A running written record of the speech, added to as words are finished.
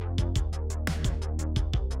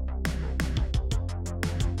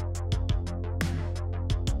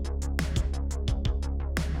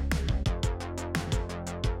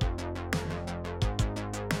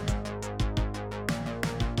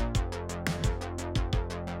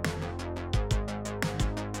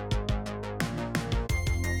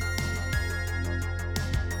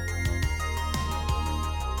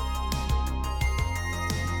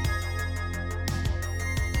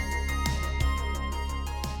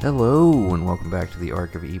Hello, and welcome back to the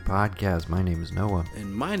Arc of E podcast. My name is Noah.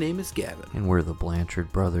 And my name is Gavin. And we're the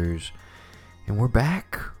Blanchard brothers. And we're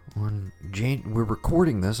back on we're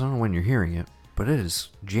recording this, I don't know when you're hearing it, but it is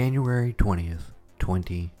January 20th,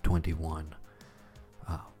 2021.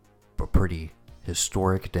 A pretty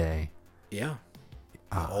historic day. Yeah.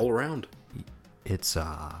 All around. It's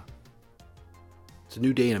a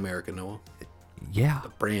new day in America, Noah. Yeah. A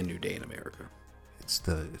brand new day in America. It's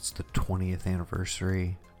the 20th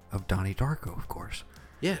anniversary of Donnie Darko, of course.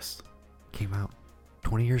 Yes. Came out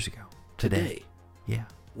 20 years ago. Today. Yeah.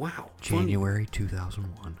 Wow. January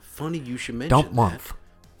 2001. Funny you should mention Dump that. month.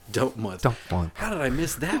 Dump month. Dump month. How did I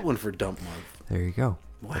miss that one for Dump month? There you go.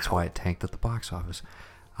 Wow. That's why it tanked at the box office.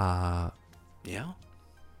 Yeah.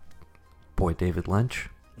 Boy, David Lynch.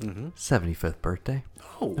 75th birthday.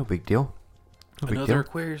 Oh. No big deal. No big Another deal.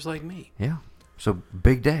 Aquarius like me. Yeah. So,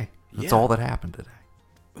 big day. That's Yeah. all that happened today.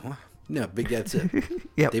 Well, no, big that's it.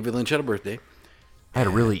 Yep. David Lynch had a birthday. I had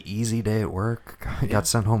a really easy day at work. I got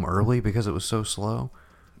sent home early because it was so slow.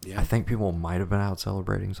 Yeah. I think people might have been out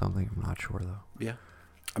celebrating something. I'm not sure, though. Yeah.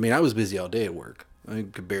 I mean, I was busy all day at work. I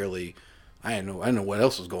could barely... I didn't know what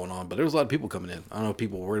else was going on, but there was a lot of people coming in. I don't know if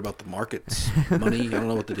people were worried about the markets, money. I don't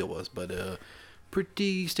know what the deal was, but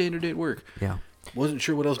pretty standard day at work. Yeah. Wasn't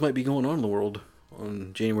sure what else might be going on in the world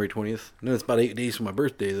on January 20th. I know it's about 8 days from my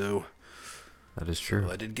birthday, though. That is true.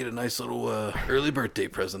 So I did get a nice little early birthday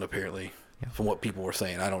present, apparently, Yeah. from what people were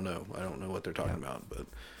saying. I don't know. I don't know what they're talking about, but,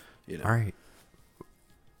 you know. All right.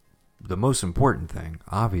 The most important thing,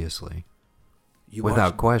 obviously,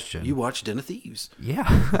 without question. You watched Den of Thieves.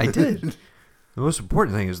 Yeah, I did. The most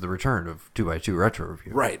important thing is the return of 2x2 Retro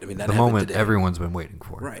Review. Right. I mean, that the happened moment today. everyone's been waiting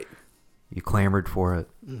for. Right. You clamored for it.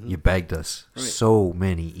 You begged us. Right. So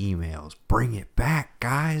many emails. Bring it back,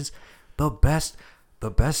 guys. The best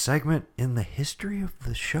segment in the history of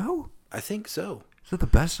the show? I think so. Is it the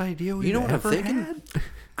best idea we've You know what I'm ever thinking? had?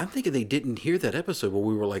 I'm thinking they didn't hear that episode where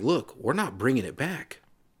we were like, look, we're not bringing it back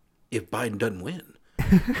if Biden doesn't win.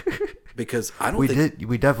 Because I don't think...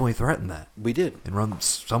 We definitely threatened that. We did. And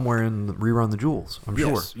rerun the jewels, I'm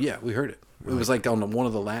sure. Yeah, we heard it. It was like on one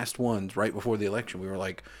of the last ones right before the election. We were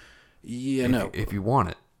like, yeah, no. If you want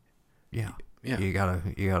it, yeah. You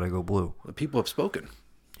gotta go blue. The people have spoken.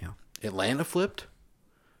 Yeah. Atlanta flipped.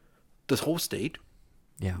 This whole state.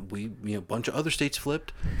 Yeah. A bunch of other states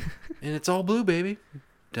flipped. And it's all blue, baby.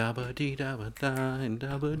 Da-ba-dee-da-ba-da, and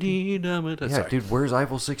da-ba-dee-da-ba-da. Yeah, Sorry. dude, where's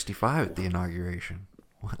Eiffel 65 at the inauguration?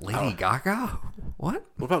 What, Lady Gaga? What?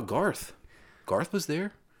 What about Garth? Garth was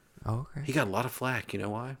there. Oh, okay. He got a lot of flack. You know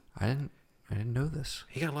why? I didn't know this.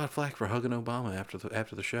 He got a lot of flack for hugging Obama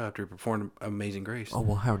after the show, after he performed Amazing Grace. Oh,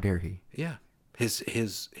 well, how dare he? Yeah.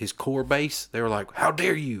 His core base, they were like, how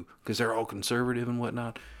dare you? Because they're all conservative and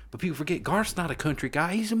whatnot. But people forget, Garth's not a country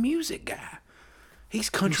guy. He's a music guy.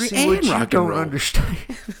 He's country See, and what you rock and don't roll. understand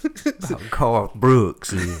about Carl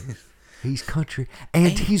Brooks is he's country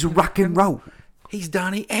and he's rock and roll. He's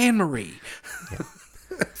Donnie and Marie.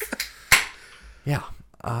 Yeah.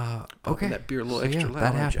 Okay. That beer a little So, extra yeah, loud,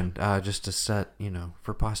 that aren't you? happened. Just to set,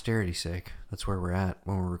 for posterity's sake, that's where we're at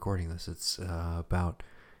when we're recording this. It's about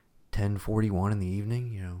 10:41 in the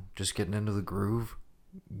evening. Just getting into the groove.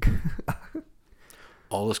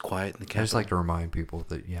 All is quiet in the I capital. just like to remind people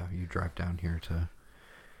that you drive down here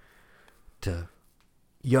to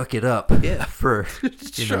yuck it up for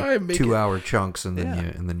try and make 2-hour chunks, and then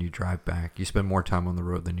Yeah. you drive back. You spend more time on the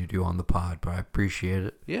road than you do on the pod, but I appreciate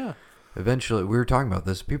it. Yeah. Eventually, we were talking about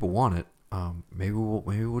this. People want it. Maybe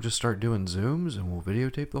we'll just start doing Zooms and we'll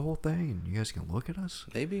videotape the whole thing, and you guys can look at us.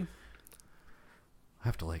 Maybe. I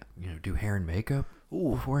have to do hair and makeup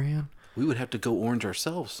Ooh. beforehand. We would have to go orange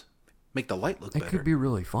ourselves. Make the light look It better. could be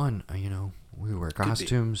really fun. We wear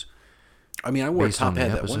costumes. I mean, I wore a based on top the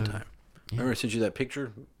hat that one episode. time. Yeah. Remember I sent you that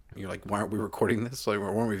picture? You're like, why aren't we recording this? Like,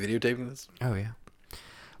 weren't we videotaping this? Oh, yeah.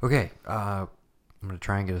 Okay, I'm going to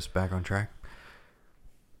try and get us back on track.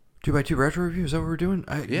 2x2 Retro Review, is that what we're doing?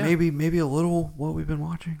 Yeah. Maybe a little what we've been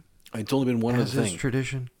watching. It's only been one As other is thing.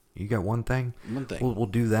 tradition. You got one thing? One thing. We'll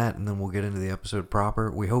do that, and then we'll get into the episode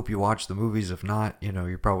proper. We hope you watch the movies. If not,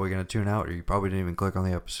 you're probably going to tune out, or you probably didn't even click on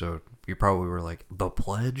the episode. You probably were like, The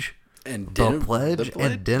Pledge? And The Pledge?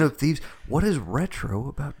 And Den of Thieves? What is retro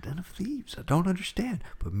about Den of Thieves? I don't understand.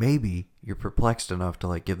 But maybe you're perplexed enough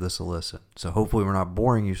to give this a listen. So hopefully we're not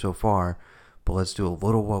boring you so far, but let's do a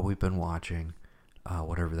little what we've been watching,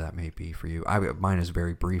 whatever that may be for you. Mine is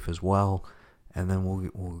very brief as well. And then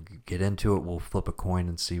we'll get into it. We'll flip a coin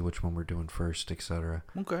and see which one we're doing first, etc.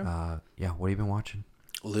 Okay. Yeah. What have you been watching?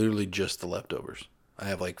 Literally just The Leftovers. I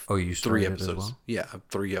have you 3 started as episodes. well? Yeah, I have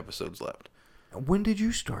 3 episodes left. When did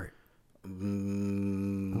you start?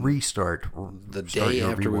 Restart. The Start day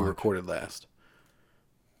your after we rewatch. recorded last.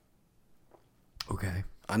 Okay.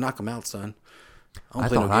 I knock them out, son. I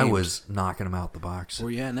play no thought I games. was knocking them out the box.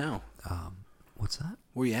 Where you at now? What's that?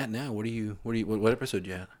 Where you at now? What episode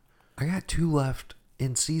you at? I got 2 left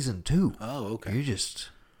in season 2. Oh, okay. You're just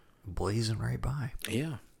blazing right by.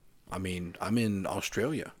 Yeah. I mean, I'm in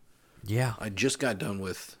Australia. Yeah. I just got done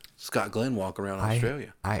with Scott Glenn walking around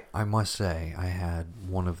Australia. I must say, I had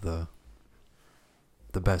one of the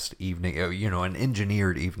best evening, an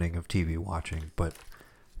engineered evening of TV watching, but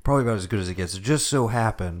probably about as good as it gets. It just so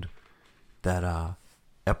happened that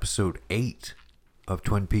episode 8 of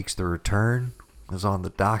Twin Peaks: The Return was on the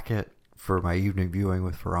docket for my evening viewing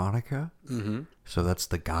with Veronica. Mm-hmm. So that's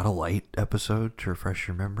the Got a Light episode, to refresh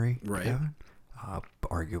your memory, Right. Kevin.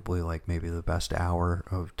 Arguably, like, maybe the best hour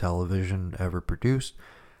of television ever produced.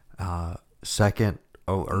 Second,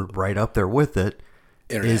 or right up there with it,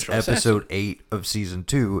 is episode 8 of season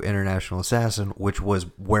 2, International Assassin, which was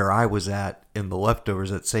where I was at in The Leftovers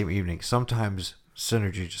that same evening. Sometimes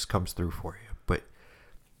synergy just comes through for you. But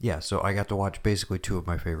yeah, so I got to watch basically 2 of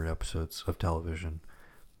my favorite episodes of television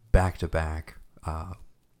back to back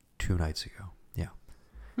 2 nights ago. Yeah.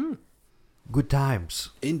 Good times.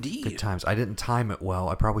 Indeed. Good times. I didn't time it well.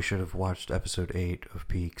 I probably should have watched episode 8 of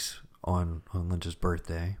Peaks on Lynch's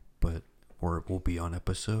birthday, but we'll be on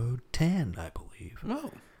episode 10, I believe.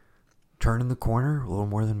 Oh. Turning the corner, a little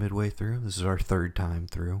more than midway through. This is our 3rd time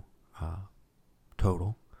through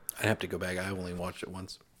total. I'd have to go back. I only watched it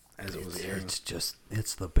once as it was airing.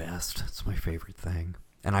 It's the best. It's my favorite thing.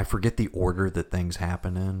 And I forget the order that things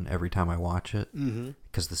happen in every time I watch it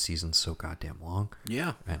because the season's so goddamn long.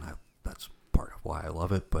 Yeah. And that's part of why I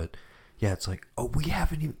love it. But yeah, it's like, oh, we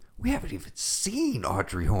haven't even seen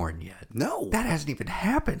Audrey Horne yet. No. That hasn't even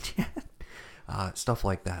happened yet. Stuff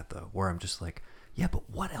like that, though, where I'm just like, yeah, but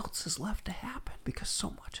what else is left to happen? Because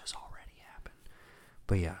so much has already happened.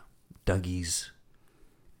 But yeah, Dougie's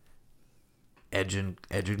edging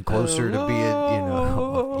closer to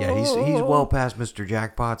being, yeah, he's well past Mr.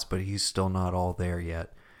 Jackpots, but he's still not all there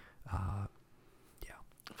yet.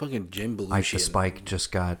 Fucking Jim Belushi. Ike the Spike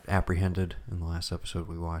just got apprehended in the last episode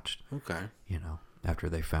we watched. Okay. After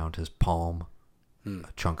they found his palm,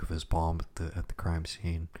 a chunk of his palm at the crime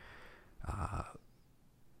scene. Yeah.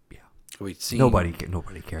 Have we seen, nobody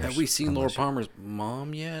cares. Have we seen Laura Palmer's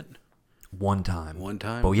mom yet? One time.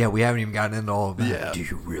 But yeah, we haven't even gotten into all of that. Yeah. Do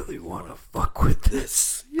you really want to fuck with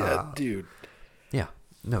this? Yeah, dude. Yeah.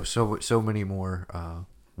 No, so many more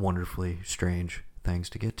wonderfully strange things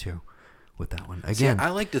to get to with that one. Again, See, I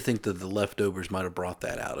like to think that The Leftovers might have brought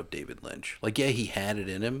that out of David Lynch. Like, yeah, he had it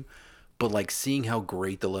in him, but like seeing how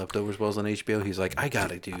great The Leftovers was on HBO, he's like, I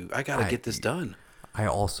gotta get this done. I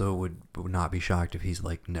also would not be shocked if he's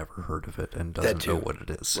like never heard of it and doesn't know what it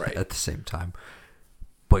is at the same time.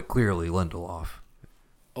 But clearly Lindelof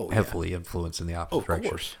heavily influenced in the opposite direction.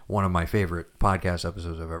 Course. One of my favorite podcast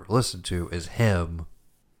episodes I've ever listened to is him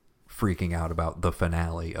freaking out about the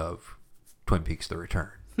finale of Twin Peaks: The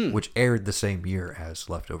Return, which aired the same year as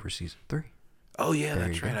Leftovers season 3. Oh yeah,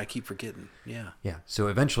 that's right. I keep forgetting. Yeah. Yeah. So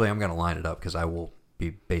eventually I'm going to line it up because I will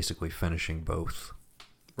be basically finishing both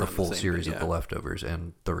the full series of The Leftovers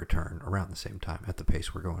and The Return around the same time at the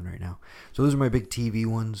pace we're going right now. So those are my big TV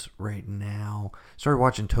ones right now. Started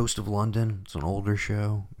watching Toast of London. It's an older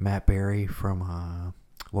show. Matt Berry from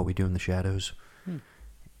What We Do in the Shadows.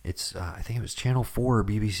 It's I think it was Channel 4 or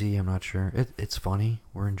BBC. I'm not sure. It's funny.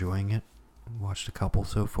 We're enjoying it. Watched a couple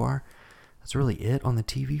so far. That's really it on the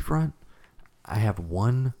TV front. I have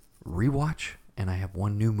one rewatch and I have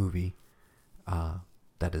one new movie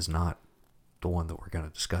that is not the one that we're going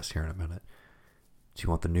to discuss here in a minute. Do you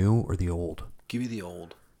want the new or the old? Give me the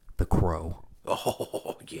old. The Crow.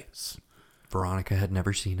 Oh, yes. Veronica had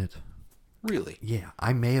never seen it. Really? Yeah.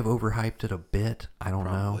 I may have overhyped it a bit. I don't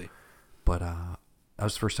know. But that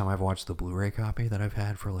was the first time I've watched the Blu-ray copy that I've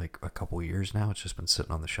had for like a couple years now. It's just been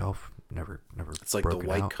sitting on the shelf. Never It's like the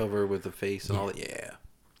white cover with the face and all that.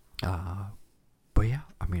 Yeah. But yeah,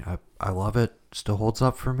 I mean, I love it. Still holds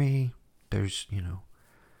up for me. There's,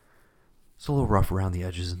 it's a little rough around the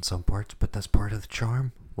edges in some parts, but that's part of the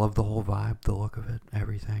charm. Love the whole vibe, the look of it,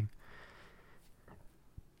 everything.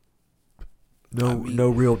 No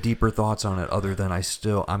real deeper thoughts on it other than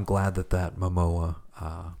I'm glad that Momoa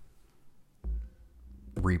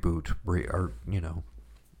reboot or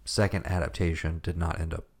second adaptation did not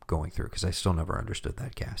end up going through because I still never understood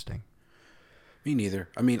that casting. Me neither.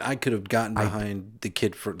 I mean, I could have gotten behind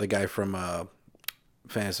the guy from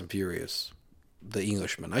Fast and Furious, the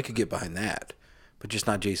Englishman. I could get behind that, but just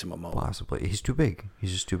not Jason Momoa. Possibly. He's too big.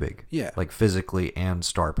 He's just too big. Yeah. Like physically and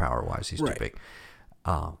star power wise, he's too big.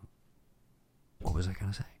 what was I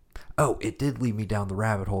going to say? Oh, it did lead me down the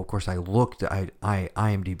rabbit hole. Of course, I looked. I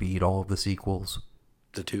IMDb'd all of the sequels.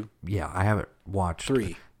 The 2? Yeah, I haven't watched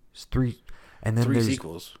 3. It's 3, and then 3 there's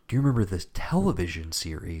sequels. Do you remember this television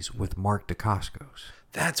series with Mark Dacascos?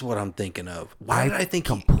 That's what I'm thinking of. Why did I think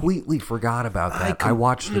completely forgot about that. I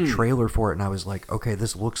watched the trailer for it and I was like, okay,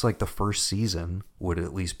 this looks like the first season would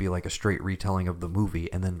at least be like a straight retelling of the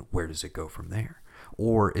movie, and then where does it go from there?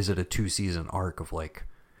 Or is it a 2-season arc of like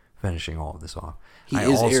finishing all of this off? He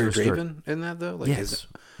is Eric Draven in that though? Like, yes.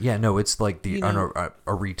 Yeah, no, it's like a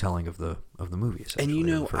retelling of the movie.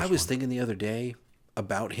 And I was thinking the other day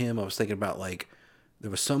about him. I was thinking about like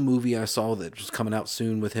there was some movie I saw that was coming out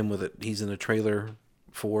soon with him with it. He's in a trailer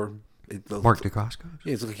for Mark Dacascos.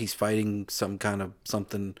 Yeah, it's like he's fighting some kind of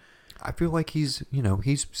something. I feel like he's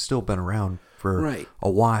still been around for a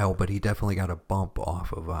while, but he definitely got a bump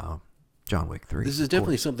off of John Wick 3. This is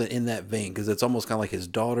definitely something in that vein because it's almost kind of like his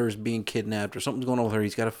daughter's being kidnapped or something's going on with her.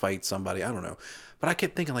 He's got to fight somebody. I don't know. But I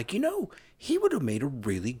kept thinking like, he would have made a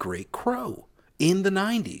really great Crow in the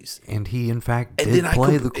 90s. And he, in fact, did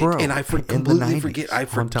play the Crow. And I completely forget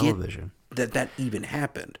on television. that even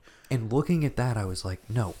happened. And looking at that, I was like,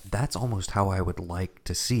 no, that's almost how I would like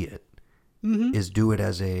to see it. Mm-hmm. Is do it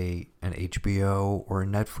as an HBO or a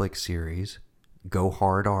Netflix series. Go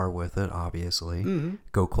hard R with it, obviously. Mm-hmm.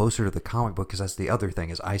 Go closer to the comic book, because that's the other thing.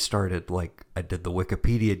 Is I did the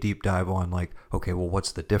Wikipedia deep dive on like, okay, well,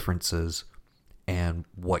 what's the differences and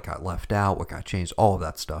what got left out, what got changed, all of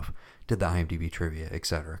that stuff. Did the IMDb trivia,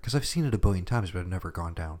 etc. Because I've seen it a billion times, but I've never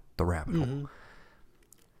gone down the rabbit hole.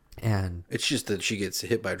 And it's just that she gets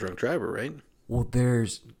hit by a drunk driver, right? Well, they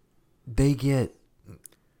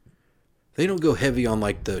don't go heavy on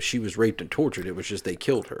like she was raped and tortured. It was just they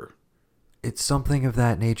killed her. It's something of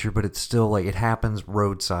that nature, but it's still like it happens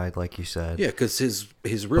roadside, like you said. Yeah, because his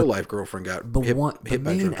real life girlfriend got hit by a drunk driver. The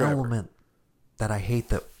main element that I hate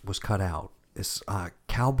that was cut out is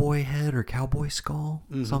cowboy head or cowboy skull,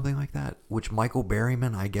 something like that, which Michael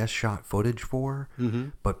Berryman, I guess, shot footage for,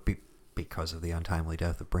 but because of the untimely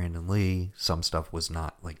death of Brandon Lee, some stuff was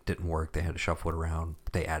not didn't work. They had to shuffle it around.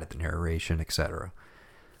 They added the narration, etc.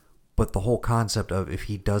 But the whole concept of if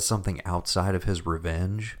he does something outside of his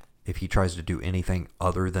revenge, if he tries to do anything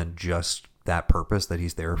other than just that purpose that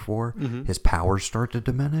he's there for, his powers start to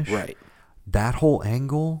diminish. Right. That whole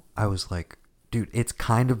angle, I was like, dude, it's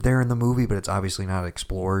kind of there in the movie, but it's obviously not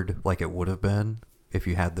explored like it would have been if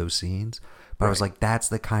you had those scenes. But I was like, that's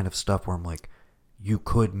the kind of stuff where I'm like, you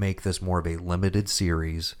could make this more of a limited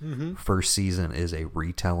series. First season is a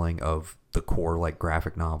retelling of the core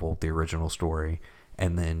graphic novel, the original story,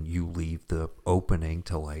 and then you leave the opening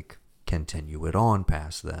to continue it on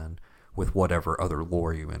past then with whatever other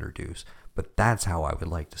lore you introduce. But that's how I would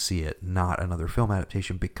like to see it, not another film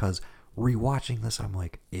adaptation, because rewatching this, I'm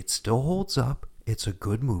like, it still holds up. It's a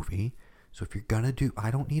good movie. So if you're gonna do,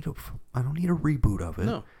 I don't need a reboot of it.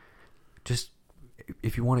 No. Just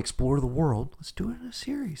if you want to explore the world, let's do it in a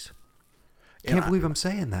series. Can't believe I'm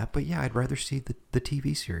saying that, but yeah, I'd rather see the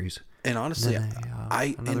TV series. And honestly,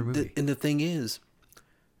 another movie. And the thing is,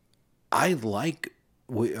 I like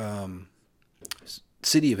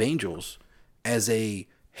City of Angels as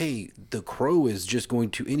hey, the Crow is just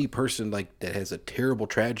going to any person that has a terrible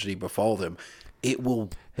tragedy befall them. It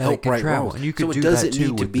will help right wrongs. And you could so do it doesn't that too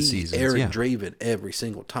need to with be the seasons. Eric Draven every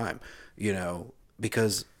single time,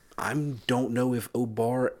 because I don't know if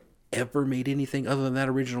O'Barr ever made anything other than that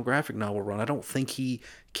original graphic novel run. I don't think he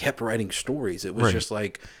kept writing stories. It was just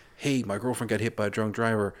like, hey, my girlfriend got hit by a drunk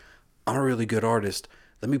driver. I'm a really good artist.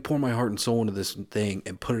 Let me pour my heart and soul into this thing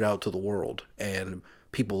and put it out to the world. And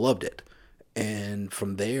people loved it. And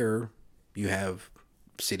from there, you have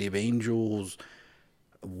City of Angels,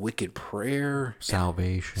 Wicked Prayer,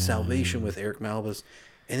 Salvation with Eric Malbus,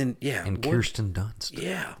 and then and Kirsten Dunst.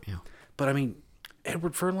 Yeah. But I mean,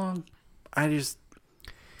 Edward Furlong,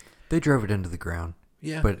 they drove it into the ground.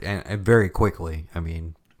 Yeah. But and very quickly. I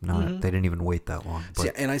mean, they didn't even wait that long.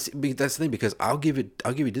 But that's the thing, because I'll give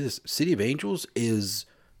you this. City of Angels is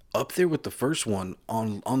up there with the first one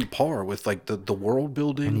on par with the world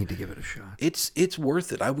building. I need to give it a shot. It's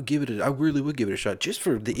worth it. I really would give it a shot just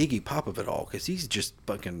for the Iggy Pop of it all, because he's just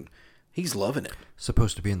he's loving it.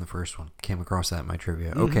 Supposed to be in the first one. Came across that in my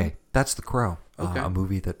trivia. Okay, that's The Crow. Okay. A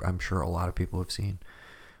movie that I'm sure a lot of people have seen.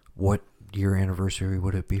 What year anniversary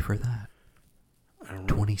would it be for that? I don't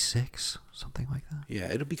know. 26? Something like that?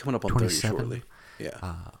 Yeah, it'll be coming up on 30 shortly.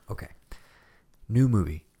 Yeah. Okay. New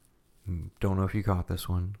movie. Don't know if you caught this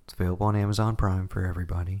one. It's available on Amazon Prime for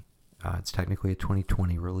everybody. It's technically a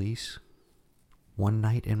 2020 release. One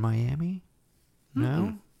Night in Miami? No?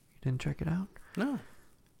 You didn't check it out? No.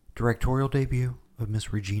 Directorial debut of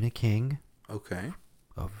Miss Regina King. Okay.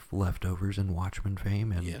 of Leftovers and Watchmen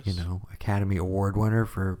fame, and Yes. Academy Award winner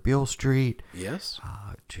for Beale Street. Yes.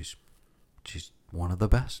 She's one of the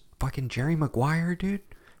best. Fucking Jerry Maguire, dude.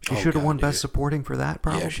 She Oh, should have God, won dude. Best Supporting for that,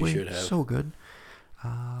 probably. Yeah, she should have. So good.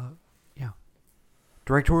 Yeah.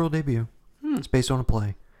 Directorial debut. It's based on a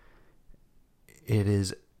play. It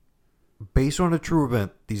is based on a true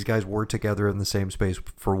event. These guys were together in the same space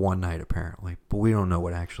for one night, apparently, but we don't know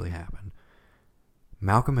what actually happened.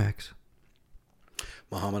 Malcolm X,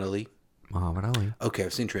 Muhammad Ali. Muhammad Ali, Okay,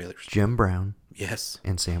 I've seen trailers. Jim Brown, Yes.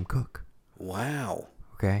 and Sam Cooke. Wow.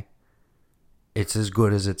 Okay, it's as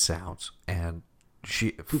good as it sounds. And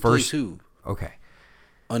Who plays who? Okay,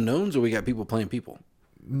 Unknowns, or we got people playing people?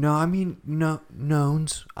 no, I mean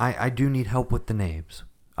knowns. I do need help with the names.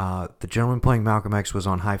 The gentleman playing Malcolm X was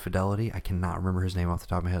on High Fidelity. I cannot remember his name off the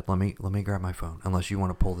top of my head. Let me grab my phone. Unless you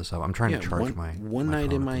want to pull this up, I'm trying to charge my one my night phone in at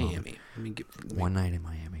the moment. Miami. Let me get One Night in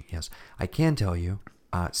Miami. Yes, I can tell you.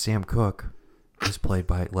 Sam Cooke is played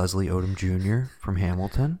by Leslie Odom Jr. from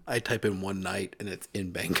Hamilton. I type in one night and it's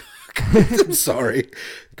in Bangkok. I'm sorry.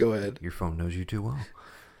 Go ahead. Your phone knows you too well.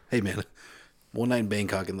 Hey man, one night in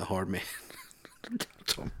Bangkok and the hard man.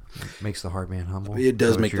 Makes the hard man humble. It does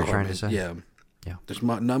Is that what make you're the hard trying man. to say? Yeah. Yeah. There's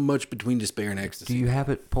not much between despair and ecstasy. Do you have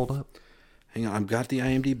it pulled up? Hang on, I've got the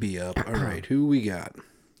IMDb up. All right, who we got?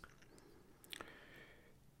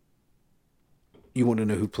 You want to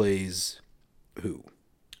know who plays who?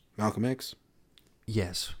 Malcolm X?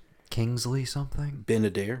 Yes. Kingsley something? Ben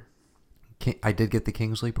Adair? I did get the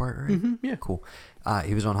Kingsley part right? Yeah. Cool.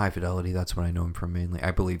 He was on High Fidelity. That's what I know him from mainly. I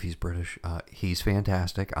believe he's British. He's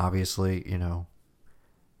fantastic. Obviously,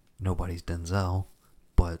 nobody's Denzel,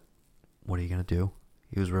 but what are you going to do?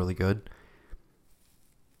 He was really good.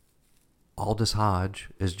 Aldous Hodge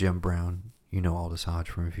is Jim Brown. You know Aldous Hodge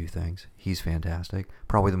from a few things. He's fantastic.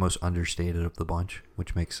 Probably the most understated of the bunch,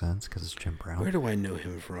 which makes sense because it's Jim Brown. Where do I know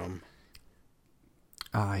him from?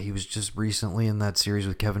 He was just recently in that series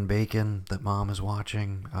with Kevin Bacon that Mom is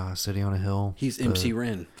watching, City on a Hill. He's MC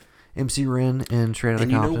Ren. MC Ren in Straight Outta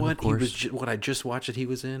And you Compton, know what? of course. He was what I just watched that he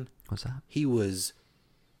was in. What's that? He was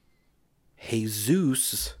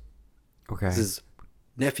Jesus' Okay.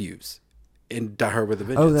 nephews in Die Hard with a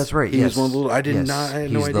Vengeance. Oh, that's right. He yes. was one of the little. I did Yes. not. I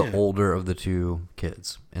had no He's idea. the older of the two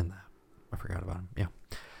kids in that. I forgot about him. Yeah.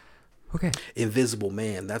 Okay. Invisible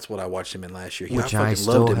Man. That's what I watched him in last year. Which I I fucking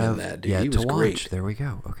still loved him have in that, dude. yet He to was watch. great. There we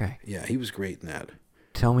go. Okay. Yeah, he was great in that.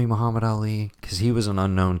 Tell me Muhammad Ali, because he was an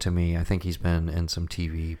unknown to me. I think he's been in some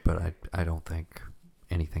TV, but I don't think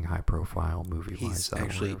anything high profile movie wise. He's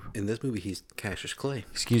actually in this movie. He's Cassius Clay.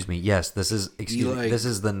 Excuse me. Yes, this is. Excuse Eli- me. This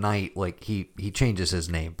is the night. Like he changes his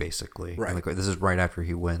name basically. Right. Like, this is right after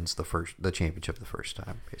he wins the championship the first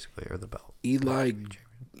time, basically, or the belt. Eli.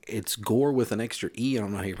 It's Gore with an extra E. I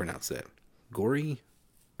don't know how you pronounce that. Gory.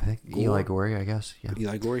 I think Eli Gorey. I guess. Yeah.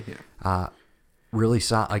 Eli Gory. Yeah. Really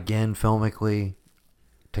saw again filmically.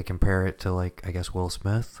 To compare it to, like, I guess Will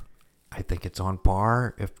Smith, I think it's on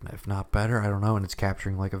par, if not better. I don't know, and it's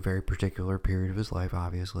capturing like a very particular period of his life,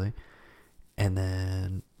 obviously. And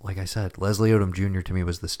then, like I said, Leslie Odom Jr. to me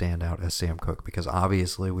was the standout as Sam Cooke, because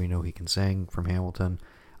obviously we know he can sing from Hamilton.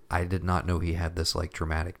 I did not know he had this like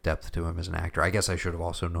dramatic depth to him as an actor. I guess I should have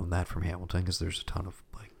also known that from Hamilton, because there's a ton of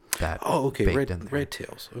like that. Oh, okay. baked in there. Red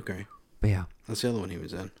Tails. Okay. But yeah, That's the other one he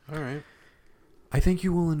was in. All right. I think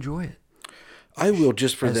you will enjoy it. I will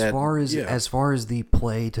just for as that. As far as the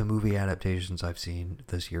play to movie adaptations I've seen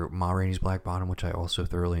this year, Ma Rainey's Black Bottom, which I also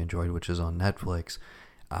thoroughly enjoyed, which is on Netflix.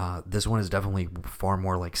 This one is definitely far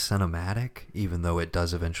more like cinematic, even though it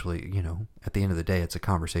does eventually, at the end of the day, it's a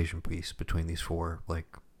conversation piece between these four like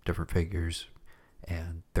different figures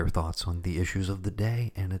and their thoughts on the issues of the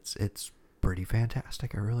day, and it's pretty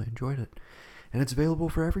fantastic. I really enjoyed it, and it's available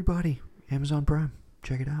for everybody. Amazon Prime,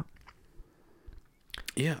 check it out.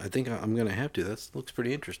 Yeah, I think I'm gonna have to. That looks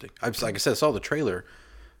pretty interesting. Like I said, I saw the trailer,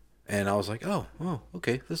 and I was like, oh,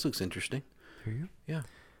 okay, this looks interesting. There you go. Yeah.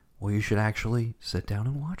 Well, you should actually sit down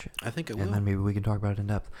and watch it. I think I will. And then maybe we can talk about it in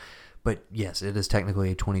depth. But yes, it is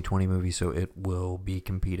technically a 2020 movie, so it will be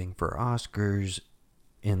competing for Oscars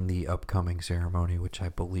in the upcoming ceremony, which I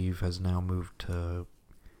believe has now moved to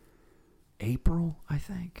April, I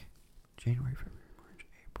think. January, February, March,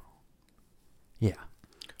 April. Yeah.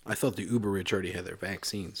 I thought the uber rich already had their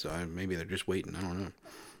vaccine, so maybe they're just waiting. I don't know.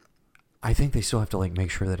 I think they still have to like make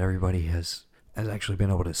sure that everybody has actually been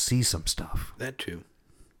able to see some stuff. That too.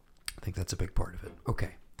 I think that's a big part of it.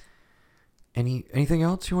 Okay. Anything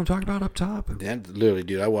else you want to talk about up top? That literally,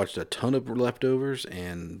 dude, I watched a ton of Leftovers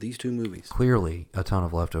and these two movies. Clearly a ton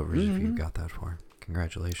of Leftovers if you got that far.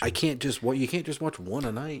 Congratulations. You can't just watch one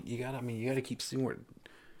a night. You gotta keep seeing where.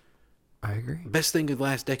 I agree. Best thing of the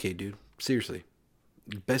last decade, dude. Seriously.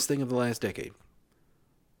 Best thing of the last decade.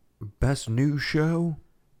 Best new show?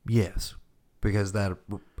 Yes. Because that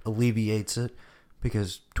alleviates it.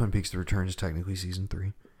 Because Twin Peaks The Return is technically season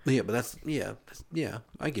 3. Yeah, but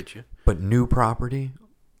I get you. But new property?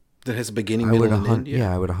 That has a beginning, middle, and end.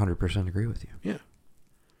 Yeah, I would 100% agree with you. Yeah.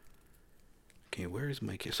 Okay, where is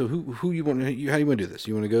Mike? So who you want? How you want to do this?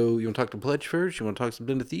 You want to go? You want to talk to Pledge first? You want to talk some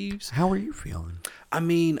Den of Thieves? How are you feeling? I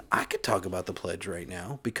mean, I could talk about the Pledge right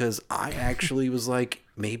now because I actually was like,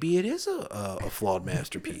 maybe it is a flawed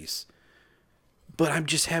masterpiece. But I'm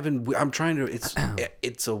trying to.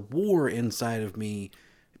 It's a war inside of me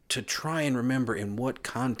to try and remember in what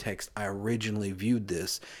context I originally viewed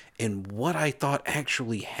this and what I thought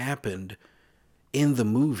actually happened in the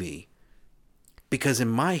movie. Because in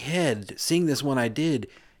my head, seeing this one I did,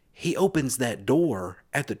 he opens that door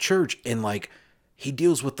at the church and like he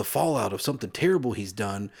deals with the fallout of something terrible he's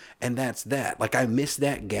done, and that's that. Like I missed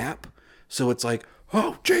that gap. So it's like,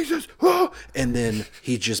 oh Jesus, oh! And then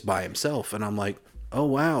he's just by himself, and I'm like, oh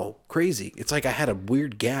wow, crazy. It's like I had a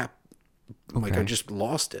weird gap. Like I just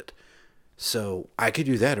lost it. So I could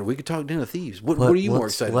do that, or we could talk Den of Thieves. What are you more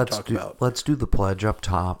excited to talk about? Let's do the Pledge up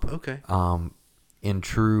top. Okay. In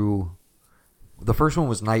true, the first one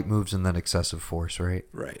was Night Moves and then Excessive Force, right?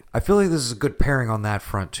 Right. I feel like this is a good pairing on that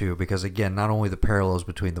front too, because again, not only the parallels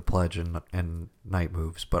between the Pledge and Night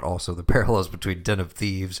Moves, but also the parallels between Den of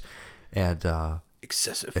Thieves and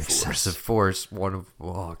Excessive Force.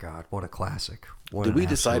 Oh God, what a classic! Did we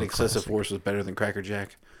decide Excessive Force was better than Cracker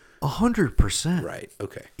Jack? 100%. Right.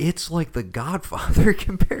 Okay. It's like The Godfather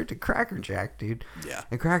compared to Cracker Jack, dude. Yeah.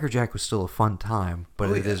 And Cracker Jack was still a fun time,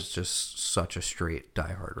 but it is just such a straight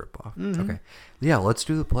Die Hard ripoff. Mm-hmm. Okay. Yeah, let's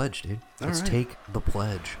do the Pledge, dude. Let's take the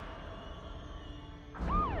Pledge.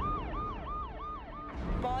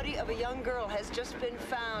 Body of a young girl has just been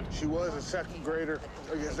found. She was a second grader.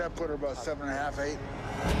 I guess that put her about 7.5, 8.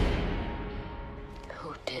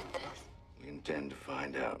 Who did this? We intend to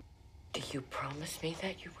find out. Do you promise me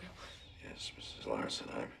that you will? Yes, Mrs. Larson,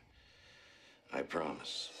 I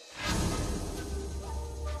promise.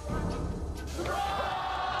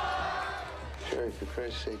 Jerry, for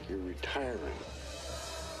Christ's sake, you're retiring.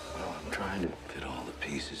 Well, I'm trying to fit all the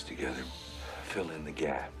pieces together, fill in the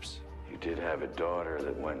gaps. You did have a daughter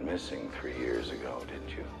that went missing 3 years ago, didn't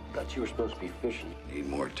you? Thought you were supposed to be fishing. Need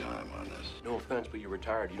more time on this. No offense, but you're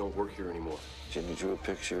retired. You don't work here anymore. Jimmy drew a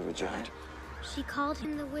picture of a giant. She called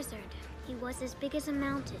him the wizard. He was as big as a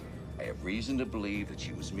mountain. I have reason to believe that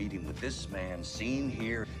she was meeting with this man seen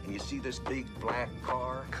here, and you see this big black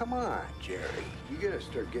car? Come on, Jerry. You gotta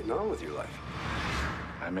start getting on with your life.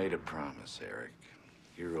 I made a promise, Eric.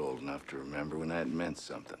 You're old enough to remember when that meant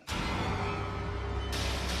something.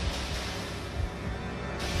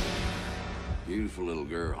 Beautiful little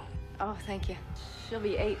girl. Oh, thank you. She'll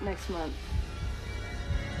be 8 next month.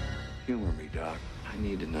 Humor me, Doc. I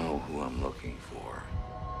need to know who I'm looking for.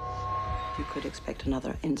 You could expect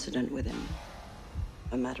another incident within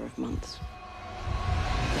a matter of months.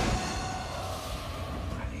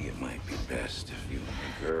 I think it might be best if you and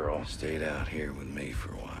the girl stayed out here with me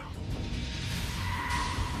for a while.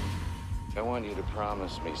 I want you to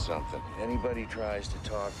promise me something. If anybody tries to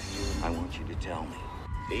talk to you, I want you to tell me.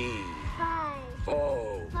 Eve. 5,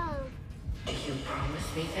 Oh. 4. Do you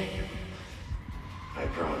promise me that you will? I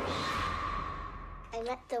promise. I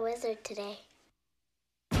met the wizard today.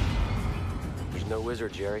 There's no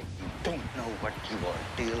wizard, Jerry. You don't know what you are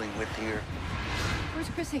dealing with here. Where's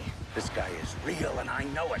Chrissy? This guy is real, and I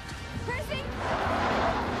know it. Chrissy!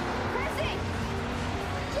 Chrissy!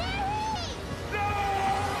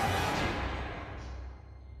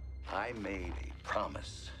 I made a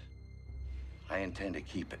promise. I intend to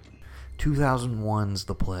keep it. 2001's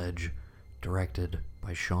The Pledge, directed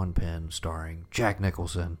by Sean Penn, starring Jack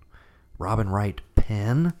Nicholson, Robin Wright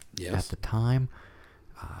Penn at the time,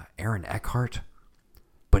 Aaron Eckhart,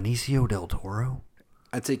 Benicio del Toro.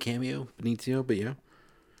 I'd say cameo, Benicio, but yeah.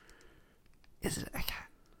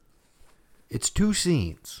 It's 2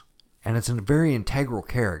 scenes, and it's a very integral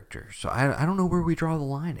character. So I don't know where we draw the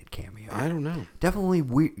line at cameo. I don't know. Definitely,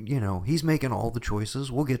 he's making all the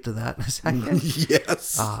choices. We'll get to that in a second.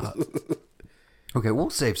 Yes. Okay, we'll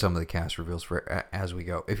save some of the cast reveals for as we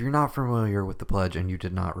go. If you're not familiar with The Pledge and you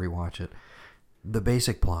did not rewatch it, the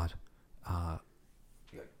basic plot.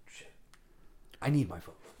 I need my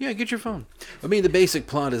phone. Yeah, get your phone. I mean, the basic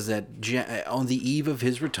plot is that on the eve of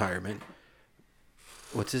his retirement,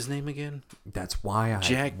 what's his name again? That's why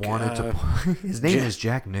I wanted to. His name is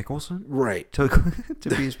Jack Nicholson, right? To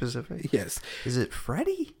be specific, yes. Is it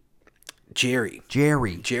Freddie? Jerry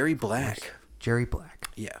Black. Black. Jerry Black.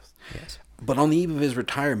 Yes. But on the eve of his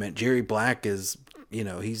retirement, Jerry Black is,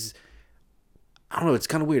 he's, I don't know, it's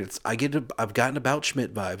kind of weird. I've gotten About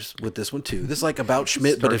Schmidt vibes with this one too. This is like About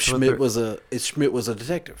Schmidt, but if Schmidt was a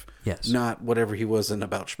detective. Yes. Not whatever he was in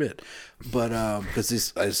About Schmidt. But because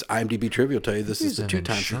this, as IMDb trivia will tell you, this is the 2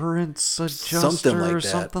 times insurance adjuster something like that.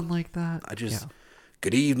 Something like that.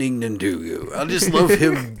 Good evening, Ndugu. I just love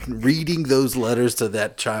him reading those letters to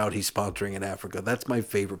that child he's sponsoring in Africa. That's my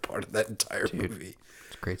favorite part of that entire movie.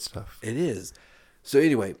 It's great stuff. It is. So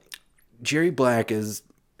anyway, Jerry Black is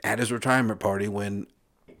at his retirement party when,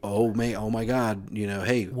 oh my God,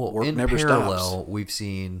 hey, work never stops. We've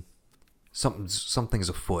seen something's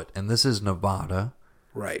afoot, and this is Nevada.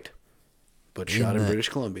 Right. But shot in British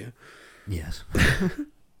Columbia. Yes.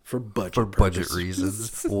 For budget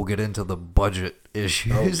reasons. We'll get into the budget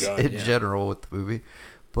issues in general with the movie.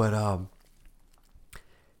 But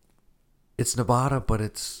it's Nevada, but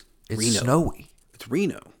it's Reno. Snowy. It's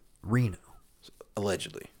Reno.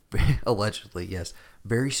 Allegedly. Allegedly, yes.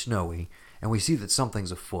 Very snowy. And we see that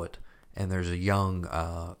something's afoot. And there's a young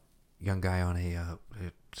guy on a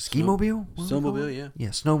ski-mobile? Snowmobile, yeah. Yeah,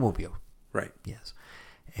 snowmobile. Right. Yes.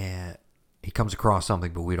 And he comes across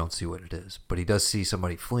something, but we don't see what it is. But he does see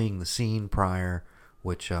somebody fleeing the scene prior,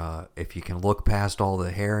 which, if you can look past all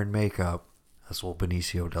the hair and makeup, that's little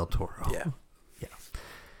Benicio del Toro. Yeah. Yeah.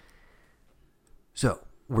 So,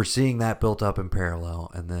 we're seeing that built up in parallel,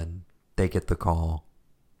 and then they get the call.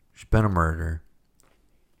 There's been a murder.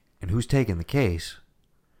 And who's taking the case?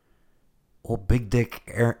 Old Big Dick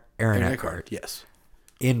Aaron Eckhart. Yes.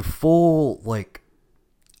 In full,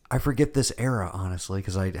 I forget this era, honestly,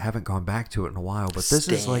 because I haven't gone back to it in a while. But this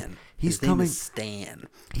is His name is Stan.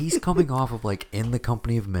 He's coming off of In the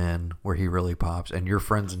Company of Men, where he really pops, and Your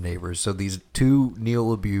Friends and Neighbors. So these 2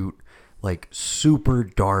 Neil LaBute, super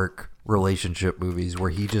dark relationship movies where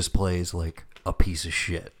he just plays a piece of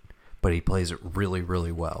shit, but he plays it really,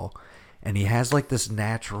 really well. And he has this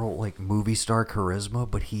natural movie star charisma,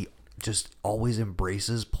 but he just always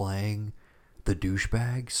embraces playing the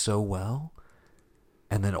douchebag so well.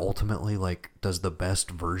 And then ultimately, does the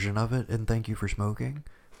best version of it in Thank You for Smoking.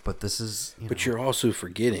 But this is, But you're also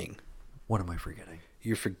forgetting. What am I forgetting?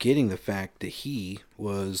 You're forgetting the fact that he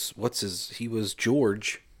was, he was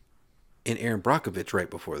George in Aaron Brockovich right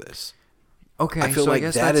before this. Okay, I feel so I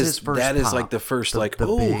guess that's his first that is pop. the first, The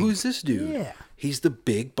big, who's this dude? Yeah. He's the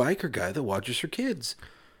big biker guy that watches her kids.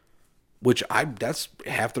 Which that's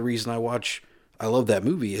half the reason I love that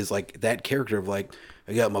movie is that character of I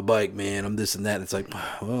got my bike, man, I'm this and that. It's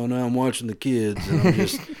well, now I'm watching the kids and I'm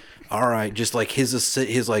just all right, just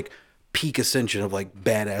his peak ascension of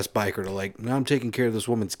badass biker to now I'm taking care of this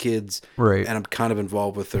woman's kids, right? And I'm kind of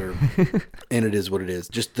involved with her, and it is what it is.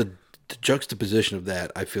 Just the juxtaposition of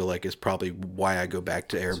that, I feel is probably why I go back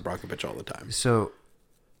to Aaron Brockovich all the time. So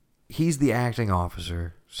he's the acting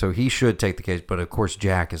officer, so he should take the case. But of course,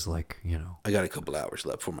 Jack is I got a couple hours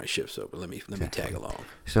left for my shift's over. Let me tag along.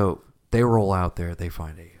 So they roll out there. They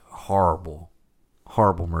find a horrible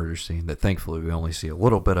murder scene that thankfully we only see a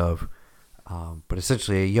little bit of. But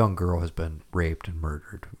essentially, a young girl has been raped and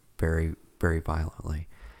murdered very, very violently.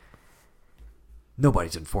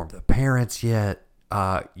 Nobody's informed the parents yet.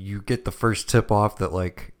 You get the first tip off that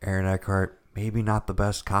Aaron Eckhart maybe not the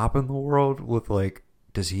best cop in the world with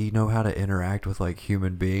does he know how to interact with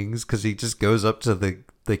human beings? Because he just goes up to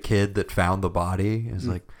the kid that found the body and is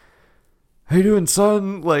how you doing,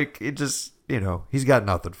 son? It just, he's got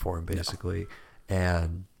nothing for him basically. No.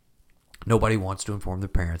 And nobody wants to inform the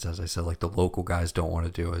parents, as I said. The local guys don't want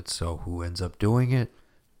to do it. So who ends up doing it?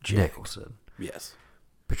 Nicholson. Yes.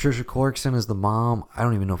 Patricia Clarkson is the mom. I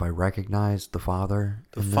don't even know if I recognized the father.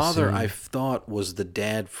 The father I thought was the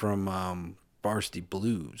dad from Varsity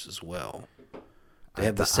Blues as well. They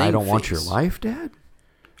have the same I Don't Want face. Your Life, Dad?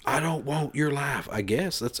 I Don't Want Your Life, I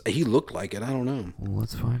guess. He looked like it. I don't know. Well,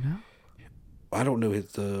 let's find out. I don't know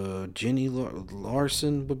if Jenny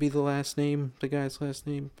Larson would be the last name, the guy's last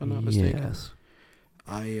name, if I'm not mistaken. Yes.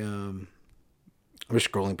 I'm just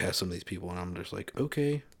scrolling past some of these people and I'm just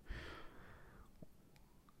okay.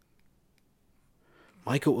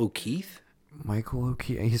 Michael O'Keefe? Michael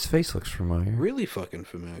O'Keefe. His face looks familiar. Really fucking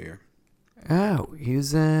familiar. Oh, he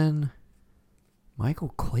was in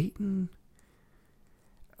Michael Clayton.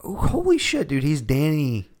 Oh, holy shit, dude! He's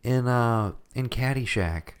Danny in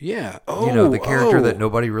Caddyshack. Yeah. The character that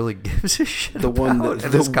nobody really gives a shit about. The one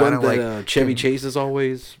that Chevy Chase is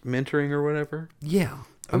always mentoring or whatever. Yeah.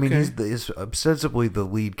 I mean, he's ostensibly the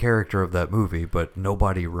lead character of that movie, but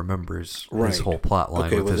nobody remembers his whole plot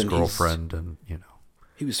line with his girlfriend and.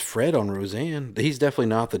 He was Fred on Roseanne. He's definitely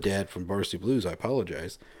not the dad from Varsity Blues. I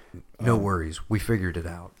apologize. No worries. We figured it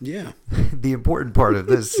out. Yeah. The important part of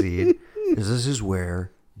this scene is this is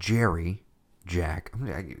where Jerry, Jack,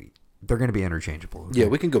 they're going to be interchangeable. Okay? Yeah,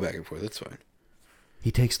 we can go back and forth. That's fine.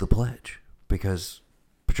 He takes the pledge because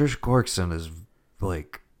Patricia Clarkson is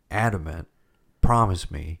like adamant.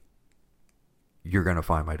 Promise me you're going to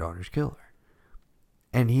find my daughter's killer.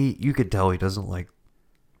 And you could tell he doesn't like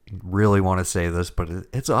really want to say this, but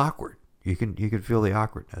it's awkward. You can feel the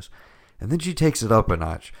awkwardness. And then she takes it up a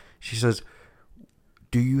notch. She says,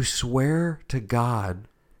 "Do you swear to God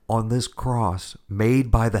on this cross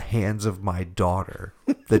made by the hands of my daughter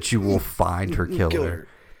that you will find her killer?"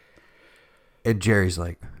 And Jerry's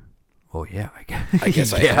like, "Well, yeah, I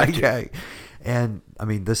guess I have to." Yeah. And I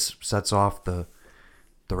mean, this sets off the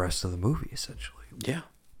rest of the movie essentially. Yeah.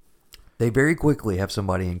 They very quickly have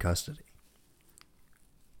somebody in custody.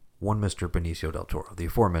 One Mr. Benicio del Toro, the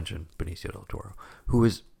aforementioned Benicio del Toro, who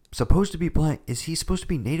is supposed to be playing. Is he supposed to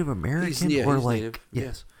be Native American He's like Native.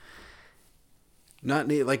 Yes, not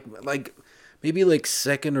native, like maybe like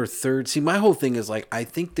second or third. See, my whole thing is like I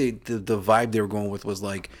think the vibe they were going with was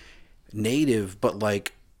like Native, but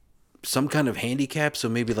like some kind of handicap. So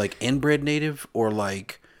maybe like inbred Native or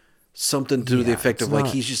like something to the effect of like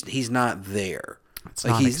he's not there. It's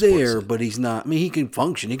like he's there, but he's not. I mean, he can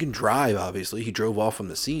function. He can drive. Obviously, he drove off from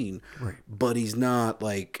the scene, right? But he's not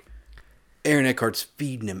like. Aaron Eckhart's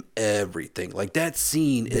feeding him everything. Like, that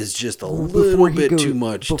scene is just a little bit too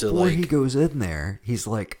much to, like... Before he goes in there, he's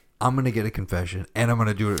like, I'm going to get a confession, and I'm going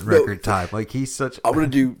to do it in record time. Like, he's such... I'm going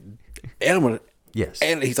to do... And I'm going to... Yes.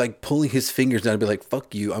 And he's, like, pulling his fingers down and be like,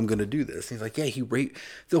 fuck you, I'm going to do this. And he's like, yeah, he raped...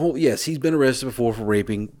 The whole... Yes, he's been arrested before for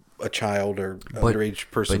raping a child or underage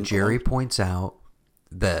person. But Jerry points out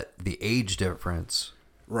that the age difference...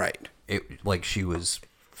 Right. Like, she was...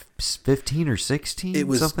 15 or 16, it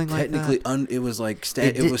was something like that. Technically, it was like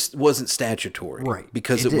wasn't statutory, right?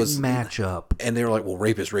 Because it was didn't match up, and they were like, "Well,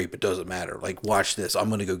 rape is rape; it doesn't matter." Like, watch this.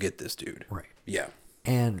 I'm gonna go get this dude. Right. Yeah.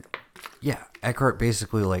 And yeah, Eckhart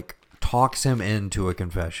basically like talks him into a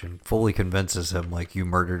confession, fully convinces him like you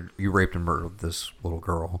raped and murdered this little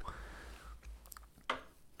girl.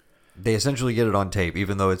 They essentially get it on tape,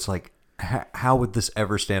 even though it's like. How would this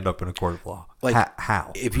ever stand up in a court of law? Like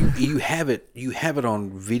how? If you have it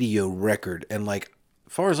on video record, and like,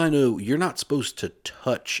 as far as I know, you're not supposed to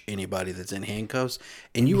touch anybody that's in handcuffs,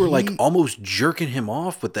 and you were like almost jerking him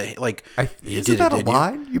off with the like. Isn't that a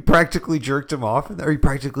line? You practically jerked him off, or you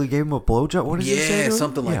practically gave him a blowjob. What does he say? Yeah,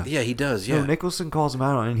 something like that. Yeah, he does. Yeah. No, Nicholson calls him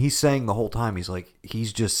out on it, and he's saying the whole time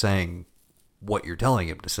he's just saying what you're telling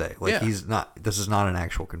him to say. Like he's not. This is not an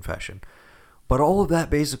actual confession. But all of that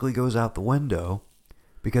basically goes out the window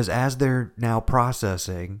because as they're now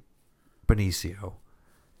processing Benicio,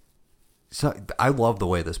 so I love the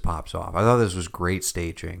way this pops off. I thought this was great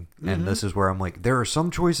staging. And this is where I'm like, there are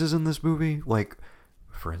some choices in this movie. Like,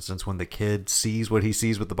 for instance, when the kid sees what he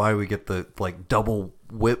sees with the body, we get the like double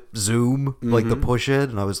whip zoom, like the push it.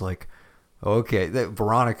 And I was like, okay,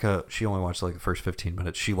 Veronica, she only watched like the first 15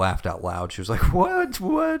 minutes. She laughed out loud. She was like, what's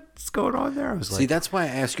going on there? I was See, that's why I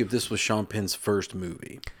asked you if this was Sean Penn's first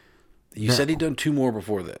movie. You said he'd done 2 more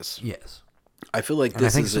before this. Yes. I feel like I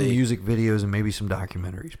think some music videos and maybe some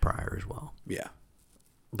documentaries prior as well. Yeah.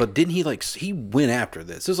 But didn't he went after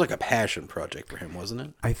this? This was like a passion project for him, wasn't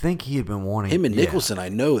it? I think he had been wanting... Him and Nicholson, I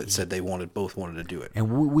know it said they both wanted to do it. And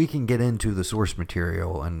we can get into the source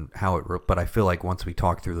material and how it... But I feel like once we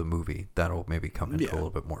talk through the movie, that'll maybe come into a little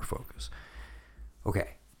bit more focus.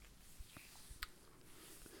 Okay.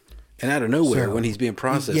 And out of nowhere, when he's being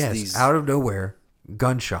processed... out of nowhere,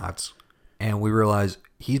 gunshots. And we realize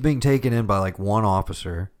he's being taken in by like one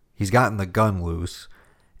officer. He's gotten the gun loose.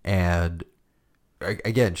 And...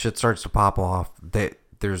 Again, shit starts to pop off.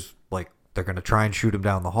 There's like they're gonna try and shoot him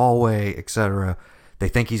down the hallway, etc. They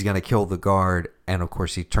think he's gonna kill the guard, and of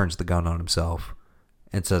course he turns the gun on himself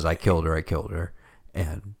and says, "I killed her,"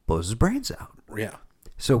 and blows his brains out. Yeah.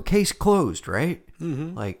 So case closed, right?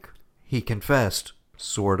 Mm-hmm. Like he confessed,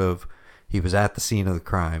 sort of. He was at the scene of the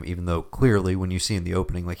crime, even though clearly when you see in the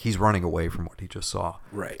opening, like he's running away from what he just saw,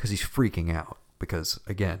 right? Because he's freaking out. Because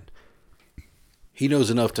again. He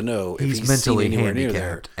knows enough to know if he's mentally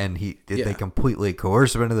handicapped, and they completely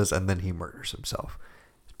coerce him into this, and then he murders himself.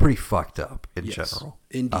 It's pretty fucked up in general.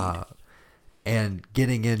 Indeed. And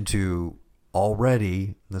getting into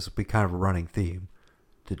already, this will be kind of a running theme,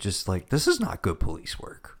 to just like, this is not good police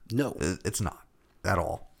work. No. It's not at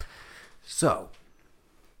all. So,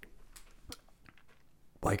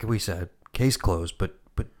 like we said, case closed, but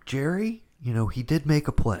Jerry, he did make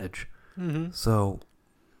a pledge. Mm-hmm. So...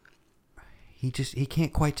 He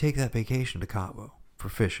can't quite take that vacation to Cabo for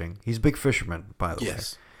fishing. He's a big fisherman, by the way.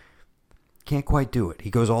 Yes. Can't quite do it. He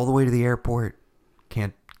goes all the way to the airport.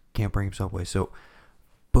 Can't bring himself away. So,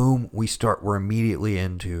 boom, we're immediately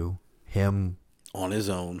into him on his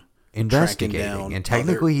own investigating. And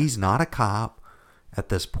technically he's not a cop at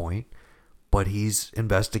this point, but he's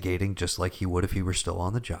investigating just like he would if he were still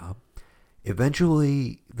on the job.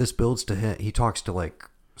 Eventually, this builds to him. He talks to like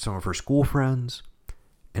some of her school friends,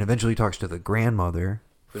 and eventually talks to the grandmother.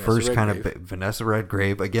 Vanessa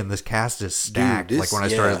Redgrave. Again, this cast is stacked. Dude, like when I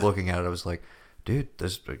started looking at it, I was like, dude,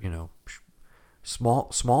 this,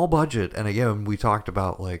 small budget. And again, we talked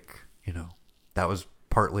about like, that was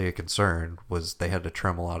partly a concern, was they had to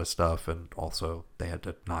trim a lot of stuff, and also they had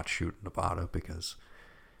to not shoot in Nevada because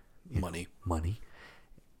money.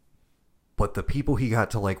 But the people he got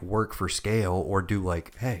to like work for scale or do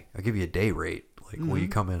like, hey, I'll give you a day rate. Like, will you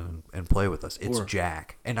come in and play with us? It's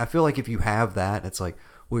Jack. And I feel like if you have that, it's like,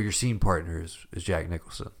 well, your scene partner is Jack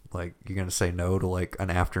Nicholson. Like, you're going to say no to like an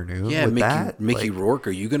afternoon with that? Mickey Rourke,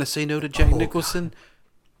 are you going to say no to Jack Nicholson?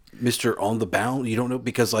 Mr. On the Bound? You don't know?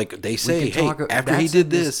 Because like they say, hey, after he did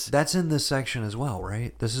this. That's in this section as well,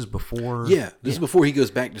 right? This is before. Yeah, this is before he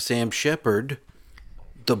goes back to Sam Shepard,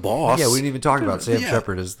 the boss. Yeah, we didn't even talk about Sam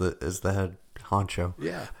Shepard as the head honcho.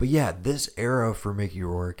 Yeah. But yeah, this era for Mickey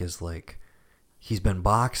Rourke is like, he's been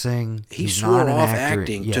boxing. He he's swore not an off actor.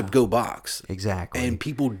 acting to go box. Exactly. And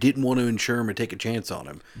people didn't want to insure him or take a chance on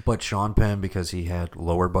him. But Sean Penn, because he had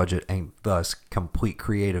lower budget and thus complete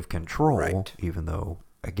creative control, even though,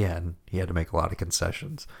 again, he had to make a lot of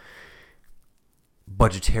concessions.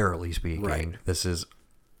 Budgetarily speaking, this is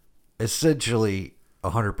essentially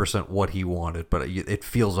 100% what he wanted, but it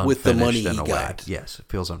feels unfinished with the money in he a got. way. Yes, it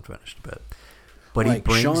feels unfinished a bit. But like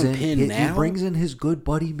he brings in his good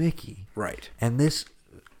buddy Mickey. Right. And this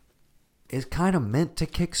is kind of meant to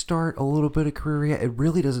kickstart a little bit of career. It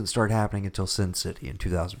really doesn't start happening until Sin City in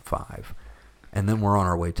 2005. And then we're on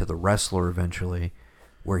our way to The Wrestler eventually,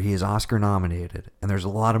 where he is Oscar nominated, and there's a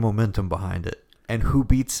lot of momentum behind it. And who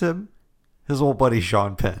beats him? His old buddy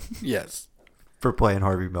Sean Penn. Yes. For playing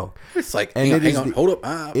Harvey Milk. It's like, hang on, hold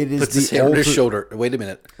up. It is puts his hand on his shoulder. Wait a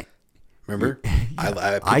minute. Remember?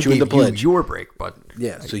 I put you in the pledge. You your break, but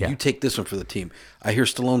yeah, so you take this one for the team. I hear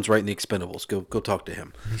Stallone's writing The Expendables. Go talk to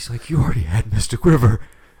him. And he's like, you already had Mystic River.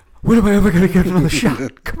 When am I ever going to get another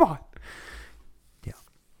shot? Come on. Yeah.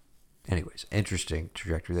 Anyways, interesting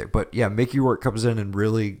trajectory there. But yeah, Mickey Rourke comes in and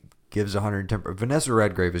really gives 110. Vanessa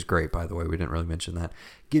Redgrave is great, by the way. We didn't really mention that.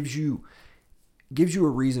 Gives you a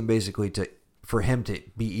reason basically for him to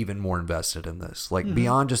be even more invested in this. Like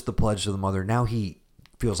beyond just the pledge to the mother, now he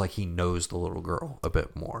feels like he knows the little girl a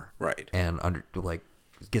bit more. Right. And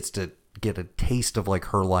gets to get a taste of like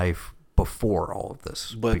her life before all of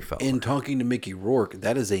this. But in talking to Mickey Rourke,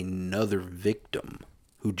 that is another victim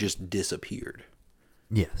who just disappeared.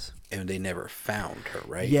 Yes. And they never found her,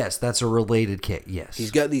 right? Yes, that's a related case. Yes.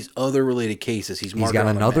 He's got these other related cases. He's got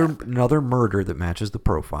another murder that matches the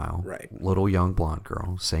profile. Right. Little young blonde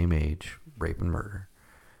girl, same age, rape and murder.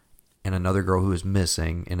 And another girl who is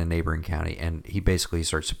missing in a neighboring county. And he basically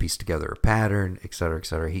starts to piece together a pattern, et cetera, et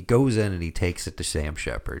cetera. He goes in and he takes it to Sam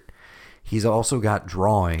Shepard. He's also got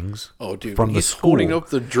drawings from the school. He's holding up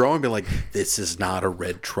the drawing, being like, this is not a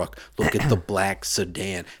red truck. Look at the black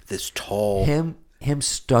sedan. This tall... Him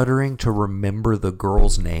stuttering to remember the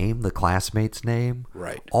girl's name, the classmate's name.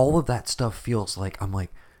 Right. All of that stuff feels like, I'm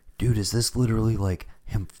like, dude, is this literally like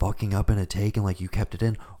him fucking up in a take and like you kept it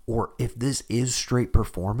in? Or if this is straight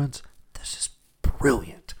performance, this is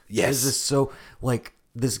brilliant. Yes. This is so, like,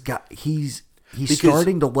 this guy, he's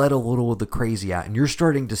starting to let a little of the crazy out. And you're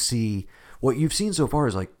starting to see, what you've seen so far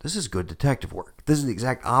is like, this is good detective work. This is the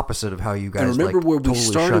exact opposite of how you guys, and remember like, where we totally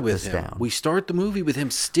started with this him. down. We start the movie with him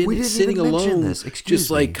sitting even mention alone, this. Excuse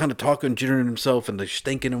just me. like kind of talking, jittering himself and like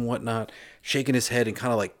stinking and whatnot, shaking his head and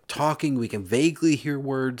kind of like talking. We can vaguely hear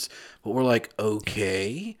words, but we're like,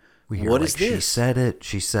 okay, we hear, what like, is this?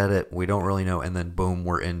 She said it. We don't really know, and then boom,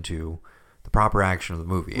 we're into the proper action of the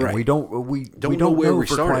movie, and Right. we don't know where know we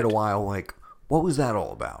for started. quite a while. Like, what was that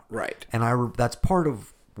all about? Right. And that's part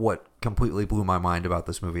of what completely blew my mind about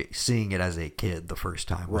this movie. Seeing it as a kid the first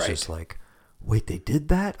time was just like, wait, they did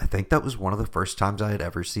that? I think that was one of the first times I had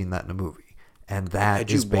ever seen that in a movie. And that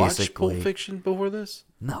Had is you watched basically Pulp Fiction before this?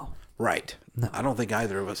 No. Right. No. I don't think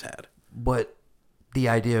either of us had. But the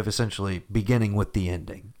idea of essentially beginning with the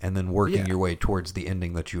ending and then working your way towards the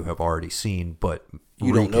ending that you have already seen, but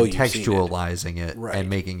you don't know you've seen recontextualizing it Right. and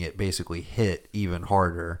making it basically hit even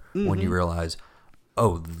harder when you realize,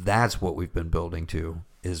 oh, that's what we've been building to,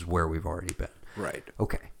 is where we've already been. Right.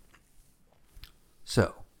 Okay.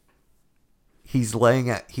 So he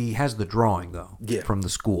has the drawing though from the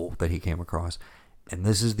school that he came across, And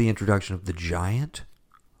this is the introduction of the giant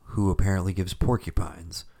who apparently gives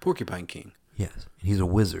porcupines. Porcupine King. Yes. He's a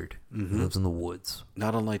wizard who lives in the woods.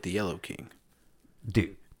 Not unlike the Yellow King.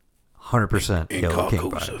 Dude, 100% In Yellow King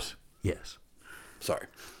Carcosa. vibes. Yes. Sorry.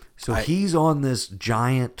 So he's on this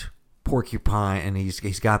giant porcupine, and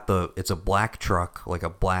he's got it's a black truck, like a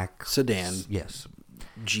black Sedan. Yes.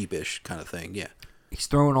 Jeepish kind of thing, yeah. He's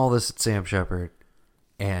throwing all this at Sam Shepard,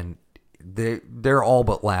 and they're all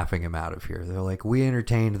but laughing him out of here. They're like, we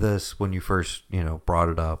entertained this when you first, brought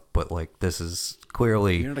it up, but like this is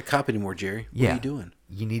clearly... You're not a cop anymore, Jerry. What are you doing?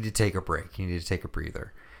 You need to take a break. You need to take a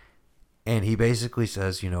breather. And he basically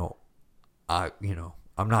says, I'm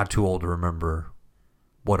not too old to remember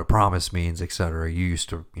what a promise means, etc. You used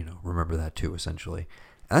to, remember that too, essentially.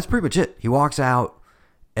 And that's pretty much it. He walks out,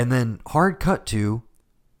 and then hard cut to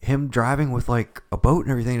him driving with like a boat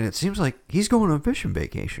and everything, and it seems like he's going on a fishing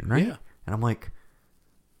vacation, right? Yeah. And I'm like,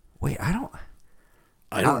 wait, I don't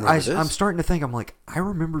remember this. I'm starting to think, I'm like, I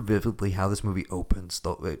remember vividly how this movie opens.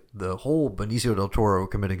 The whole Benicio del Toro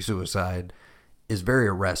committing suicide is very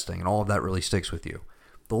arresting, and all of that really sticks with you.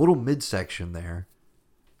 The little midsection there,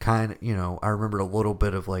 kind of, I remembered a little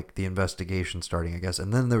bit of like the investigation starting, I guess.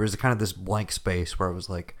 And then there was kind of this blank space where I was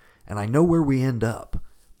like, and I know where we end up,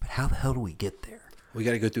 but how the hell do we get there? We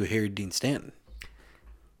got to go through Harry Dean Stanton.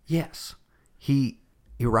 Yes. He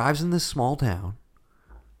arrives in this small town,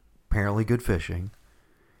 apparently good fishing,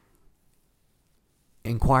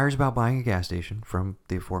 inquires about buying a gas station from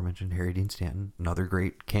the aforementioned Harry Dean Stanton. Another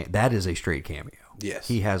great that is a straight cameo. Yes.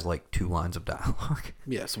 He has like 2 lines of dialogue.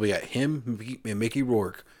 Yeah, so we got him and Mickey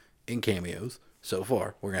Rourke in cameos so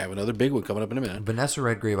far. We're going to have another big one coming up in a minute. Vanessa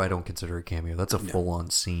Redgrave, I don't consider a cameo. That's a full-on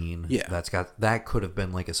scene. Yeah. That could have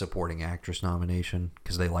been like a supporting actress nomination,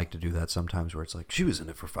 because they like to do that sometimes where it's like, she was in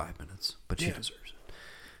it for 5 minutes, but she deserves it.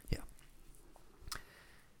 Yeah.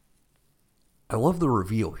 I love the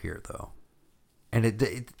reveal here, though. And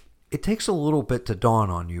it takes a little bit to dawn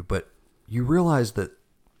on you, but you realize that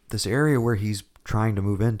this area where he's trying to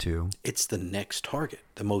move into, it's the next target,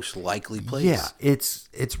 the most likely place. Yeah,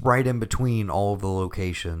 it's right in between all of the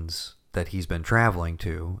locations that he's been traveling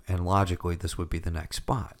to, and logically this would be the next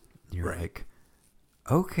spot. You're like,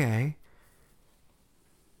 okay.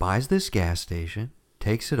 Buys this gas station,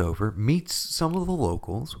 takes it over, meets some of the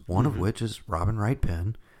locals, one of which is Robin Wright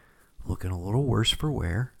Penn, looking a little worse for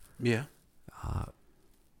wear. Yeah. I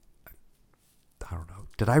don't know.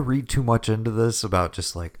 Did I read too much into this about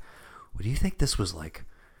just like, what do you think this was like?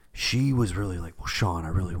 She was really like, well, Sean, I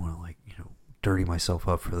really want to like, dirty myself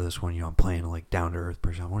up for this one. I'm playing a like down to earth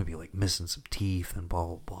person. I want to be like missing some teeth and blah,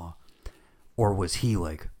 blah, blah. Or was he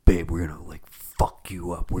like, babe, we're going to like fuck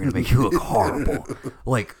you up. We're going to make you look horrible.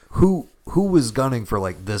 Like who was gunning for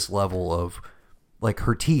like this level of like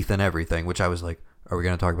her teeth and everything, which I was like, are we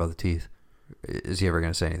going to talk about the teeth? Is he ever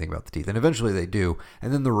going to say anything about the teeth? And eventually they do.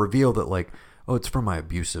 And then the reveal that like, oh, it's from my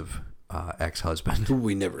abusive ex-husband. Who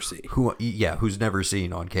we never see. Who's never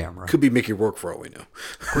seen on camera. Could be Mickey Rourke for all we know.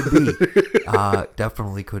 Could be.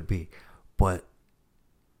 Definitely could be. But,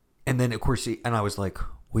 and then of course, and I was like,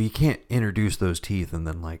 well, you can't introduce those teeth and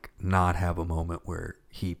then like not have a moment where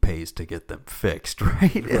he pays to get them fixed,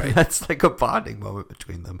 right? And that's like a bonding moment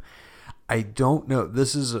between them. I don't know.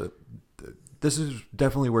 This is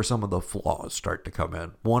definitely where some of the flaws start to come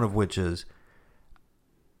in. One of which is,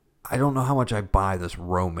 I don't know how much I buy this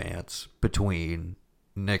romance between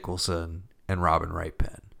Nicholson and Robin Wright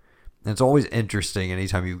Penn. And it's always interesting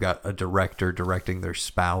anytime you've got a director directing their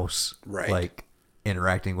spouse, like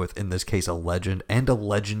interacting with, in this case, a legend and a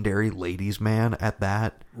legendary ladies' man at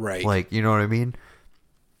that. Right. Like, you know what I mean?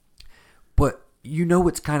 But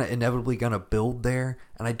it's kind of inevitably going to build there.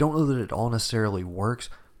 And I don't know that it all necessarily works.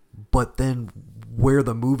 But then where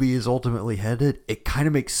the movie is ultimately headed, it kind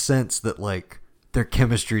of makes sense that like their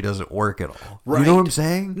chemistry doesn't work at all. Right. You know what I'm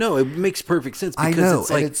saying? No, it makes perfect sense. Because I know.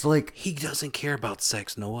 It's like he doesn't care about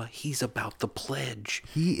sex, Noah. He's about the pledge.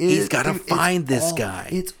 He's got to find this guy.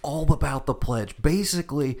 It's all about the pledge.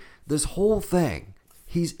 Basically, this whole thing,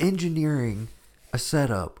 he's engineering a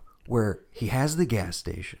setup where he has the gas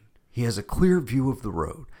station. He has a clear view of the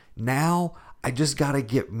road. Now, I just got to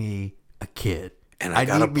get me a kid. And I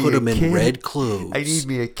got to put him in red clothes. I need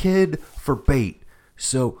me a kid for bait.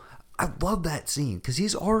 So I love that scene because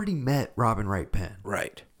he's already met Robin Wright Penn.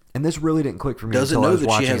 Right. And this really didn't click for me. Doesn't until know I was that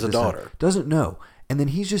watching she has a daughter. Time. Doesn't know. And then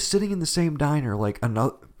he's just sitting in the same diner like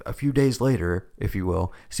a few days later, if you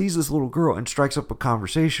will, sees this little girl and strikes up a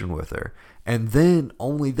conversation with her. And then,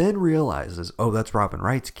 only then realizes, oh, that's Robin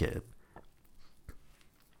Wright's kid.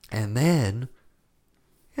 And then,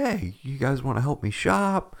 hey, you guys want to help me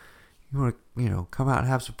shop? You want to, come out and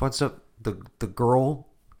have some fun stuff? The girl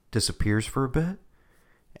disappears for a bit.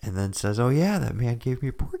 and then says, "Oh yeah, that man gave me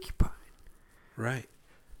a porcupine." Right.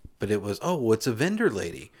 But it was, oh, it's a vendor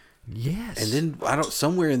lady. Yes. And then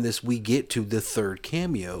somewhere in this we get to the third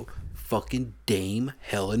cameo, fucking Dame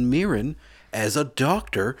Helen Mirren as a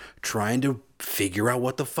doctor trying to figure out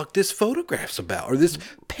what the fuck this photograph's about or this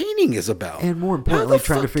painting is about. And more importantly,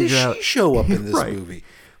 trying to figure out, how she show up in this Right. movie.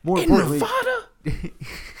 More in importantly, Nevada?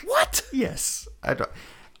 What? Yes.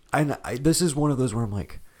 This is one of those where I'm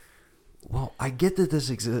like, well, I get that this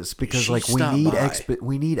exists because She like stopped by.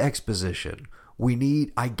 we need exposition. We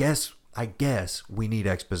need, I guess we need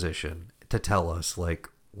exposition to tell us like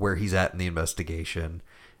where he's at in the investigation,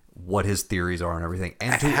 what his theories are and everything,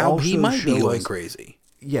 and to How also he might be show going us, crazy.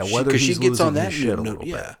 yeah, whether he's she gets losing on that his shit a note, little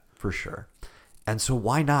yeah. bit, for sure. And so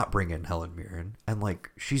why not bring in Helen Mirren? And like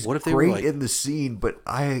she's What if they were great like- in the scene, but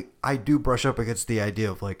I do brush up against the idea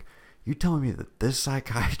of like, you telling me that this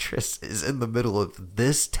psychiatrist is in the middle of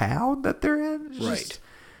this town that they're in? It's Right. just,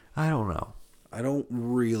 I don't know. I don't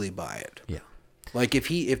really buy it. Yeah. Like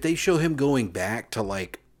if they show him going back to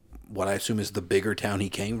like what I assume is the bigger town he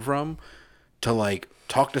came from to like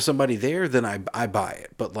talk to somebody there, then I buy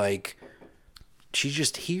it. But like she's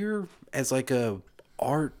just here as like a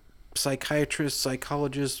art psychiatrist,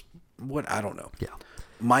 psychologist, what, I don't know. Yeah.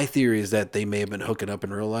 My theory is that they may have been hooking up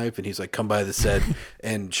in real life, and he's like, "Come by the set,"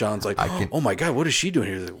 and Sean's like, "Oh my god, what is she doing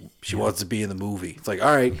here? She wants to be in the movie." It's like,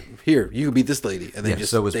 "All right, here, you can be this lady," and then Yeah,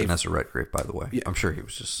 so was Vanessa Redgrave, by the way. Yeah. I'm sure he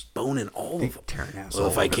was just boning all of them. tearing ass Well,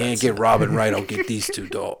 all if I over can't that get set. Robin right, I'll get these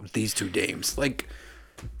two dames. Like,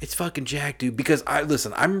 it's fucking Jack, dude. Because I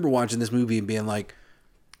remember watching this movie and being like,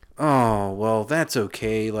 "Oh, well, that's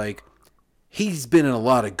okay." Like, he's been in a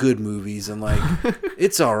lot of good movies, and like,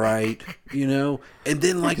 it's all right, you know. And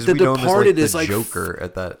then like, The We know him as, Departed the is like Joker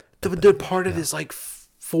at that. The Departed is like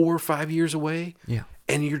 4 or 5 years away. Yeah.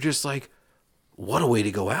 And you're just like, what a way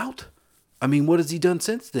to go out. I mean, what has he done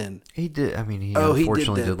since then? He did. I mean, he He did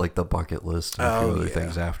unfortunately that. did like the bucket list and a few other yeah.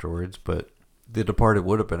 things afterwards. But The Departed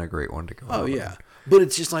would have been a great one to go. Oh out yeah, on. but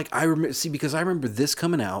it's just like I remember. See, because I remember this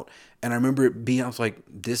coming out, and I remember it being. I was like,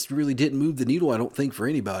 this really didn't move the needle. I don't think for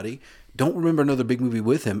anybody. Don't remember another big movie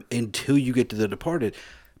with him until you get to The Departed,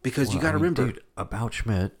 because you Well, got to I mean, remember. dude, About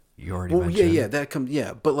Schmidt. You already Well, mentioned. yeah, that comes.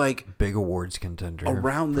 Yeah, but like Big awards contender.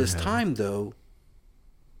 around for this him. time though,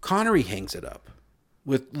 Connery hangs it up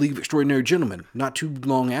with League of Extraordinary Gentlemen. Not too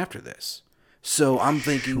long after this, so I'm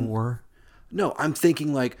thinking. Sure. No, I'm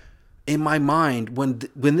thinking like in my mind when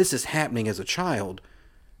this is happening as a child,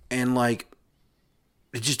 and like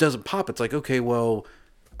it just doesn't pop. It's like, okay, well,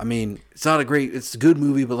 I mean, it's a good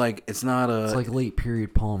movie, but like it's not a. It's like late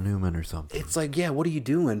period Paul Newman or something. It's like, yeah, what are you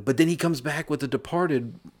doing? But then he comes back with The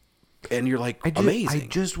Departed, and you're like, amazing. I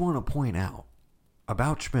just want to point out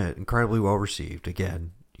About Schmidt, incredibly well received.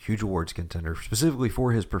 Again, huge awards contender, specifically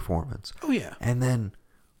for his performance. Oh yeah. And then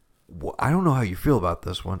I don't know how you feel about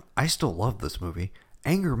this one. I still love this movie.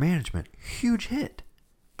 Anger Management, huge hit.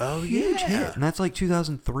 Oh Huge yeah. hit, and that's like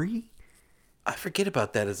 2003. I forget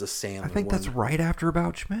about that as a Sandler. I think one. that's right after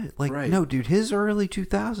About Schmidt. Like, Right. no, dude, his early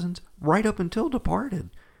 2000s, right up until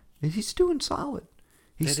Departed, he's doing solid.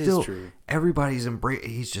 He's That is still, true. everybody's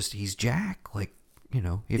he's Jack. Like, you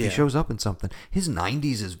know, if Yeah. he shows up in something. His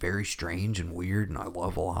 90s is very strange and weird, and I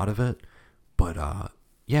love a lot of it. But,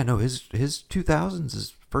 yeah, no, his 2000s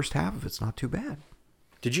is first half of it's not too bad.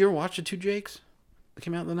 Did you ever watch The Two Jakes? That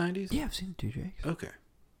came out in the 90s? Yeah, I've seen Two Jakes. Okay.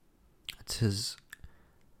 It's his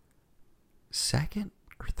second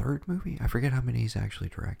or third movie. I forget how many he's actually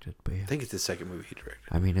directed, but yeah. I think it's the second movie he directed.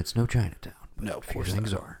 I mean, it's no Chinatown. No, of Few course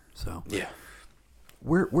things not. are. So Yeah.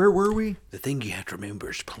 where were we? The thing you have to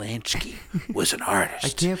remember is Polanski was an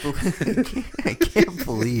artist. I can't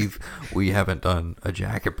believe we haven't done a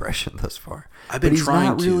Jack impression thus far. I've been But he's trying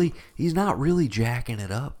not to. really. He's not really jacking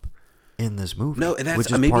it up in this movie. No, and that's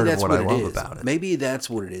which is maybe part that's of what I it love is. about it. Maybe that's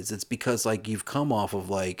what it is. It's because like you've come off of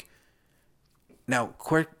like. Now,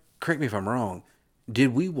 correct me if I'm wrong.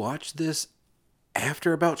 Did we watch this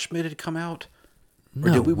after About Schmidt had come out, or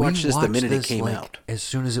No, did we watch this the watched minute it this, came like, out? as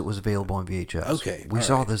soon as it was available on VHS. Okay, we all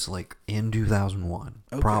saw right. this like in 2001,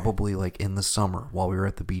 Okay. probably like in the summer while we were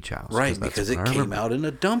at the beach house. Right, that's because when it I came remember. out in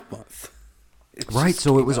a dump month. Right,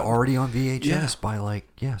 so it was came out. already on VHS Yeah. by like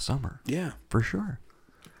summer. Yeah. For sure.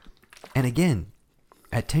 And again,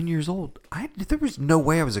 at 10 years old, there was no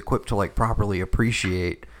way I was equipped to like properly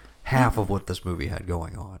appreciate half of what this movie had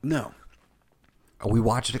going on. No. We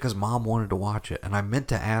watched it because Mom wanted to watch it, and I meant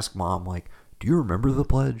to ask Mom, like, do you remember The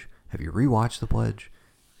Pledge? Have you rewatched The Pledge?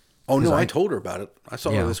 Oh no, 'Cause I told her about it. I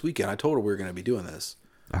saw Yeah. her this weekend. I told her we were going to be doing this.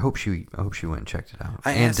 I hope she went and checked it out.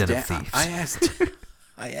 I and asked Den of Dad. Thieves.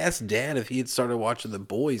 I asked Dad if he had started watching The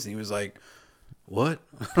Boys, and he was like, what?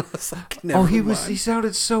 I was like, never He mind.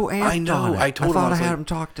 sounded so amped I know. on it. I told him, thought I I was had like- him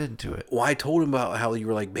talked into it. Well, I told him about how you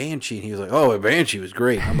were like Banshee, and he was like, "Oh, Banshee was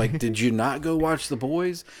great." I'm like, "Did you not go watch The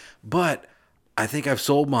Boys?" But I think I've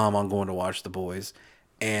sold Mom on going to watch The Boys,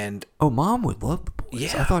 and Oh, Mom would love The Boys.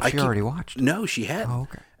 yeah, I thought she already watched it. No, she hadn't. Oh,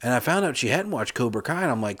 okay. And I found out she hadn't watched Cobra Kai,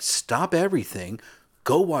 and I'm like, "Stop everything,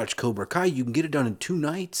 go watch Cobra Kai. You can get it done in 2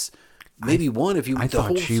 nights, maybe one if you." I the thought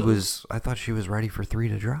whole she so- was. I thought she was ready for 3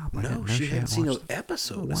 to drop. I No, didn't know she hadn't seen an watched it.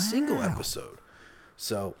 episode, a single Wow. episode.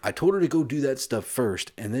 So I told her to go do that stuff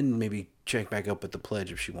first, and then maybe check back up at the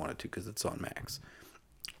Pledge if she wanted to, because it's on Max.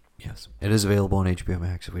 Yes, it is available on HBO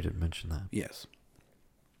Max. If we didn't mention that, Yes.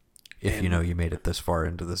 if And- you know you made it this far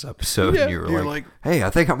into this episode, Yeah, and you were you're like, like- "Hey, I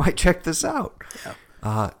think I might check this out." Yeah.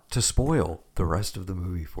 To spoil the rest of the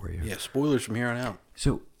movie for you. Yeah, spoilers from here on out.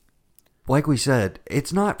 So, like we said,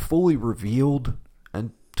 it's not fully revealed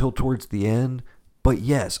until towards the end. But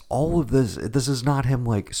yes, all of this is not him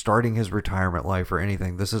like starting his retirement life or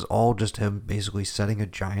anything. This is all just him basically setting a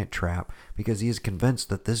giant trap because he is convinced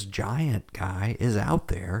that this giant guy is out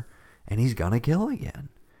there and he's gonna kill again.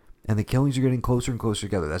 And the killings are getting closer and closer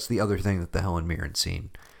together. That's the other thing that the Helen Mirren scene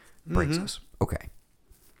brings us. Okay.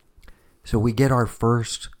 So we get our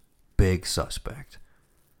first big suspect.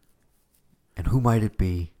 And who might it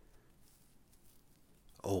be?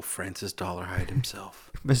 Oh, Francis Dollarhide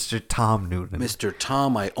himself. Mr. Tom Noonan. Mr.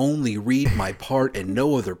 Tom, I only read my part and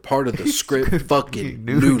no other part of the script. Fucking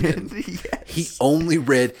Noonan. Yes. He only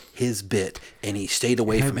read his bit, and he stayed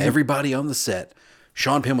away from everybody on the set.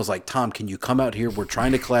 Sean Penn was like, "Tom, can you come out here? We're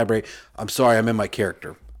trying to collaborate. I'm sorry, I'm in my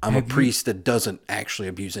character. I'm a priest that doesn't actually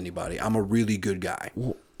abuse anybody. I'm a really good guy."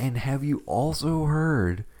 Well, and have you also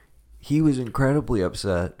heard he was incredibly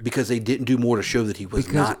upset Because they didn't do more to show that he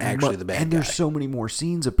was not actually the bad and guy. there's so many more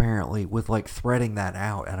scenes apparently with like threading that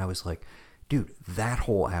out, and I was like, dude, that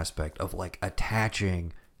whole aspect of like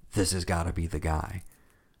attaching this has got to be the guy.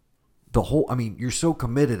 The whole, I mean, you're so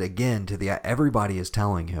committed again to the, everybody is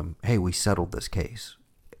telling him, hey, we settled this case.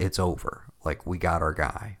 It's over. Like, we got our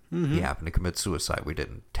guy. He happened to commit suicide. We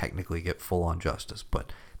didn't technically get full on justice,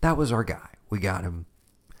 but that was our guy. We got him.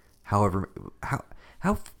 However, how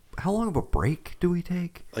long of a break do we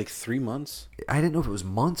take? Like 3 months? I didn't know if it was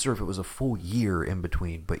months or if it was a full year in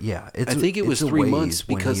between, but yeah, I think it was 3 months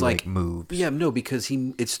when because he, like moves. Yeah, no, because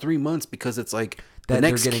it's 3 months because it's like the That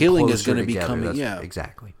they're next getting killing is closer going to be together. coming. That's- Yeah,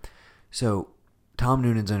 exactly. So Tom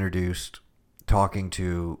Noonan's introduced, talking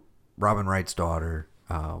to Robin Wright's daughter,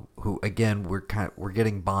 who again we're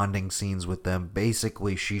getting bonding scenes with them.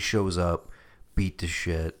 Basically, she shows up, beat to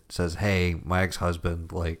shit, says, "Hey, my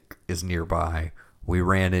ex-husband like is nearby. We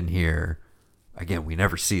ran in here." Again, we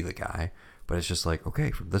never see the guy, but it's just like,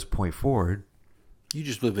 okay, from this point forward, you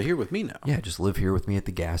just live here with me now. yeah, just live here with me at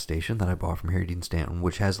the gas station that I bought from Harry Dean Stanton,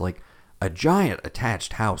 which has like a giant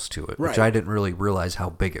attached house to it, which Right. I didn't really realize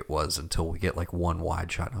how big it was until we get like one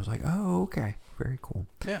wide shot. And I was like, oh, okay, very cool.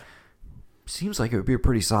 Yeah. Seems like it would be a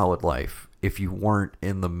pretty solid life if you weren't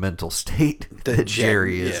in the mental state that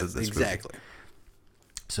Jerry is yes, in this exactly. movie.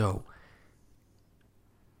 So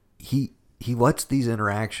he lets these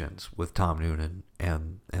interactions with Tom Noonan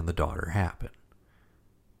and the daughter happen.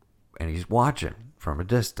 And he's watching from a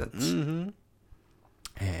distance. Mm-hmm.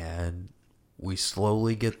 And we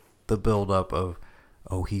slowly get the buildup of,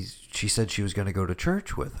 she said she was going to go to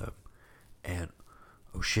church with him. And,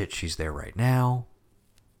 oh shit, she's there right now.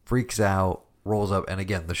 Freaks out, rolls up. And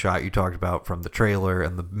again, the shot you talked about from the trailer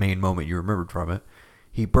and the main moment you remembered from it.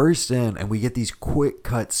 He bursts in and we get these quick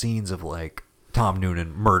cut scenes of like Tom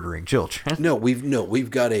Noonan murdering children. No, we've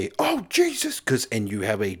got oh Jesus, and you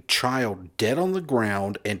have a child dead on the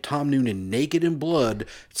ground and Tom Noonan naked in blood,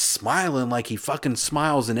 smiling like he fucking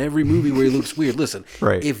smiles in every movie where he looks weird. Listen,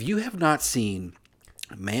 Right. If you have not seen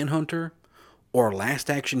Manhunter or Last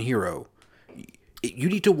Action Hero, you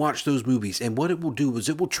need to watch those movies. And what it will do is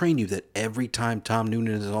it will train you that every time Tom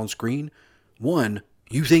Noonan is on screen, one,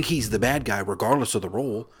 you think he's the bad guy regardless of the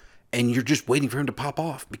role. And you're just waiting for him to pop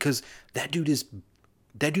off because that dude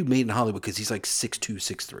made in Hollywood because he's like 6'2",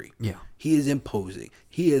 6'3". Yeah. He is imposing.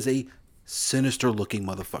 He is a sinister looking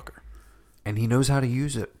motherfucker. And he knows how to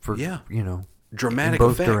use it for, Dramatic in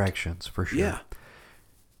both effect. directions, for sure. Yeah.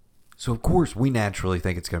 So, of course, we naturally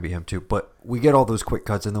think it's going to be him, too. But we get all those quick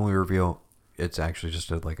cuts, and then we reveal it's actually just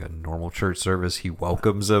like a normal church service. He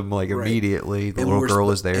welcomes him, like, Right. immediately. The And little we're girl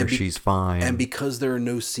sp- is there. and be- She's fine. And because there are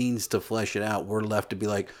no scenes to flesh it out, we're left to be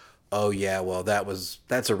like, oh, yeah, well,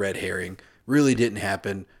 that's a red herring. Really didn't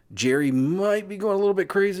happen. Jerry might be going a little bit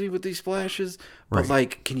crazy with these flashes, but Right.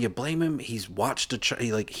 like, can you blame him? He's watched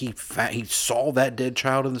he saw that dead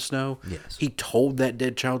child in the snow. Yes. He told that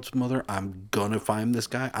dead child's mother, "I'm gonna find this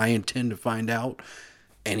guy. I intend to find out,"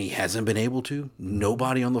 and he hasn't been able to.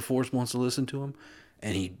 Nobody on the force wants to listen to him,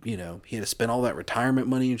 and he had to spend all that retirement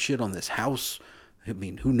money and shit on this house. I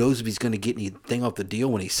mean, who knows if he's going to get anything off the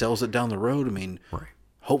deal when he sells it down the road? I mean, Right.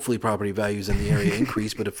 hopefully property values in the area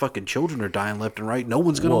increase, but if fucking children are dying left and right, no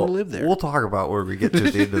one's going to want to live there. We'll talk about where we get to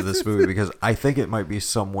at the end of this movie because I think it might be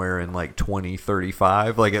somewhere in like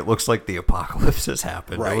 2035. Like it looks like the apocalypse has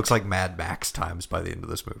happened. Right. It looks like Mad Max times by the end of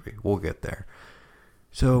this movie. We'll get there.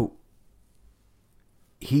 So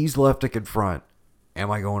he's left to confront,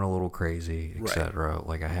 am I going a little crazy, etc.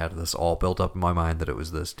 Like I had this all built up in my mind that it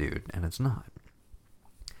was this dude, and it's not.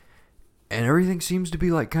 And everything seems to be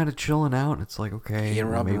like kind of chilling out. And it's like, okay, He and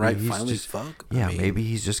Robin maybe Wright he's finally just, fuck? Yeah, I mean- maybe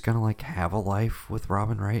he's just gonna like have a life with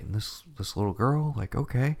Robin Wright and this little girl. Like,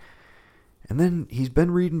 okay. And then he's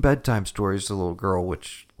been reading bedtime stories to the little girl,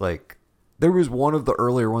 which like there was one of the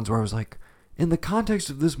earlier ones where I was like, in the context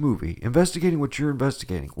of this movie, investigating what you're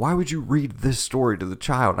investigating, why would you read this story to the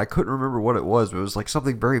child? And I couldn't remember what it was, but it was like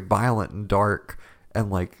something very violent and dark and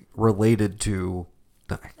like related to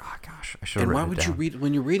the, oh gosh, I should have And why written it would you down. read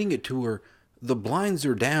when you're reading it to her? The blinds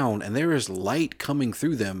are down and there is light coming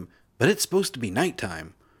through them, but it's supposed to be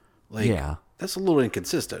nighttime. Like, Yeah. that's a little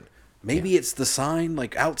inconsistent. Maybe it's the sign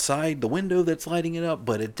like outside the window that's lighting it up,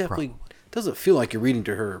 but it definitely doesn't feel like you're reading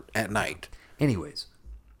to her at night. Anyways,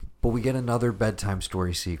 but we get another bedtime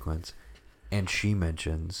story sequence, and she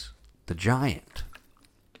mentions the giant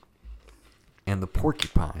and the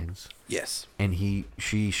porcupines. Yes. And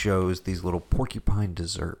she shows these little porcupine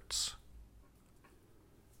desserts.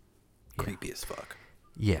 Creepy as fuck.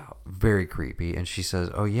 Yeah, very creepy. And she says,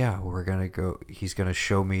 "Oh yeah, we're gonna go. He's gonna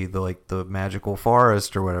show me the magical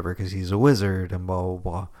forest or whatever because he's a wizard and blah blah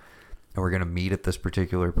blah. And we're gonna meet at this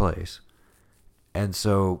particular place." And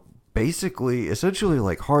so basically, essentially,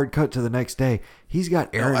 like hard cut to the next day, he's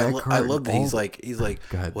got Aaron Eckhart. I love that and he's like,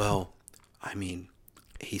 Go ahead. well, I mean,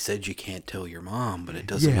 he said you can't tell your mom, but it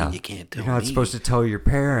doesn't mean you can't tell You're not me. supposed to tell your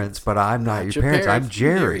parents, but I'm not your parents. I'm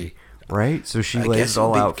Jerry. Right? So she I lays guess it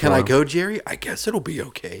all it'll be- out for Can I him. go, Jerry? I guess it'll be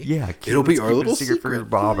okay. Yeah, it'll be let's our keep it a little secret for secret.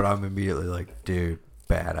 Bob. And I'm immediately like, dude,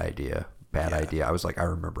 bad idea. Bad idea. I was like, I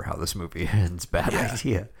remember how this movie ends. Bad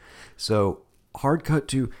idea. So hard cut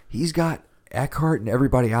to he's got Eckhart and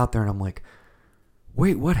everybody out there, and I'm like,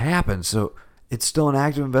 wait, what happened? So it's still an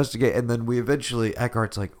active investigation, and then we eventually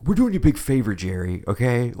Eckhart's like, we're doing you a big favor, Jerry.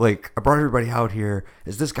 Okay, like I brought everybody out here.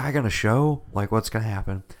 Is this guy gonna show? Like, what's gonna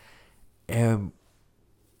happen? And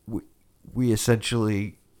we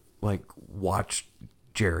essentially like watch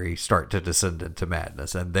Jerry start to descend into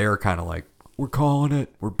madness, and they're kind of like, we're calling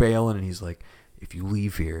it, we're bailing, and he's like, if you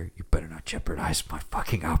leave here, you better not jeopardize my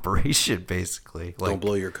fucking operation, basically. Like, Don't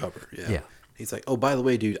blow your cover. Yeah. Yeah. He's like, oh, by the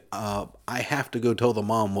way, dude, I have to go tell the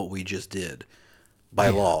mom what we just did by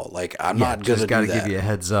law. Like, I'm not gonna just gotta do that. give you a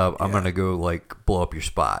heads up. I'm gonna go like blow up your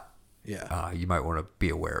spot. Yeah. You might want to be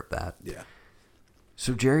aware of that. Yeah.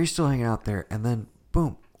 So Jerry's still hanging out there, and then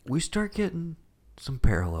boom, we start getting some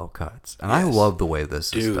parallel cuts, and I Yes. love the way this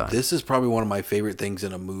is Dude, done. this is probably one of my favorite things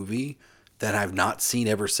in a movie that I've not seen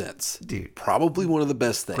ever since. Dude. Probably one of the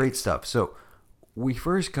best things. Great stuff. So we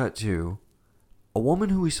first cut to a woman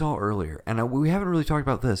who we saw earlier, and we haven't really talked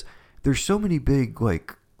about this. There's so many big,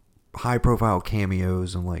 like, high-profile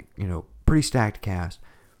cameos and, like, pretty stacked cast.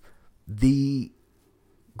 The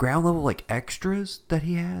ground level, like, extras that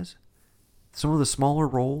he has, some of the smaller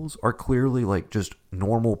roles are clearly, like, just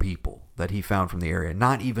normal people that he found from the area.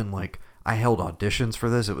 Not even, like, I held auditions for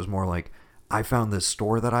this. It was more like, I found this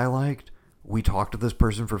store that I liked. We talked to this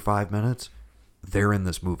person for 5 minutes. They're in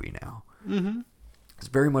this movie now. Mm-hmm. It's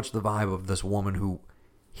very much the vibe of this woman who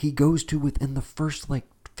he goes to within the first, like,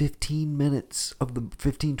 20 minutes of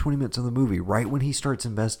the movie, right when he starts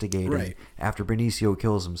investigating. Right. After Benicio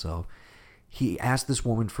kills himself. He asked this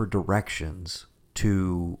woman for directions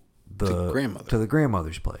to the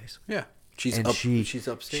grandmother's place. Yeah. She's upstairs.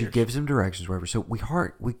 She gives him directions, wherever. So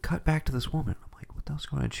we cut back to this woman. I'm like, what the hell's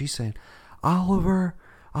going on? And she's saying, Oliver,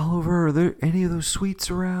 are there any of those sweets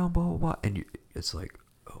around? Blah, blah, blah. And it's like,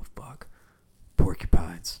 oh, fuck.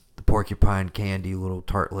 Porcupines. The porcupine candy, little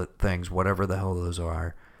tartlet things, whatever the hell those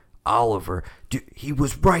are. Oliver, dude, he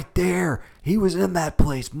was right there. He was in that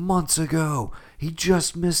place months ago. He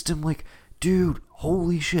just missed him. Like, dude,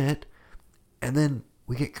 holy shit. And then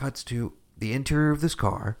we get cuts to the interior of this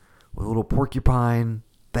car with a little porcupine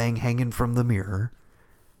thing hanging from the mirror.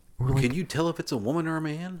 Can you tell if it's a woman or a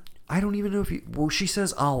man? I don't even know if you... Well, she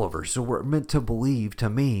says Oliver, so we're meant to believe, to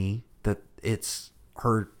me, that it's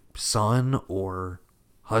her son or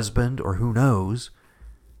husband or who knows,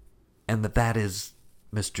 and that is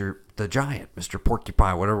Mr. the Giant, Mr.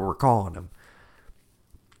 Porcupine, whatever we're calling him.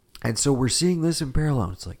 And so we're seeing this in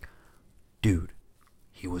parallel. It's like, dude,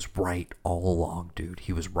 he was right all along, dude.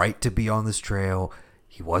 He was right to be on this trail.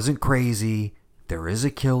 He wasn't crazy. There is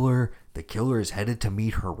a killer. The killer is headed to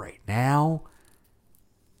meet her right now.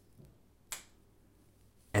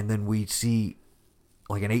 And then we see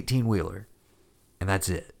like an 18-wheeler. And that's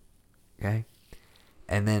it. Okay?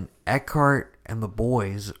 And then Eckhart and the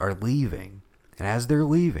boys are leaving. And as they're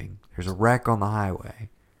leaving, there's a wreck on the highway.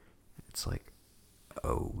 It's like,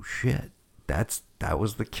 oh shit. That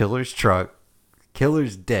was the killer's truck.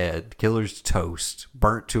 Killer's dead. Killer's toast.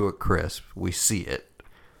 Burnt to a crisp. We see it.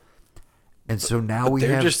 And so now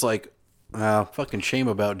they're just like, fucking shame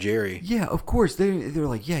about Jerry. Yeah, of course. They're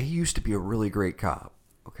like, yeah, he used to be a really great cop.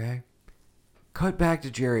 Okay? Cut back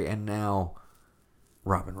to Jerry, and now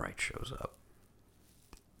Robin Wright shows up.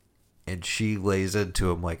 And she lays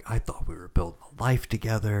into him like, I thought we were building a life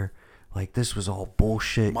together. Like, this was all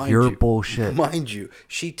bullshit. You're bullshit. Mind you,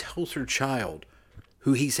 she tells her child,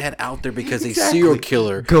 who he's had out there because a serial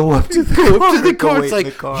killer, go up to the car. It's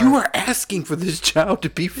like, you are asking for this child to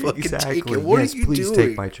be fucking taken. What are you please doing?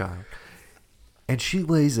 Take my child. And she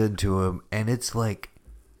lays into him, and it's like,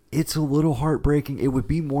 it's a little heartbreaking. It would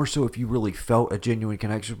be more so if you really felt a genuine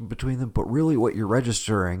connection between them, but really what you're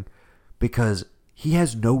registering, because he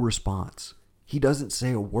has no response. He doesn't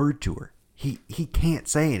say a word to her. He can't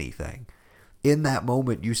say anything. In that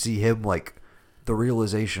moment, you see him like the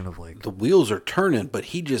realization of like, the wheels are turning, but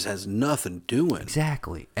he just has nothing doing.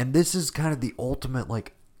 Exactly. And this is kind of the ultimate,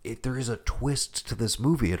 like, if there is a twist to this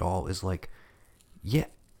movie at all, is like, yeah,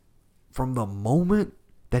 from the moment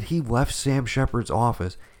that he left Sam Shepard's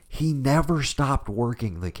office, he never stopped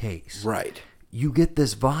working the case. Right. You get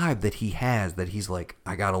this vibe that he has, that he's like,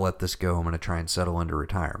 I gotta let this go. I'm gonna try and settle into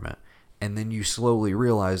retirement. And then you slowly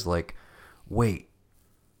realize, like, wait,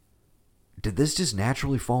 did this just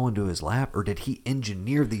naturally fall into his lap, or did he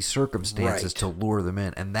engineer these circumstances to lure them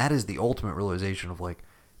in? And that is the ultimate realization of like,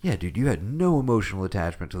 yeah, dude, you had no emotional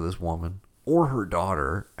attachment to this woman or her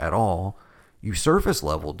daughter at all. You surface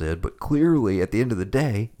level did, but clearly at the end of the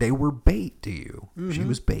day, they were bait to you. Mm-hmm. She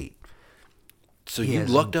was bait. So you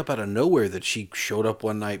lucked up out of nowhere that she showed up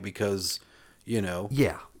one night because, you know.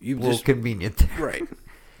 Yeah. You just convenient there. Right.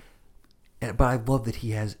 But I love that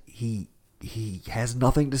he has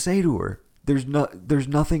nothing to say to her. There's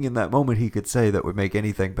nothing in that moment he could say that would make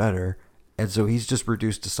anything better. And so he's just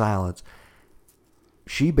reduced to silence.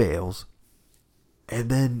 She bails. And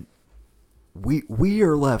then we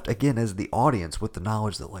are left again as the audience with the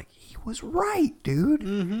knowledge that like, he was right, dude.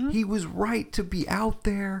 Mm-hmm. He was right to be out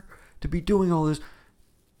there, to be doing all this.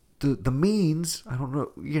 The means, I don't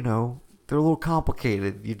know, you know, they're a little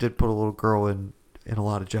complicated. You did put a little girl in a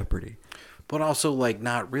lot of jeopardy. But also, like,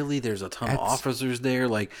 not really. There's a ton of officers there.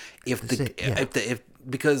 Like,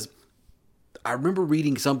 because I remember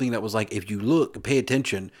reading something that was like, if you look, pay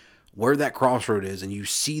attention where that crossroad is, and you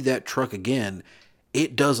see that truck again,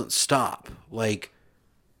 it doesn't stop. Like,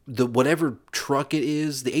 whatever truck it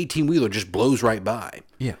is, the 18-wheeler just blows right by.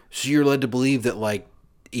 Yeah. So you're led to believe that, like,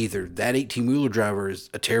 either that 18-wheeler driver is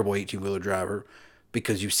a terrible 18-wheeler driver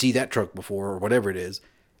because you see that truck before or whatever it is,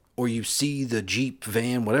 or you see the Jeep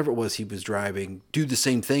van, whatever it was he was driving, do the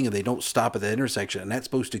same thing and they don't stop at that intersection. And that's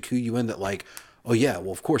supposed to cue you in that like, oh yeah,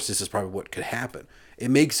 well of course this is probably what could happen.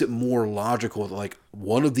 It makes it more logical that like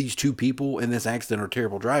one of these two people in this accident are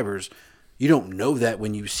terrible drivers. You don't know that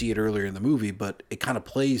when you see it earlier in the movie, but it kind of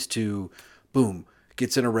plays to, boom,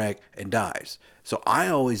 gets in a wreck and dies. So I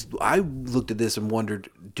looked at this and wondered,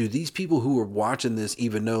 do these people who are watching this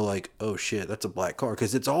even know like, oh shit, that's a black car?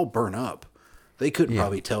 Because it's all burnt up. They couldn't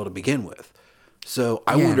probably tell to begin with. So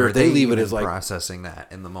I wonder if they leave it as like processing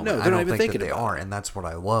that in the moment. No, they're not even think thinking that they are, and that's what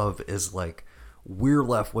I love is like we're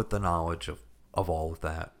left with the knowledge of all of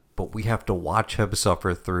that, but we have to watch him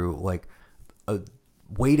suffer through like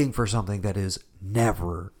waiting for something that is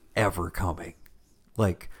never ever coming,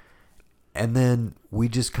 like, and then we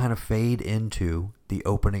just kind of fade into the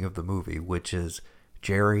opening of the movie, which is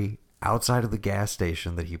Jerry outside of the gas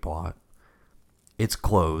station that he bought. It's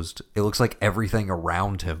closed. It looks like everything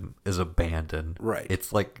around him is abandoned. Right.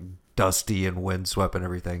 It's like dusty and windswept and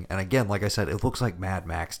everything. And again, like I said, it looks like Mad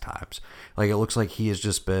Max times. Like it looks like he has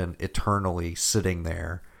just been eternally sitting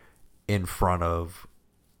there in front of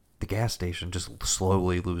the gas station, just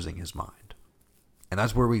slowly losing his mind. And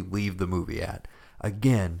that's where we leave the movie at.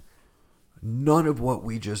 Again, none of what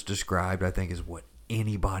we just described, I think, is what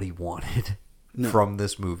anybody wanted from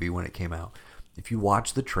this movie when it came out. If you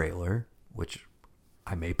watch the trailer, which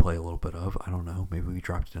I may play a little bit of. I don't know. Maybe we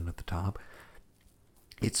dropped it in at the top.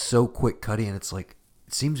 It's so quick cutting, and it's like,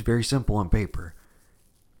 it seems very simple on paper.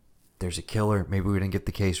 There's a killer. Maybe we didn't get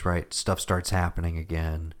the case right. Stuff starts happening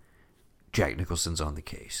again. Jack Nicholson's on the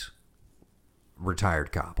case.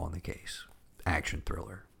 Retired cop on the case. Action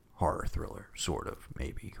thriller. Horror thriller. Sort of.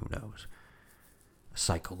 Maybe. Who knows? A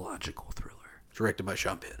psychological thriller. Directed by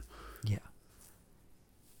Sean Penn. Yeah.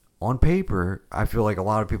 On paper, I feel like a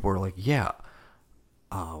lot of people are like, yeah,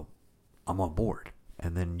 I'm on board.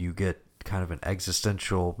 And then you get kind of an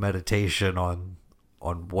existential meditation on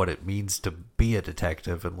what it means to be a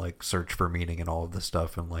detective and like search for meaning and all of this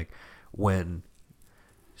stuff, and like when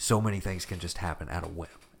so many things can just happen at a whim.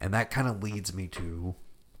 And that kind of leads me to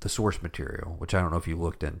the source material, which I don't know if you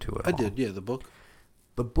looked into it. I did, yeah, the book.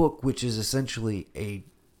 The book, which is essentially a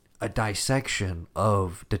dissection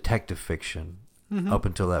of detective fiction up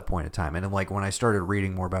until that point in time. And then, like, when I started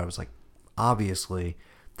reading more about it, I was like, obviously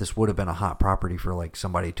this would have been a hot property for like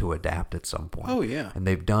somebody to adapt at some point. Oh yeah. And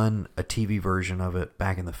they've done a TV version of it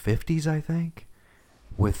back in the 50s, I think,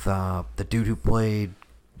 with the dude who played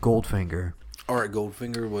Goldfinger. All right,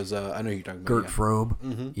 Goldfinger was I know you're talking about Gert Frobe.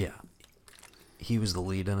 Mm-hmm. Yeah. He was the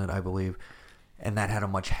lead in it, I believe. And that had a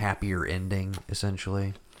much happier ending,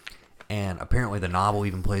 essentially. And apparently the novel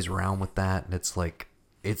even plays around with that, and it's like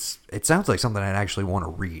it sounds like something I'd actually want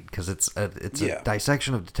to read, because it's a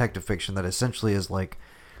dissection of detective fiction that essentially is like,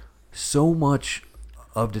 so much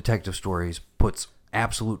of detective stories puts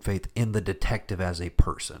absolute faith in the detective as a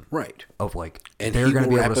person. Right. Of like, and they're going to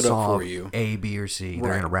be able to it up solve for you. A, B, or C. Right.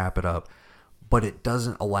 They're going to wrap it up. But it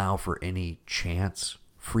doesn't allow for any chance,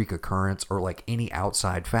 freak occurrence, or like any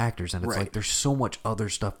outside factors. And it's like, there's so much other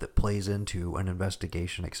stuff that plays into an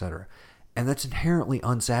investigation, etc. And that's inherently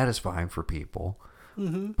unsatisfying for people.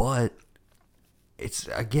 Mm-hmm. But it's,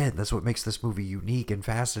 again, that's what makes this movie unique and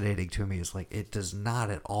fascinating to me, is like, it does not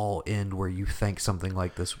at all end where you think something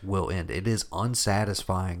like this will end. It is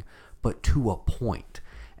unsatisfying, but to a point.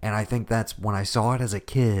 And I think that's, when I saw it as a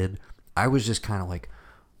kid, I was just kind of like,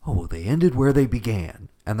 oh, well, they ended where they began.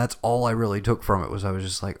 And that's all I really took from it, was I was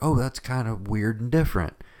just like, oh, that's kind of weird and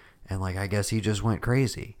different. And like, I guess he just went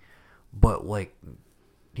crazy. But like,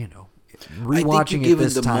 you know, rewatching it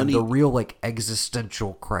this time, the real like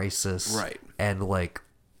existential crisis, right, and like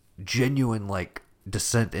genuine like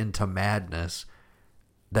descent into madness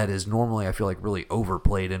that is normally, I feel like, really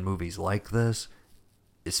overplayed in movies like this,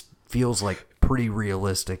 feels like pretty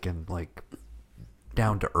realistic and like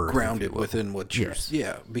down to earth, grounded within what you're.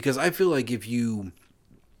 Yeah, because I feel like if you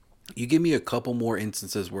give me a couple more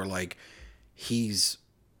instances where like he's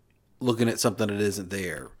looking at something that isn't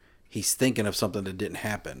there, he's thinking of something that didn't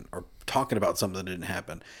happen, or talking about something that didn't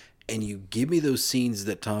happen, and you give me those scenes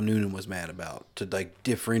that Tom Noonan was mad about to like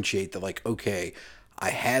differentiate that, like, okay, I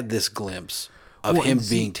had this glimpse of him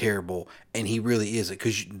being terrible, and he really is it.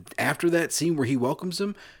 Because after that scene where he welcomes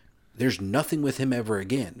him, there's nothing with him ever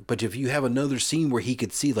again. But if you have another scene where he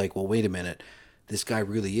could see, like, well, wait a minute, this guy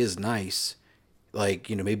really is nice. Like,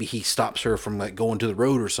 you know, maybe he stops her from like going to the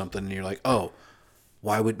road or something, and you're like, oh,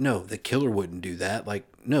 why would, no, the killer wouldn't do that. Like,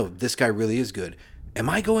 no, this guy really is good. Am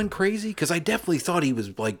I going crazy? Because I definitely thought he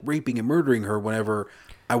was like raping and murdering her whenever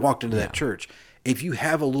I walked into that church. If you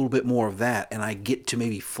have a little bit more of that, and I get to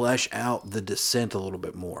maybe flesh out the descent a little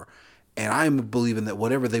bit more, and I'm believing that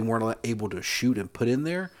whatever they weren't able to shoot and put in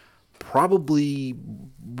there probably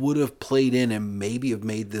would have played in and maybe have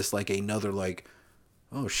made this like another, like,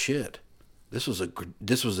 oh shit, this was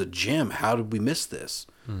a gem. How did we miss this?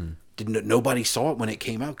 Nobody saw it when it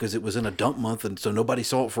came out because it was in a dump month, and so nobody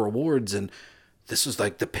saw it for awards, and this was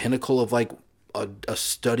like the pinnacle of like a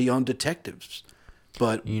study on detectives.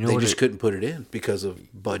 But they just couldn't put it in because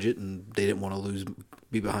of budget, and they didn't want to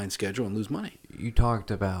be behind schedule and lose money. You talked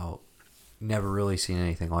about never really seen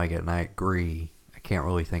anything like it, and I agree. I can't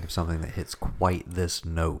really think of something that hits quite this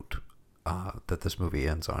note that this movie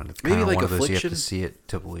ends on. It's kind of like one of those you have to see it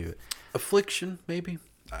to believe it. Affliction, maybe.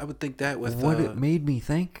 I would think that with what it made me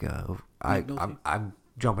think of. I'm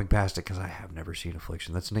jumping past it because I have never seen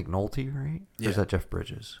Affliction. That's Nick Nolte, right? Yeah. Or is that Jeff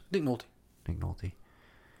Bridges? Nick Nolte. Nick Nolte.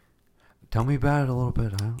 Tell me about it a little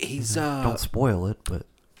bit. Don't spoil it, but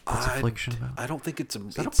what's Affliction about? I don't think it's a...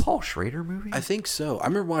 Is that a Paul Schrader movie? I think so. I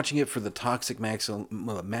remember watching it for the Toxic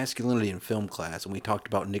Masculinity in Film class, and we talked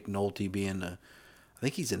about Nick Nolte being I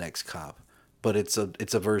think he's an ex-cop, but it's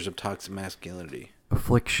a version of Toxic Masculinity.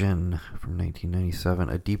 Affliction from 1997.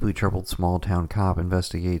 A deeply troubled small-town cop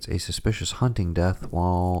investigates a suspicious hunting death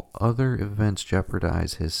while other events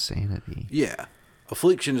jeopardize his sanity. Yeah.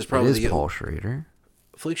 Affliction is probably... It is Paul Schrader.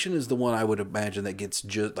 Affliction is the one I would imagine that gets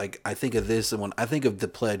just like I think of this, and when I think of The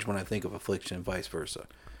Pledge, when I think of Affliction, and vice versa.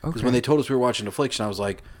 Because when they told us we were watching Affliction, I was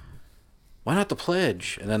like, why not The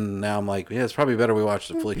Pledge? And then now I'm like, yeah, it's probably better we watch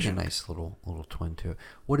Affliction. A nice little twin to it.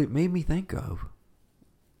 What it made me think of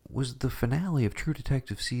was the finale of True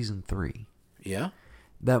Detective Season 3. Yeah?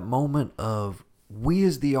 That moment of, we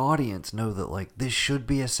as the audience know that, like, this should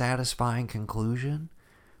be a satisfying conclusion,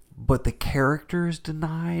 but the character is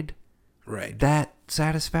denied that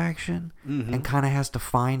satisfaction and kind of has to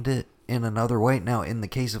find it in another way. Now, in the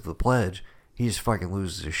case of The Pledge, he just fucking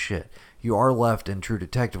loses his shit. You are left in True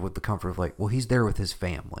Detective with the comfort of, like, well, he's there with his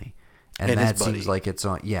family. And that seems like it's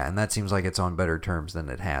on, and that seems like it's on better terms than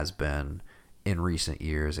it has been in recent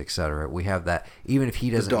years, etc. We have that, even if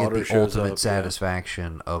he doesn't get the ultimate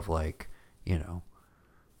satisfaction of, like, you know,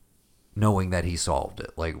 knowing that he solved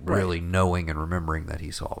it, like really knowing and remembering that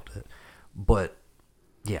he solved it. But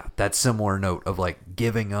yeah, that similar note of, like,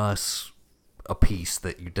 giving us a piece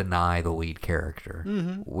that you deny the lead character,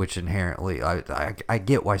 which inherently, I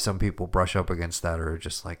get why some people brush up against that, or are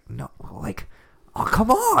just like, no, like, oh,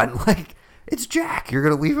 come on, like, it's Jack, you're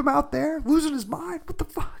gonna leave him out there losing his mind? What the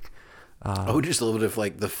fuck? I would just love it if,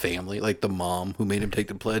 like, the family, like the mom who made him take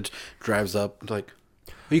the pledge, drives up and like,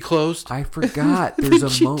 are you closed? I forgot there's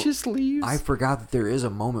a moment. Just leaves. I forgot that there is a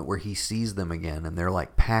moment where he sees them again, and they're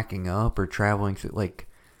like packing up or traveling through. Like,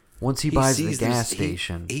 once he buys the gas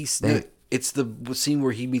station, it's the scene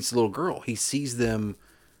where he meets the little girl. He sees them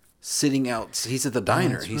sitting out. He's at the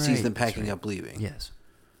diner. He sees them packing up, leaving. Yes.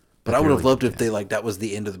 But I would have loved if they, like, that was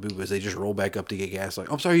the end of the movie, as they just roll back up to get gas. Like,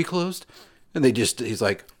 I'm sorry, you closed? And they just, he's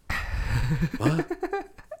like, what?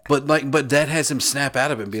 But that has him snap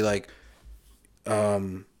out of it and be like,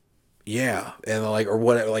 yeah, and like, or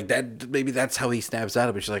whatever, like that. Maybe that's how he snaps out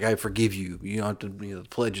of it. She's like, I forgive you. You don't have to. You know, the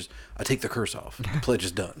pledge is. I take the curse off. The pledge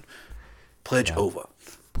is done. Pledge over.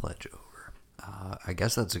 Pledge over. I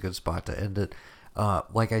guess that's a good spot to end it.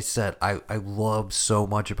 Like I said, I love so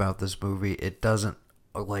much about this movie. It doesn't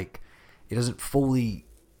fully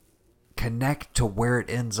connect to where it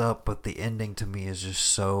ends up, but the ending to me is just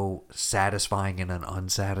so satisfying in an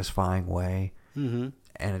unsatisfying way. Mm-hmm.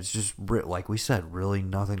 And it's just, like we said, really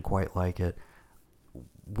nothing quite like it.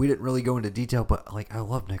 We didn't really go into detail, but, like, I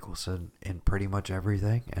love Nicholson in pretty much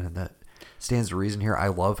everything, and that stands to reason here. I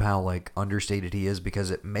love how, like, understated he is,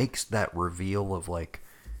 because it makes that reveal of, like,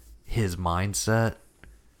 his mindset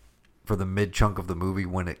for the mid-chunk of the movie,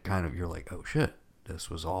 when it kind of, you're like, oh shit,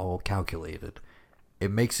 this was all calculated.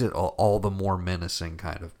 It makes it all the more menacing,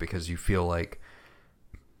 kind of, because you feel like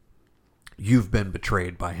you've been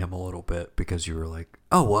betrayed by him a little bit, because you were like,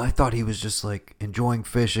 oh, well, I thought he was just, like, enjoying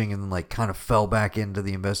fishing and, like, kind of fell back into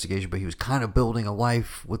the investigation, but he was kind of building a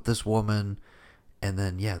life with this woman. And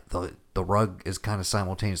then, yeah, the rug is kind of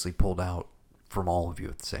simultaneously pulled out from all of you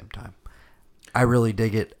at the same time. I really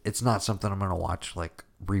dig it. It's not something I'm going to watch, like,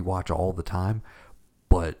 rewatch all the time,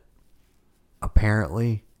 but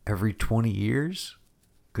apparently every 20 years,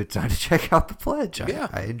 good time to check out The Pledge. Yeah.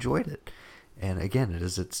 I enjoyed it. And again, it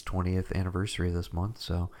is its 20th anniversary this month,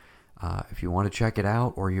 so if you want to check it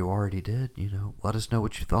out, or you already did, you know, let us know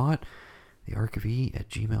what you thought.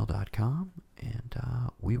 thearchive@gmail.com, and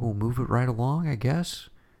we will move it right along, I guess,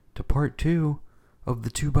 to part 2 of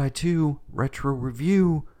the 2x2 retro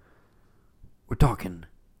review. We're talking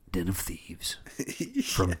Den of Thieves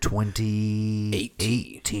from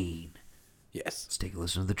 2018. Yes. Let's take a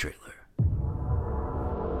listen to the trailer.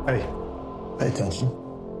 Hey, pay attention.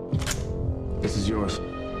 This is yours.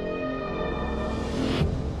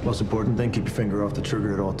 Most important thing, keep your finger off the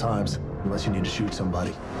trigger at all times, unless you need to shoot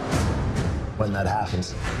somebody. When that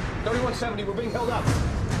happens, 3170, we're being held up.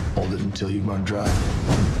 hold it until you run dry.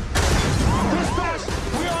 Dispatch,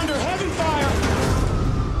 we are under heavy fire.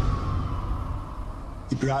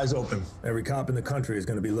 Keep your eyes open. Every cop in the country is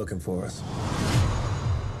going to be looking for us.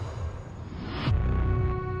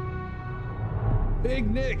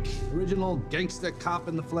 Big Nick, original gangsta cop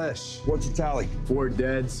in the flesh. What's your tally? 4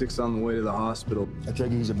 dead, 6 on the way to the hospital. I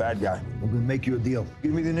take it he's a bad guy. I'm gonna make you a deal.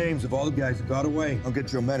 Give me the names of all the guys that got away. I'll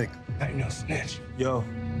get you a medic. I ain't no snitch. Yo.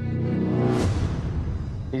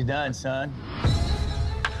 He's done, son.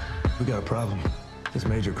 We got a problem. It's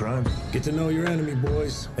major crime. Get to know your enemy,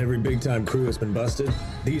 boys. Every big-time crew has been busted.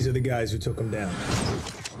 These are the guys who took them down.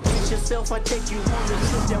 Yourself, I take you on the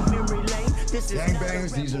trip down memory lane. This is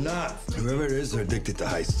Gangbangers, these are not. Whoever it is, they're addicted to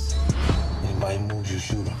heists. Anybody moves, you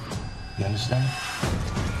shoot them. You understand?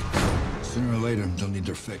 Sooner or later, they'll need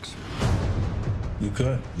their fix. You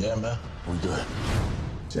could? Yeah, man. We do it.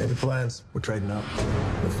 Change the plans. We're trading up.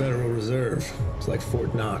 The Federal Reserve. It's like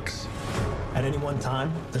Fort Knox. At any one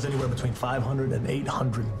time, there's anywhere between $500 and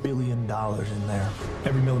 $800 billion in there.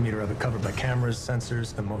 Every millimeter of it covered by cameras,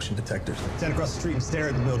 sensors, and motion detectors. Stand across the street and stare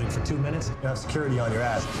at the building for 2 minutes, you have security on your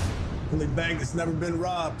ass. Only bank that's never been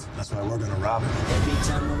robbed. That's why we're gonna rob it. Every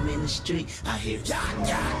time I'm in the street, I hear ja, ja,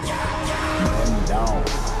 ja, ja. Man down.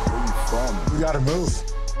 Where you from? We gotta move.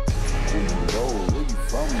 Where you go? Where you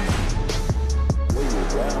from? Where your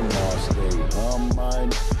grandma stay? Mine.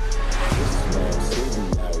 This man city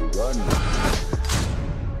I run.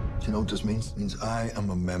 Do you know what this means? It means I am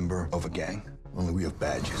a member of a gang. Only we have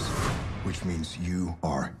badges. Which means you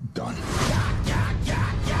are done.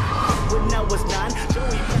 When I was 9,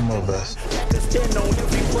 Joey More vest. back us 10 on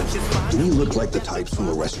every punch is mine. Do we look like the types who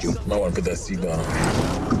will arrest you? Might want to put that seatbelt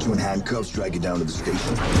on. Put you in handcuffs, drag you down to the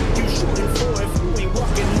station. You shooting for if you ain't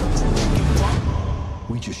walking. You walk.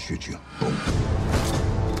 We just shoot you. Boom.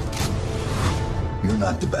 You're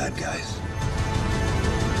not the bad guys.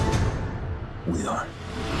 We are.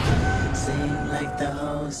 Seem like the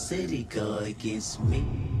whole city go against me.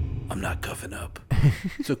 I'm not cuffing up.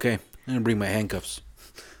 It's okay. I'm gonna bring my handcuffs.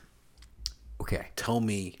 Okay. Tell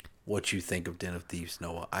me what you think of Den of Thieves,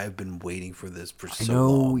 Noah. I've been waiting for this for I so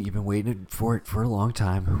know long. you've been waiting for it for a long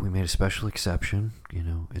time. We made a special exception. You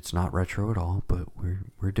know, it's not retro at all, but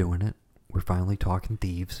we're doing it. We're finally talking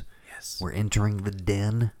Thieves. Yes. We're entering the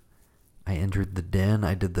den. I entered the den.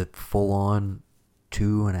 I did the full-on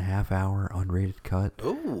 2.5 hour unrated cut.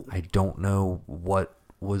 Oh. I don't know what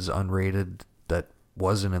was unrated that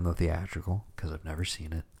wasn't in the theatrical because I've never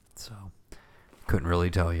seen it, so couldn't really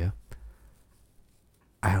tell you.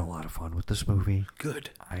 I had a lot of fun with this movie.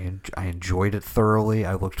 Good. I enjoyed it thoroughly.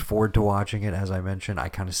 I looked forward to watching it. As I mentioned, I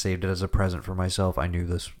kind of saved it as a present for myself. I knew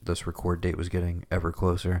this record date was getting ever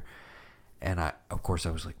closer. And of course,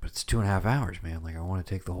 I was like, but it's 2.5 hours, man. Like, I want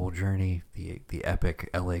to take the whole journey, the epic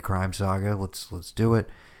LA crime saga. Let's do it.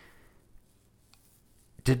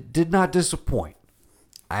 Did not disappoint.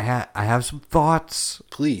 I have some thoughts.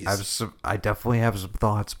 Please. I definitely have some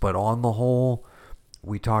thoughts, but on the whole,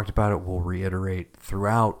 we talked about it. We'll reiterate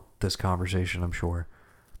throughout this conversation, I'm sure.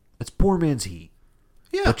 It's poor man's Heat.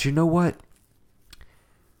 Yeah. But you know what?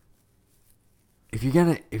 If you're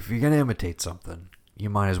gonna imitate something, you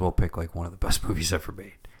might as well pick like one of the best movies ever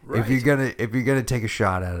made. Right. If you're gonna take a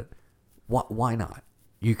shot at it, why not?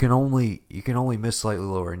 You can only miss slightly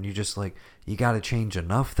lower, and you got to change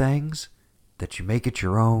enough things that you make it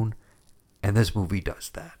your own, and this movie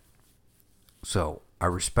does that. So I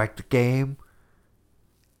respect the game.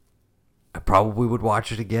 I probably would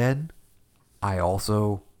watch it again. I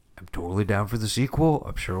also am totally down for the sequel.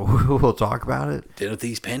 I'm sure we'll talk about it. Den of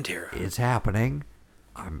Thieves Pantera. It's happening.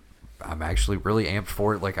 I'm actually really amped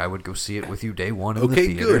for it. Like, I would go see it with you day one in the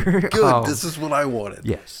theater. Good. This is what I wanted.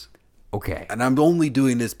 Yes. Okay. And I'm only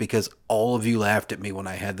doing this because all of you laughed at me when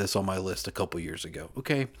I had this on my list a couple years ago.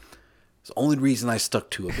 Okay. It's the only reason I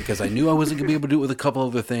stuck to it, because I knew I wasn't going to be able to do it with a couple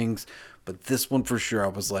other things. But this one for sure, I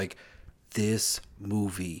was like, this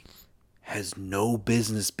movie has no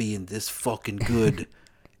business being this fucking good.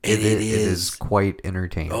 And it is quite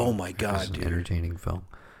entertaining. Oh my God, It's an dude. entertaining film.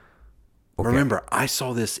 Okay. Remember, I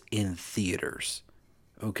saw this in theaters.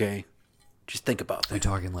 Okay? Just think about that. We're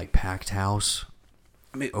talking like packed house.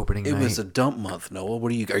 I mean, opening it night. was a dump month, Noah. Are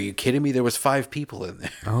you kidding me? There was 5 people in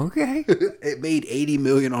there. Okay. It made $80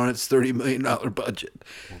 million on its $30 million budget.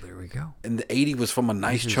 Well, there we go. And the 80 was from a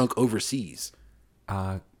nice chunk overseas.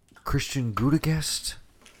 Christian Gudegast.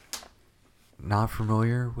 Not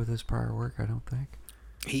familiar with his prior work, I don't think.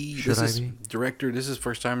 This is director. This is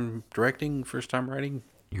first time directing, first time writing.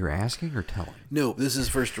 You're asking or telling? No, this is his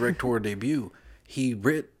first directorial debut. He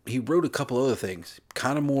wrote a couple other things.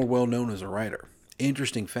 Kind of more well known as a writer.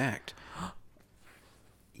 Interesting fact.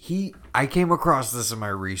 I came across this in my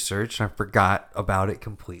research and I forgot about it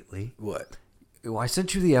completely. What? Well, I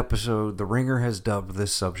sent you the episode. The Ringer has dubbed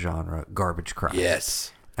this subgenre garbage crime.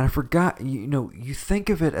 Yes. And I forgot, you think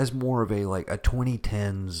of it as more of a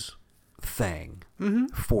 2010s thing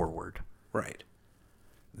forward. Right.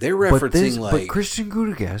 They're referencing But Christian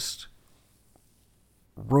Gudegast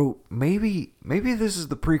wrote, maybe this is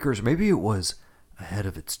the precursor. Maybe it was ahead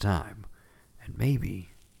of its time. And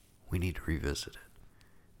maybe we need to revisit it.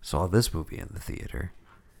 Saw this movie in the theater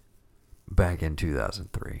back in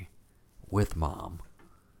 2003 with Mom.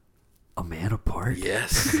 A Man Apart.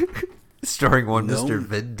 Yes. Starring Mr.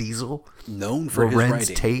 Vin Diesel. Known for Lorenz his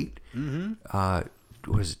writing. Tate.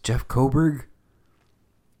 Mm-hmm. Was it Jeff Koberg?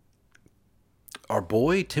 Our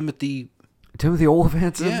boy, Timothy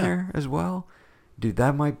Olyphant's in there as well. Dude,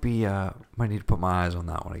 that might need to put my eyes on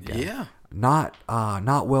that one again. Yeah. Not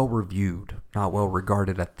well reviewed, not well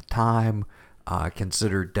regarded at the time.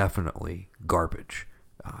 Considered definitely garbage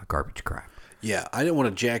crap. Yeah, I didn't want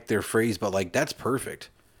to jack their phrase, but like that's perfect.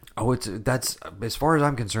 Oh, that's as far as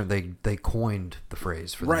I'm concerned, they coined the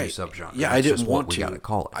phrase for the new subgenre. Yeah, That's I didn't just want what to. we gotta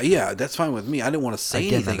call it. Yeah, that's fine with me. I didn't want to say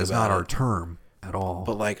Again, anything that is about not it. our term at all.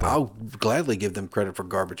 But like, I'll gladly give them credit for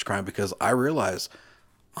garbage crime because I realize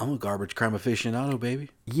I'm a garbage crime aficionado, baby.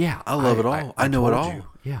 Yeah, I love it all. I know it all. you.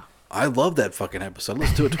 Yeah. I love that fucking episode.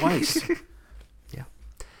 Let's do it twice. Yeah.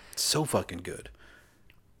 It's so fucking good.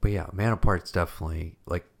 But yeah, Man Apart's definitely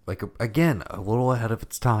like again a little ahead of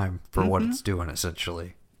its time for what it's doing,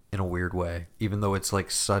 essentially, in a weird way. Even though it's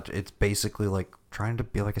like it's basically like trying to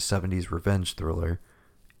be like a 70s revenge thriller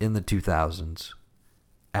in the 2000s,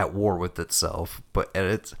 at war with itself. But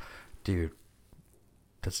it's, dude,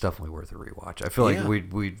 that's definitely worth a rewatch. I feel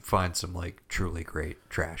like we'd find some like truly great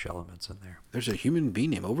trash elements in there. There's a human being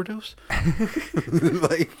named Overdose.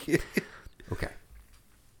 Like, okay.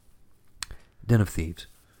 Den of Thieves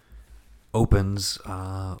opens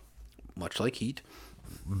much like Heat.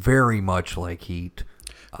 Very much like Heat.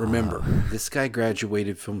 Remember, this guy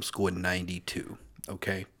graduated film school in 92.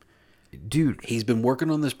 Okay, dude, he's been working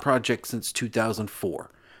on this project since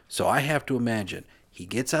 2004. So I have to imagine he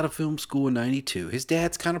gets out of film school in 92. His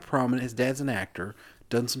dad's kind of prominent. His dad's an actor,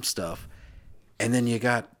 done some stuff. And then you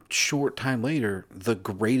got, short time later, the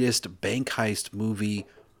greatest bank heist movie,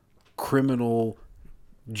 criminal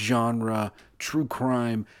genre, true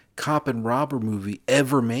crime, cop and robber movie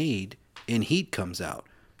ever made in Heat comes out.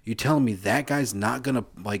 You telling me that guy's not going to,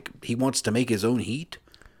 like, he wants to make his own Heat?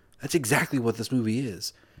 That's exactly what this movie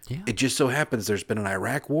is. Yeah. It just so happens there's been an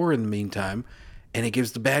Iraq war in the meantime, and it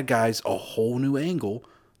gives the bad guys a whole new angle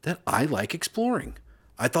that I like exploring.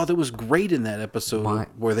 I thought it was great in that episode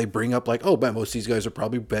where they bring up like, oh, man, most of these guys are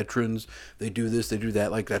probably veterans. They do this, they do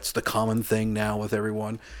that. Like, that's the common thing now with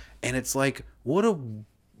everyone. And it's like,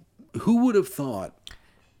 who would have thought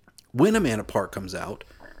when A Man Apart comes out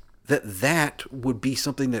that would be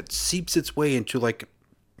something that seeps its way into like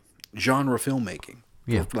genre filmmaking,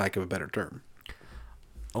 for lack of a better term.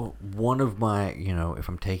 Oh, one of my, if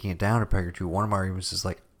I'm taking it down a peg or two, one of my arguments is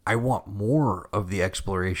like, I want more of the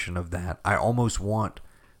exploration of that. I almost want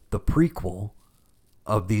the prequel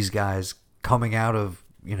of these guys coming out of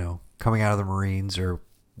the Marines or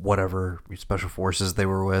whatever special forces they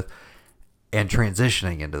were with and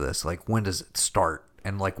transitioning into this. Like, when does it start?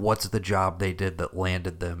 And like, what's the job they did that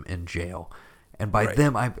landed them in jail? And by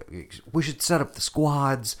them, we should set up the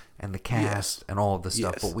squads and the cast and all of this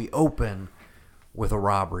stuff. But we open with a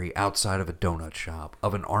robbery outside of a donut shop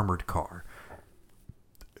of an armored car.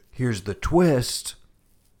 Here's the twist: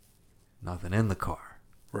 nothing in the car.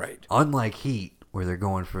 Right. Unlike Heat, where they're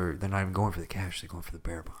not even going for the cash; they're going for the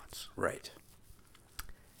bear bonds. Right.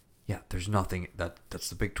 Yeah, there's nothing. That's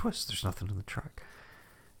the big twist. There's nothing in the truck.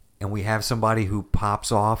 And we have somebody who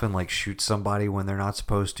pops off and like shoots somebody when they're not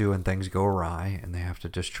supposed to, and things go awry, and they have to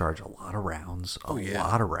discharge a lot of rounds. A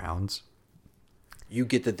lot of rounds. You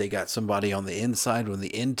get that they got somebody on the inside with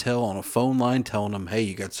the intel on a phone line telling them, hey,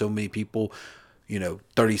 you got so many people,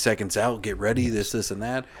 30 seconds out, get ready, this, and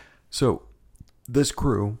that. So, this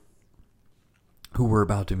crew, who we're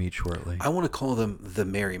about to meet shortly. I want to call them the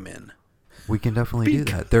Merrymen. We can definitely do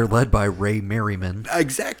that. They're led by Ray Merriman.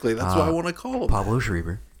 Exactly. That's what I want to call them. Pablo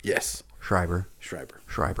Schreiber. Yes. Schreiber.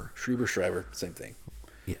 Schreiber, same thing.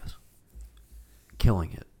 Yes.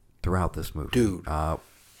 Killing it throughout this movie. Dude.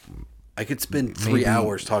 I could spend 3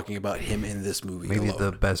 hours talking about him in this movie maybe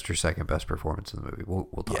alone. The best or second best performance in the movie.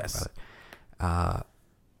 We'll talk about it.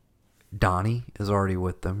 Donnie is already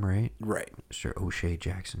with them, right? Right. Mr. O'Shea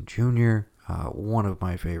Jackson Jr., one of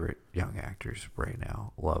my favorite young actors right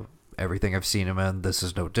now. Love everything I've seen him in. This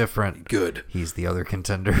is no different. Good. He's the other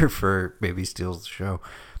contender for maybe steals the show.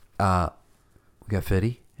 We got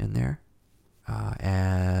Fitty in there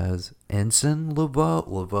as Ensign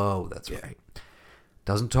Laveau. That's right.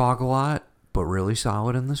 Doesn't talk a lot, but really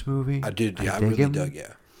solid in this movie. I really dug.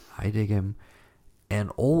 I dig him.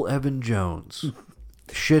 And old Evan Jones,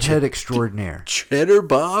 shithead extraordinaire. Cheddar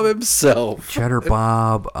Bob himself. Cheddar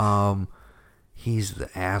Bob. He's the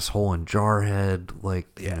asshole and jarhead.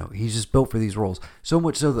 Like, he's just built for these roles. So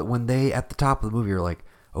much so that when they, at the top of the movie, are like,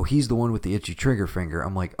 oh, he's the one with the itchy trigger finger.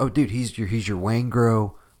 I'm like, oh, dude, he's your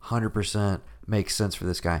Wangro, 100%. Makes sense for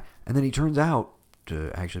this guy. And then he turns out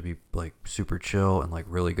to actually be, like, super chill and, like,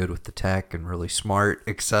 really good with the tech and really smart,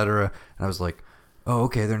 etc. And I was like, oh,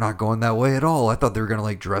 okay, they're not going that way at all. I thought they were going to,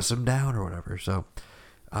 like, dress him down or whatever. So,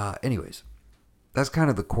 anyways, that's kind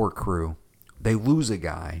of the core crew. They lose a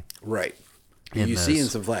guy. Right. You see in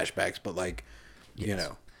some flashbacks, but like,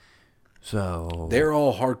 So they're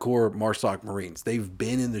all hardcore Marsoc Marines. They've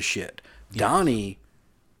been in the shit. Yes. Donnie,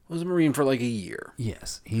 Was a Marine for like a year.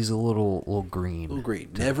 Yes, he's a little green. Little green.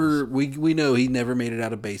 Never. We know he never made it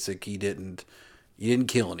out of basic. He didn't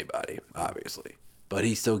kill anybody, obviously, but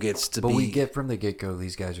he still gets to be. But we get from the get go,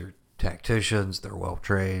 these guys are tacticians. They're well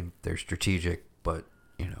trained. They're strategic. But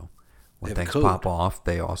when things pop off,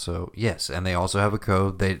 they also and they also have a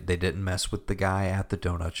code. They didn't mess with the guy at the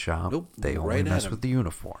donut shop. Nope. They only mess with the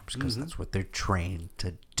uniforms because that's what they're trained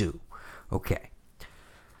to do. Okay.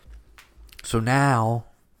 So now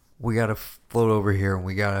we gotta float over here and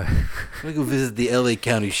we gotta go visit the L.A.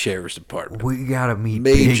 County Sheriff's Department. We gotta meet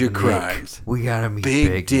major Big crimes. Nick. We gotta meet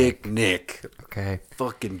Big Dick Nick. Okay.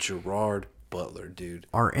 Fucking Gerard Butler, dude.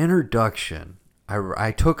 Our introduction.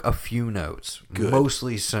 I took a few notes,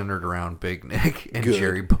 mostly centered around Big Nick and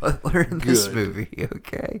Jerry Butler in this movie.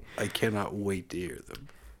 Okay. I cannot wait to hear them.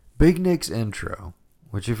 Big Nick's intro,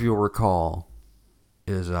 which if you'll recall,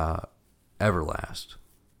 is Everlast.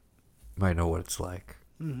 You might know what it's like.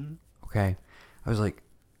 Mm-hmm. Okay. I was like,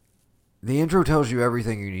 the intro tells you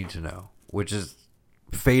everything you need to know, which is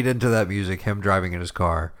fade into that music, him driving in his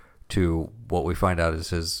car, to what we find out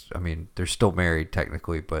is his, they're still married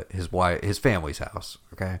technically, but his family's house.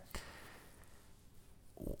 Okay.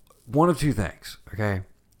 One of two things. Okay.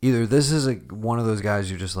 Either this is one of those guys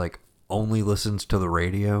who just like only listens to the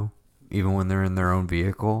radio, even when they're in their own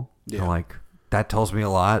vehicle. Yeah. And like, that tells me a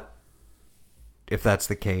lot. If that's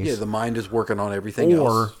the case. Yeah, the mind is working on everything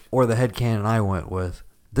else. Or the headcanon I went with,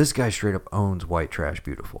 this guy straight up owns White Trash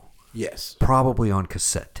Beautiful. Yes. Probably on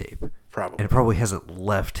cassette tape. Probably. And it probably hasn't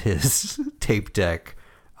left his tape deck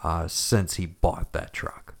since he bought that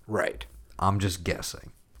truck. Right. I'm just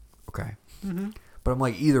guessing. Okay. Mm-hmm. But I'm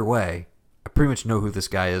like, either way, I pretty much know who this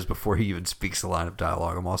guy is before he even speaks a line of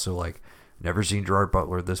dialogue. I'm also like, never seen Gerard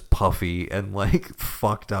Butler this puffy and like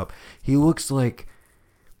fucked up. He looks like...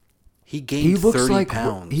 He gained 30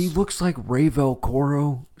 pounds. He looks like Ray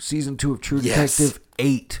Velcoro, season 2 of True Detective.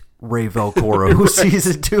 8 Ray Velcoro,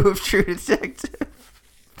 season 2 of True Detective.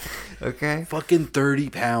 Okay? Fucking 30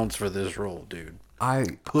 pounds for this role, dude. I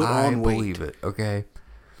on weight. believe it, okay?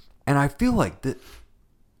 And I feel like that,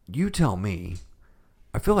 you tell me,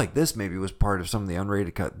 I feel like this maybe was part of some of the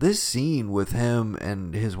unrated cut. This scene with him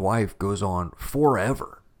and his wife goes on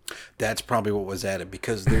forever. That's probably what was added,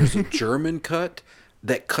 because there's a German cut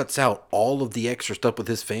that cuts out all of the extra stuff with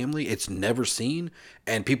his family. It's never seen,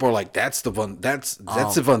 and people are like, "That's the one. That's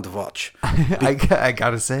the one to watch." I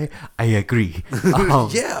gotta say, I agree.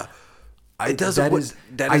 Yeah, it doesn't.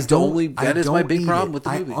 That is my big problem with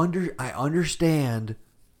the movie. I understand.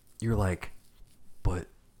 You're like, but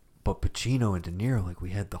Pacino and De Niro, like, we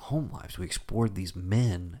had the home lives. We explored these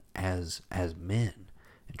men as men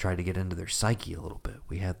and tried to get into their psyche a little bit.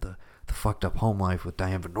 We had the fucked up home life with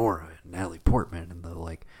Diane Venora and Natalie Portman, and the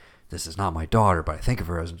like, this is not my daughter, but I think of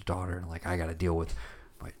her as a daughter, and like, I gotta deal with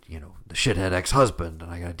my, the shithead ex-husband,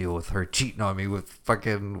 and I gotta deal with her cheating on me with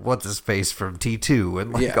fucking what's his face from T2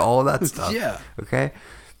 and like all of that stuff. Yeah. Okay.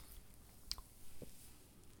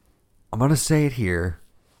 I'm gonna say it here.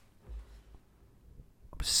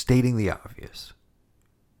 I'm stating the obvious.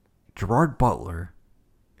 Gerard Butler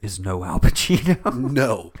is no Al Pacino.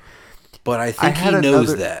 No. But I think he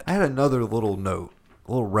knows that. I had another little note,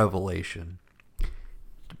 a little revelation.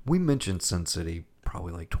 We mentioned Sin City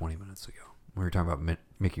probably like 20 minutes ago. We were talking about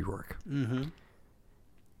Mickey Rourke. Mm-hmm.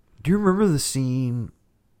 Do you remember the scene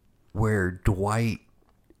where Dwight...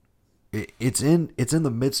 It's in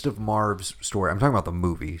the midst of Marv's story. I'm talking about the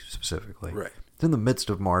movie specifically. Right. It's in the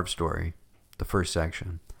midst of Marv's story, the first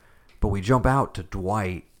section. But we jump out to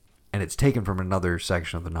Dwight, and it's taken from another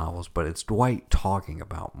section of the novels, but it's Dwight talking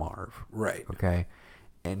about Marv. Right. Okay?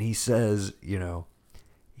 And he says,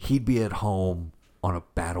 he'd be at home on a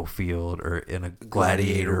battlefield or in a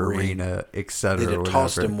gladiator arena, etc. They'd have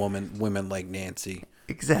tossed him women like Nancy.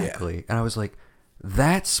 Exactly. Yeah. And I was like,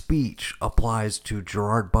 that speech applies to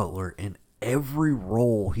Gerard Butler in every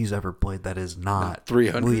role he's ever played that is not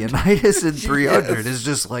 300. Leonidas in 300. Yes. Is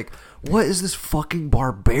just like, what is this fucking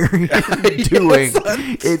barbarian doing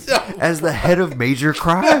as the head of major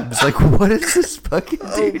crimes? Like, what is this fucking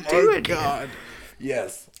dude doing? Oh, God.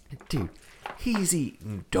 Yes. Dude, he's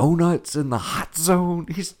eating donuts in the hot zone.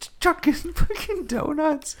 He's chucking fucking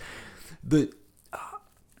donuts.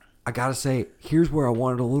 I gotta say, here's where I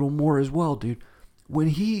wanted a little more as well, dude. When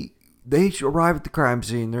they arrive at the crime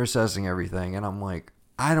scene, they're assessing everything, and I'm like,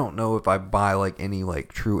 I don't know if I buy like any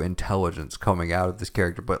like true intelligence coming out of this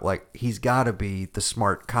character, but like, he's got to be the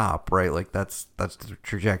smart cop, right? Like, that's the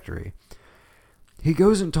trajectory. He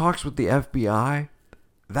goes and talks with the FBI.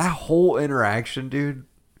 That whole interaction, dude,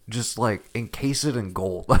 just like encase it in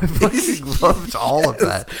gold. I fucking loved all of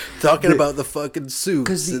that. Talking about the fucking suits.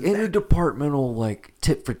 Because the interdepartmental like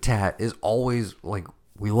tit for tat is always like,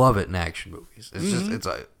 we love it in action movies. It's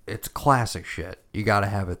just it's classic shit. You got to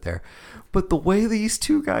have it there. But the way these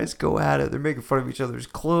two guys go at it, they're making fun of each other's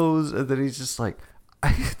clothes, and then he's just like,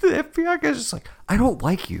 the FBI guy's just like, I don't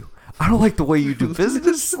like you. I don't like the way you do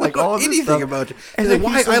business. Like all this anything stuff. about you. And Then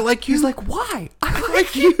then why I like you? He's like, why? I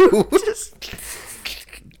like you. Just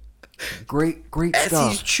great As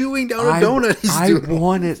stuff. he's chewing down a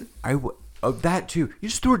donut, Of that too. You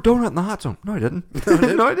just threw a donut in the hot zone. No, I didn't.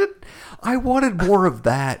 No, I didn't. I wanted more of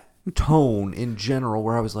that tone in general,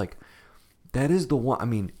 where I was like, that is the one. I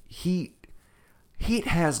mean, Heat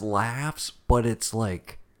has laughs, but it's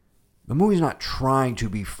like, the movie's not trying to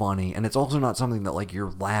be funny, and it's also not something that like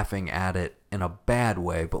you're laughing at it in a bad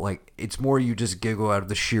way, but like it's more you just giggle out of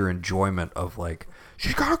the sheer enjoyment of like,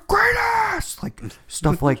 she's got a great ass, like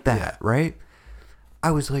stuff like that, right?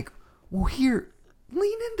 I was like, well, here,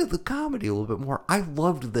 lean into the comedy a little bit more. I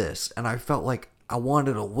loved this, and I felt like I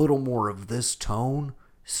wanted a little more of this tone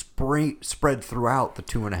spread throughout the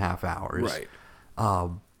 2.5 hours. Right.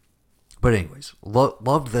 But anyways,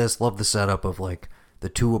 loved this. Loved the setup of like the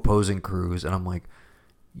two opposing crews, and I'm like,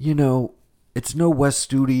 it's no Wes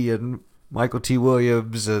Studi and Michael T.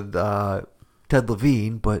 Williams and Ted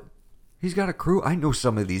Levine, but he's got a crew. I know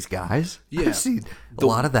some of these guys. Yeah. I've seen a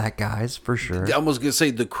lot of that guys for sure. I was gonna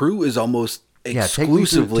say the crew is almost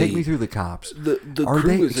exclusively. Take me through the cops. The are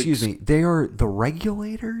crew they? is Excuse me. They are the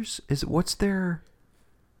regulators. What's their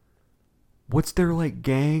like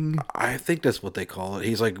gang? I think that's what they call it.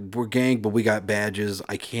 He's like, we're gang, but we got badges.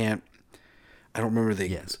 I don't remember the.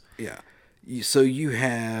 Yes. Yeah. So you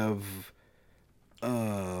have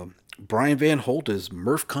Brian Van Holt is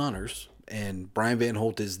Murph Connors, and Brian Van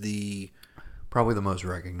Holt is probably the most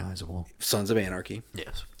recognizable Sons of Anarchy.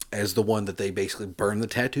 Yes. As the one that they basically burned the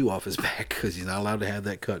tattoo off his back because he's not allowed to have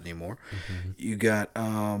that cut anymore. Mm-hmm. You got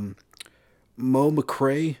Mo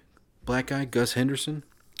McRae, black guy, Gus Henderson.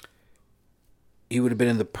 He would have been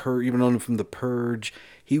in the Purge. You've known him from the Purge.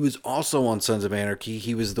 He was also on Sons of Anarchy.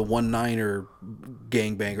 He was the one-niner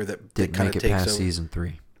gangbanger that didn't kind make of it takes past over. season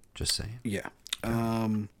 3. Just saying. Yeah.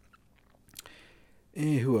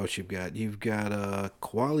 Who else you've got? You've got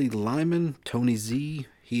Kweli Lyman, Tony Z.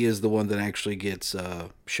 He is the one that actually gets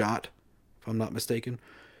shot, if I'm not mistaken,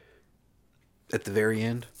 at the very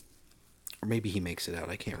end. Or maybe he makes it out.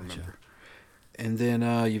 I can't remember. And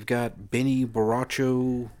then you've got Benny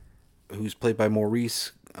Baracho, who's played by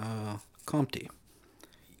Maurice Compte.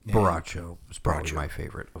 Baracho was probably my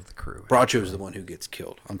favorite of the crew. Baracho is the one who gets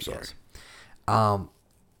killed. I'm sorry. Yes.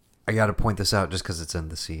 I got to point this out just because it's in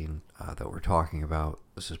the scene that we're talking about.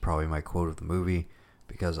 This is probably my quote of the movie,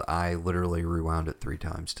 because I literally rewound it 3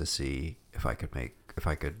 times to see if I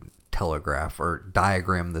could telegraph or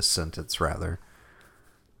diagram this sentence rather.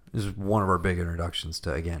 This is one of our big introductions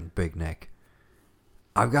to, again, Big Nick.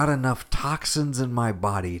 I've got enough toxins in my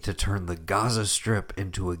body to turn the Gaza Strip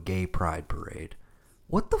into a gay pride parade.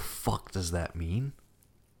 What the fuck does that mean?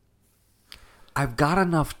 I've got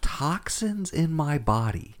enough toxins in my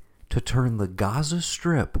body to turn the Gaza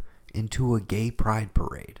Strip into a gay pride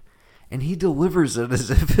parade. And he delivers it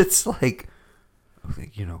as if it's like,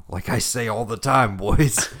 like I say all the time,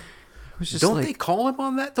 boys. Don't they call him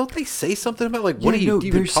on that? Don't they say something about like, what are you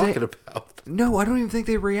even talking about? No, I don't even think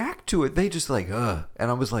they react to it. They just like, And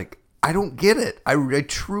I was like, I don't get it. I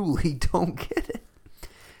truly don't get it.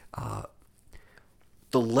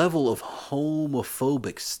 The level of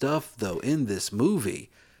homophobic stuff, though, in this movie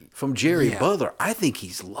from Jerry Butler, I think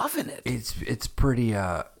he's loving it. It's pretty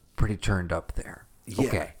turned up there. Yeah,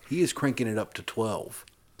 okay. He is cranking it up to 12.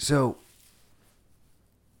 So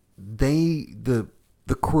the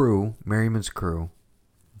crew, Merriman's crew,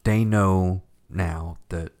 they know now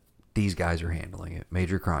that these guys are handling it.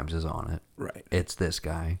 Major Crimes is on it. Right. It's this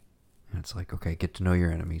guy. And it's like, okay, get to know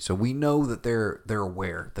your enemy. So we know that they're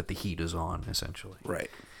aware that the heat is on, essentially.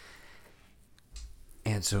 Right.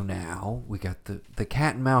 And so now we got the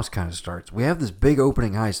cat and mouse kind of starts. We have this big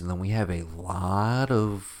opening heist, and then we have a lot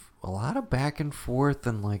of back and forth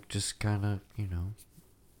and like just kind of,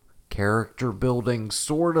 character building,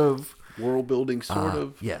 sort of. World building, sort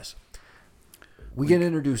of. Yes. We get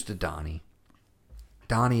introduced to Donnie.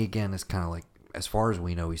 Donnie, again, is kind of like, as far as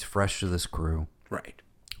we know, he's fresh to this crew. Right.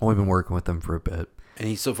 Only been working with them for a bit.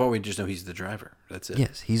 And so far we just know he's the driver. That's it.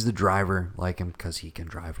 Yes, he's the driver, like him, because he can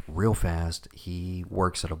drive real fast. He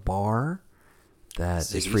works at a bar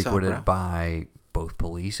that is frequented by both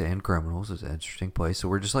police and criminals. It's an interesting place. So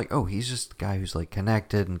we're just like, oh, he's just the guy who's like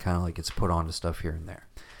connected and kind of like gets put onto stuff here and there.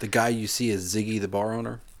 The guy you see is Ziggy, the bar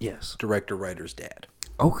owner? Yes. Director, writer's dad.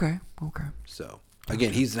 Okay. So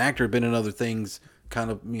again, he's an actor, been in other things,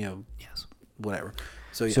 kind of, Yes. whatever.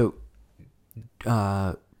 So yeah.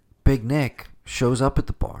 So, Big Nick shows up at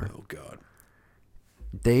the bar. Oh God.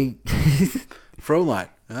 They Froline,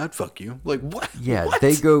 I'd fuck you. Like what? Yeah, What?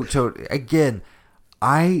 they go to again.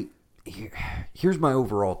 Here's my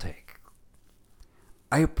overall take.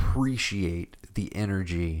 I appreciate the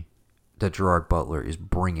energy that Gerard Butler is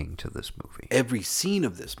bringing to this movie. Every scene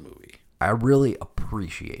of this movie. I really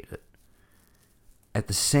appreciate it. At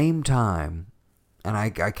the same time, and I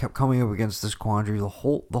kept coming up against this quandary the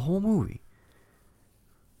whole movie.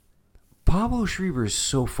 Pablo Schreiber is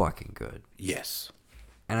so fucking good. Yes.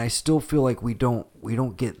 And I still feel like we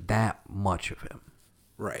don't get that much of him.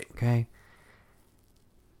 Right. Okay?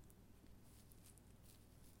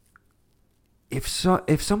 If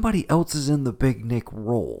somebody else is in the Big Nick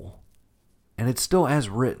role, and it's still as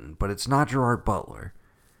written, but it's not Gerard Butler,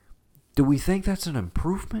 do we think that's an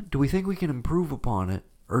improvement? Do we think we can improve upon it?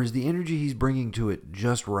 Or is the energy he's bringing to it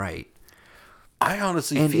just right? I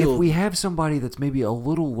honestly and feel... if we have somebody that's maybe a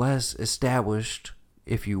little less established,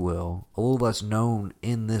 if you will, a little less known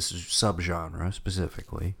in this subgenre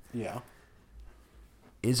specifically. Yeah.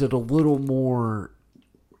 Is it a little more...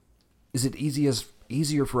 Is it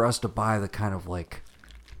easier for us to buy the kind of like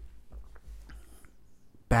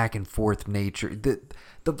back and forth nature?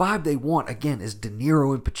 The vibe they want, again, is De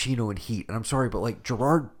Niro and Pacino and Heat. And I'm sorry, but like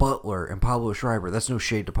Gerard Butler and Pablo Schreiber, that's no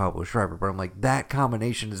shade to Pablo Schreiber, but I'm like, that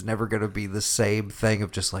combination is never going to be the same thing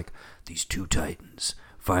of just like these two titans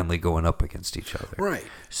finally going up against each other. Right.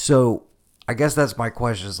 So I guess that's my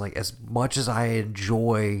question, is like, as much as I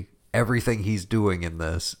enjoy everything he's doing in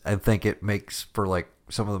this and think it makes for like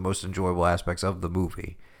some of the most enjoyable aspects of the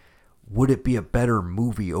movie, would it be a better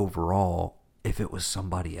movie overall if it was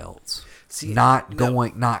somebody else? See, not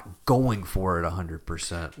going for it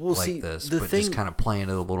 100% Well, like see, this, the but thing- just kind of playing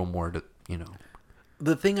it a little more to,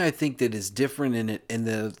 The thing I think that is different in it, and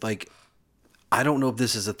the like, I don't know if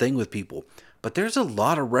this is a thing with people, but there's a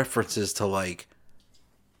lot of references to like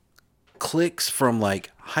cliques from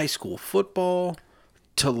like high school football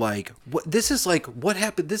to like what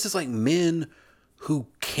happened. This is like men who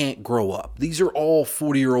can't grow up. These are all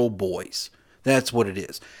 40-year-old boys. That's what it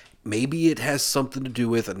is. Maybe it has something to do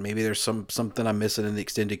with, and maybe there's something I'm missing in the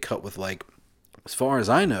extended cut with, like, as far as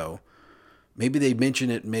I know, maybe they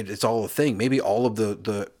mention it, maybe it's all a thing. Maybe all of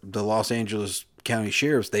the Los Angeles County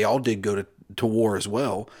sheriffs, they all did go to war as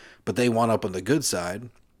well, but they wound up on the good side.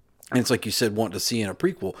 And it's like you said, wanting to see in a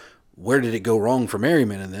prequel, where did it go wrong for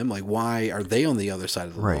Merriman and them? Like, why are they on the other side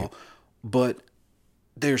of the Right. law? But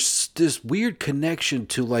there's this weird connection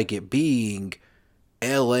to like it being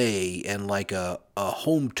LA and like a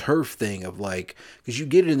home turf thing of like, because you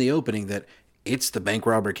get it in the opening that it's the bank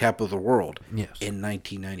robbery capital of the world. Yes. In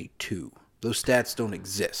 1992. Those stats don't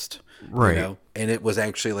exist. Right. You know? And it was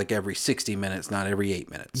actually like every 60 minutes, not every 8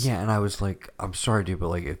 minutes. Yeah, and I was like, I'm sorry, dude, but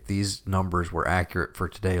like, if these numbers were accurate for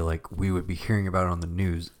today, like, we would be hearing about it on the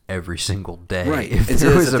news every single day. Right. If And so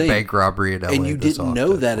there that's was the a thing. bank robbery in LA. And you this didn't know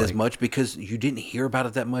often, that as like- much because you didn't hear about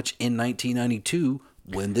it that much in 1992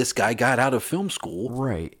 when this guy got out of film school.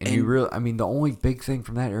 Right. And you really, I mean, the only big thing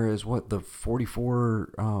from that era is what, the 44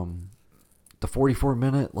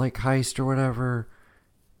 minute like heist or whatever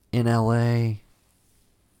in LA.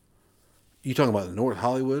 You talking about the North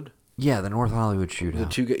Hollywood? Yeah, the North Hollywood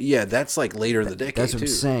shootout. Yeah, that's like later in the decade. That's what I'm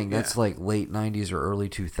too. saying. Yeah. That's like late 90s or early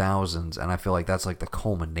 2000s, and I feel like that's like the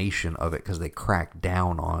culmination of it because they cracked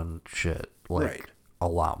down on shit like Right. a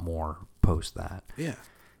lot more post that. Yeah.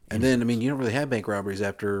 And then, I mean, you don't really have bank robberies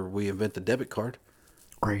after we invent the debit card.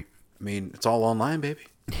 Right. I mean, it's all online, baby.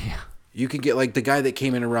 Yeah. You can get, like, the guy that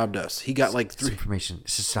came in and robbed us. He got, like, This 3... information.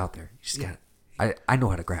 It's just out there. You just got it. I know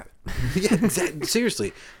how to grab it. Yeah, exactly.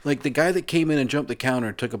 Seriously. Like, the guy that came in and jumped the counter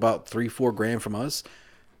and took about $3-4 grand from us,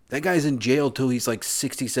 that guy's in jail till he's, like,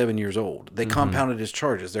 67 years old. They compounded his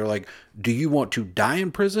charges. They're like, do you want to die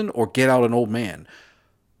in prison or get out an old man?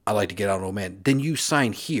 I like to get out an old man. Then you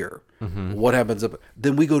sign here. What happens if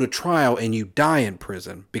then we go to trial and you die in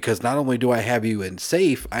prison? Because not only do I have you in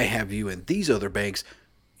safe, I have you in these other banks.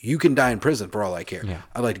 You can die in prison for all I care. Yeah.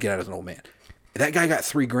 I'd like to get out as an old man. That guy got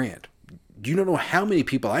 $3 grand. You don't know how many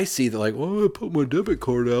people I see that like, oh, I put my debit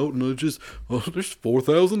card out and it's just, oh, there's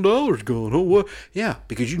 $4,000 gone. Oh, what? Yeah,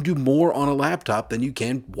 because you can do more on a laptop than you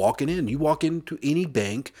can walking in. You walk into any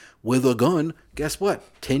bank with a gun, guess what?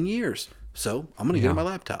 10 years. So I'm going to get on my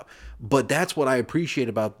laptop. But that's what I appreciate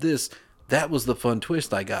about this. That was the fun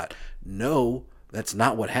twist I got. No, that's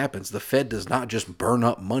not what happens. The Fed does not just burn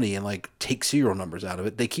up money and like take serial numbers out of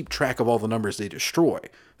it. They keep track of all the numbers they destroy.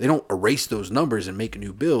 They don't erase those numbers and make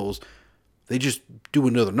new bills. They just do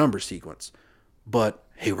another number sequence. But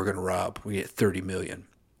hey, we're gonna rob. We get 30 million.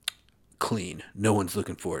 Clean. No one's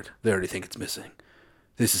looking for it. They already think it's missing.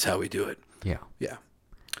 This is how we do it. Yeah. Yeah.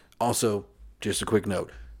 Also, just a quick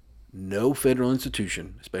note. No federal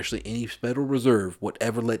institution, especially any Federal Reserve, would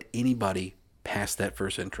ever let anybody pass that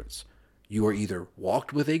first entrance. You are either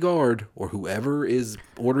walked with a guard or whoever is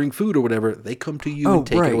ordering food or whatever, they come to you and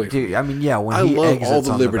take it away from you. I mean, yeah, when I he love exits all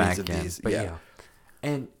the on liberties the of back end, these. but Yeah.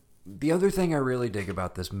 And the other thing I really dig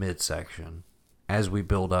about this midsection, as we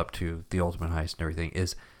build up to the ultimate heist and everything,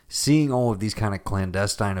 is seeing all of these kind of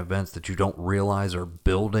clandestine events that you don't realize are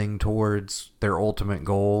building towards their ultimate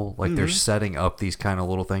goal. Like they're setting up these kind of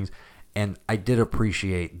little things. And I did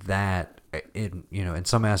appreciate that in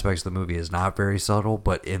some aspects the movie is not very subtle,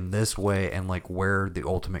 but in this way and like where the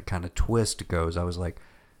ultimate kind of twist goes, I was like,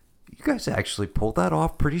 you guys actually pulled that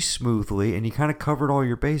off pretty smoothly and you kind of covered all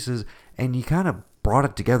your bases and you kind of brought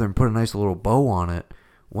it together and put a nice little bow on it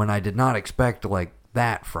when I did not expect like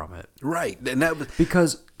that from it. Right. And that was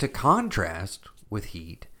because to contrast with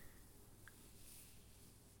Heat,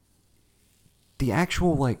 the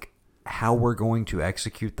actual like how we're going to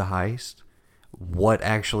execute the heist, what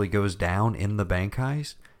actually goes down in the bank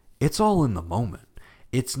heist, it's all in the moment.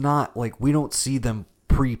 It's not like we don't see them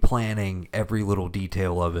pre-planning every little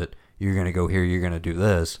detail of it. You're going to go here, you're going to do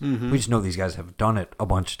this. We just know these guys have done it a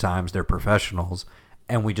bunch of times. They're professionals.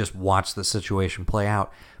 And we just watch the situation play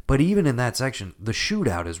out. But even in that section, the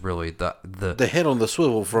shootout is really the head on the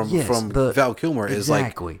swivel from Val Kilmer is like...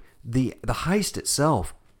 Exactly. The heist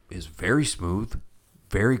itself is very smooth,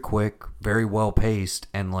 very quick, very well paced,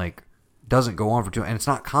 and like doesn't go on for too. And it's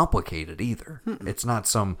not complicated either. It's not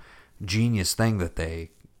some genius thing that they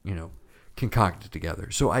concocted together.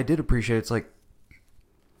 So I did appreciate it's like,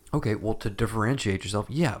 okay, well, to differentiate yourself,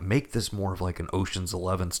 yeah, make this more of like an Ocean's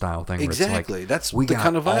 11 style thing. Exactly. Where it's like, that's we the got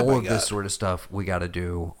kind of vibe all I of got. this sort of stuff we got to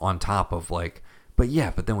do on top of like, but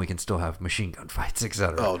then we can still have machine gun fights,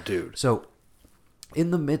 etc. Oh, dude. So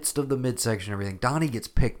in the midst of the midsection and everything, Donnie gets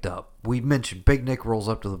picked up. We mentioned Big Nick rolls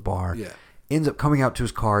up to the bar, ends up coming out to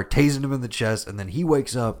his car, tasing him in the chest, and then he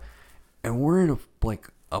wakes up, and we're in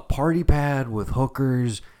a party pad with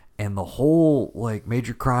hookers and the whole like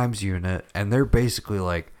major crimes unit, and they're basically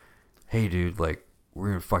like, hey dude, like we're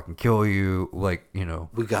gonna fucking kill you, like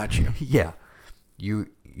we got you. Yeah, you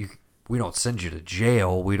we don't send you to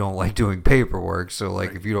jail, we don't like doing paperwork, so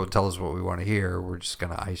like if you don't tell us what we want to hear, we're just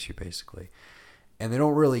gonna ice you basically. And they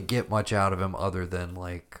don't really get much out of him other than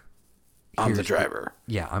like, I'm the driver.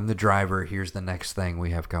 I'm the driver, here's the next thing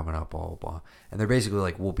we have coming up, blah blah blah. And they're basically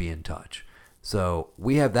like, we'll be in touch. So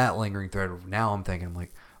we have that lingering thread of now I'm thinking, I'm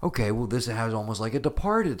like, okay, well this has almost like a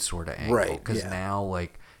Departed sort of angle, right? Because now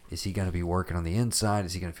like, is he going to be working on the inside?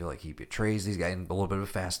 Is he going to feel like he betrays these guys? And a little bit of a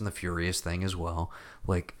Fast and the Furious thing as well.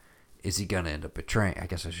 Like, is he going to end up betraying? I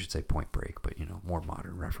guess I should say Point Break, but more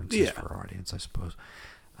modern references for our audience, I suppose.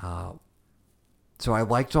 So I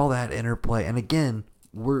liked all that interplay, and again,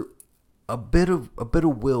 we're a bit of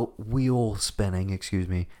wheel spinning, excuse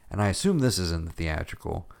me, and I assume this is in the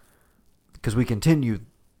theatrical because we continue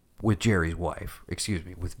with Jerry's wife,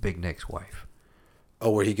 with Big Nick's wife. Oh,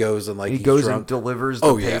 where he goes and like he goes drunk. and delivers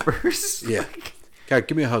the papers. Yeah. God,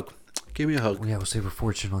 give me a hug. Give me a hug. Yeah, we'll save a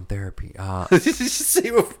fortune on therapy.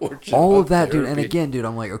 Save a fortune. All on of that, therapy. dude. And again, dude,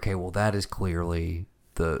 I'm like, okay, well, that is clearly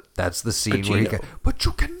that's the scene Pacino. where he goes, but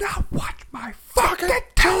you cannot watch my fucking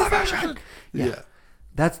television. Yeah.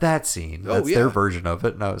 That's that scene. That's their version of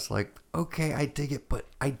it. And I was like, okay, I dig it, but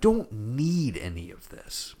I don't need any of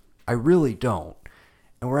this. I really don't.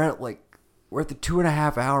 And we're at the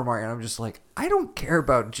 2.5 hour mark, and I'm just like, I don't care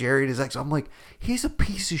about Jerry and his ex. I'm like, he's a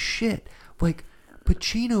piece of shit. Like,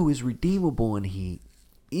 Pacino is redeemable in Heat,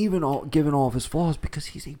 given all of his flaws, because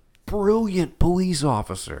he's a brilliant police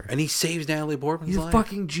officer. And he saves Natalie Portman's life. He's a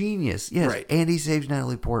fucking genius. Yes. Right. And he saves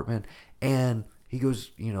Natalie Portman. And he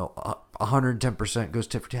goes, 110% goes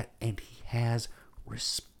tit for tat. And he has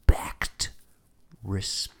respect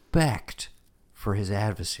for his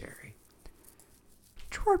adversary.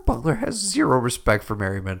 Gerard Butler has zero respect for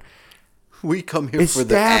Merriman. We come here for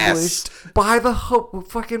the ass. Established by the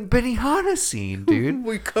fucking Benihana scene, dude.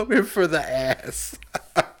 We come here for the ass.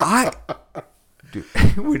 Dude,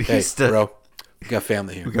 when bro, we got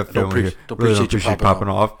family here. We got family here. Don't Really appreciate you popping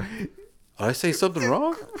off. Did I say something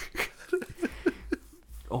wrong?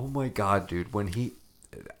 Oh my god, dude.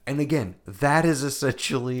 And again, that is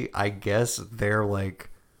essentially, I guess, their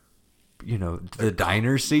the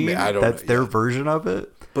diner scene. That's their version of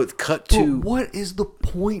it. But But what is the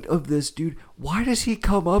point of this, dude? Why does he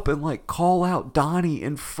come up and call out Donnie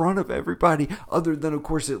in front of everybody? Other than, of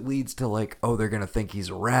course, it leads to oh, they're gonna think he's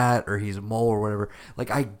a rat or he's a mole or whatever.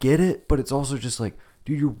 I get it, but it's also just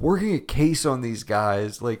dude, you're working a case on these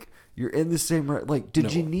guys. Like, you're in the same... Like,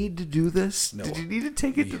 did you need to do this? No. Did you need to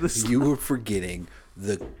take it to the... You were forgetting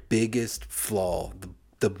the biggest flaw,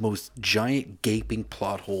 the most giant gaping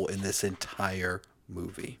plot hole in this entire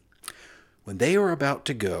movie. When they are about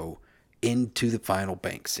to go into the final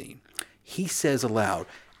bank scene, he says aloud,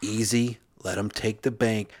 "Easy, let them take the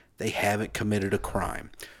bank. They haven't committed a crime."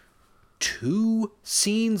 2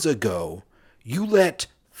 scenes ago, you let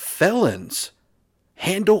felons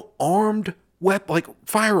handle armed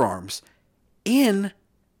firearms in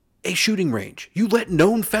a shooting range. You let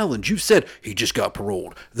known felons. You said, he just got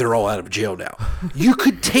paroled. They're all out of jail now. You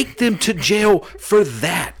could take them to jail for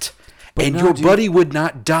that. And your buddy would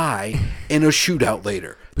not die in a shootout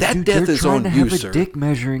later. That death is on you, sir. Have a dick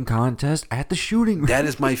measuring contest at the shooting range. That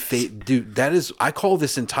is my fate, dude. That is, I call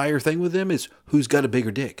this entire thing with them is who's got a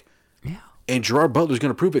bigger dick. Yeah. And Gerard Butler's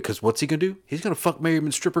going to prove it because what's he going to do? He's going to fuck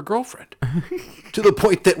Merriman's stripper girlfriend. To the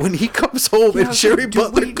point that when he comes home and Sherry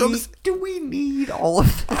Butler comes... Do we need all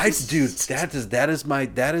of this? Dude,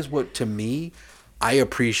 that is what, to me, I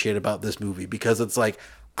appreciate about this movie. Because it's like,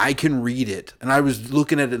 I can read it. And I was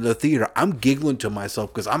looking at it in the theater. I'm giggling to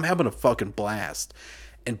myself because I'm having a fucking blast.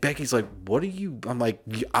 And Becky's like, what are you... I'm like,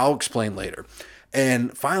 I'll explain later.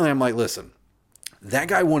 And finally, I'm like, listen, that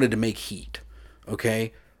guy wanted to make Heat,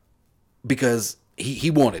 okay? Because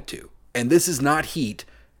he wanted to. And this is not Heat.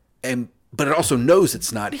 But it also knows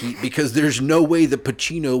it's not Heat because there's no way that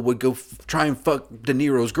Pacino would go try and fuck De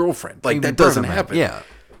Niro's girlfriend. Like, that doesn't happen. Yeah.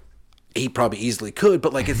 He probably easily could,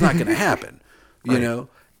 but, like, it's not going to happen. You know?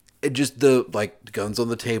 It just, the guns on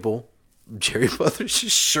the table. Jerry Butler's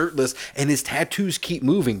just shirtless, and his tattoos keep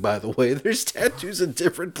moving, by the way. There's tattoos in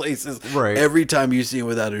different places every time you see him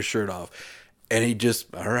without his shirt off. And he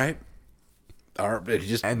just, all right.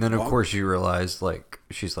 And then, of course, you realize, like,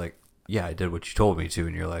 she's like, yeah, I did what you told me to.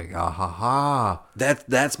 And you're like, ah, ha, ha.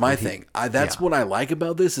 That's my thing. That's what I like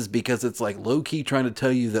about this is because it's, like, low-key trying to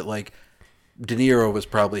tell you that, like, De Niro was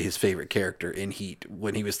probably his favorite character in Heat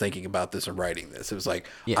when he was thinking about this and writing this. It was like,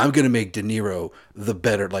 I'm going to make De Niro the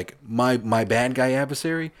better, like, my bad guy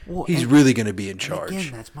adversary, he's really going to be in charge.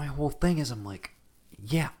 Again, that's my whole thing is I'm like,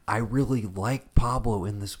 yeah, I really like Pablo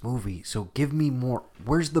in this movie, so give me more.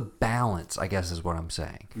 Where's the balance, I guess is what I'm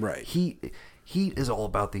saying. Right. Heat is all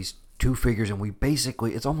about these two figures, and we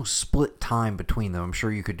basically, it's almost split time between them. I'm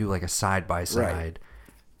sure you could do like a side-by-side.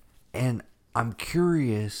 And I'm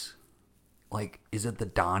curious... Like, is it the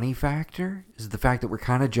Donnie factor? Is it the fact that we're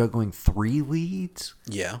kind of juggling 3 leads?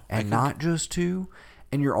 Yeah. And not just 2?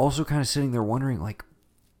 And you're also kind of sitting there wondering, like,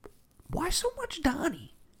 why so much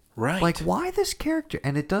Donnie? Right. Like, why this character?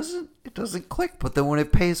 And it doesn't click, but then when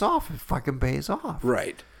it pays off, it fucking pays off.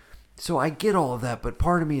 Right. So I get all of that, but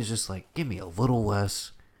part of me is just like, give me a little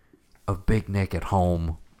less of Big Nick at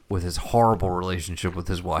home with his horrible relationship with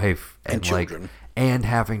his wife. And children. And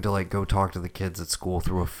having to, like, go talk to the kids at school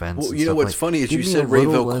through a fence. Well, you know what's funny is you said Ray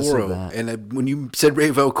Velcoro, and when you said Ray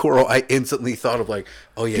Velcoro, I instantly thought of, like,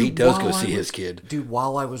 oh yeah, he does go see his kid. Dude,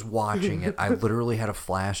 while I was watching it, I literally had a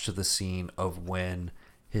flash to the scene of when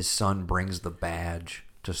his son brings the badge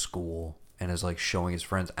to school and is, like, showing his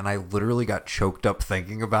friends, and I literally got choked up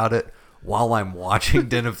thinking about it while I'm watching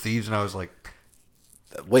Den of Thieves, and I was like,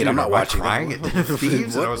 wait, I'm not watching crying at Den of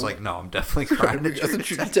Thieves, and I was like, no, I'm definitely crying at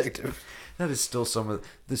True Detective. That is still some of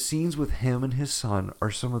the scenes with him and his son are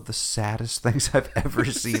some of the saddest things I've ever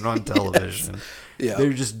seen on television. Yeah.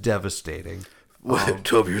 They're just devastating.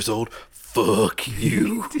 12 years old? Fuck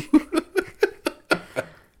you.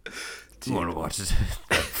 You want to watch that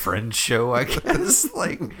Friends show, I guess?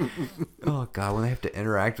 Like, oh, God, when they have to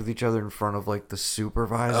interact with each other in front of, like, the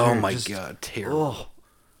supervisor. Oh, my God, terrible. Oh,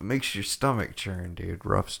 it makes your stomach churn, dude.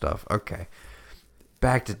 Rough stuff. Okay.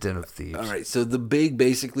 Back to Den of Thieves. All right, so the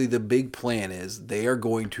big plan is they are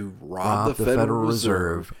going to rob the Federal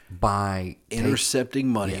Reserve by intercepting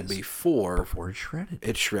money before it's shredded.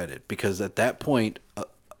 It's shredded because at that point,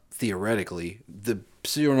 theoretically, the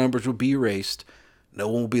serial numbers will be erased. No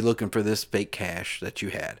one will be looking for this fake cash that you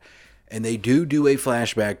had, and they do a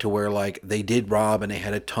flashback to where like they did rob and they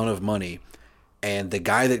had a ton of money, and the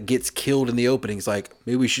guy that gets killed in the opening is like,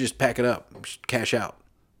 maybe we should just pack it up, cash out,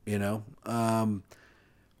 you know.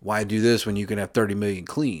 Why do this when you can have 30 million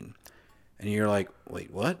clean? And you're like, wait,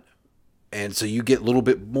 what? And so you get a little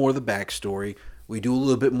bit more of the backstory. We do a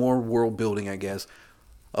little bit more world building, I guess.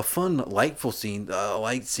 A fun, light scene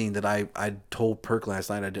that I told Perk last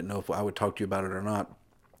night. I didn't know if I would talk to you about it or not,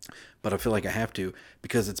 but I feel like I have to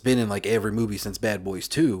because it's been in like every movie since Bad Boys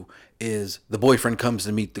 2 is the boyfriend comes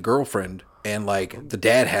to meet the girlfriend and like the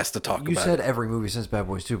dad has to talk about it. You said every movie since Bad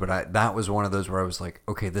Boys 2, but that was one of those where I was like,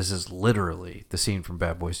 okay, this is literally the scene from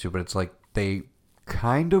Bad Boys 2, but it's like they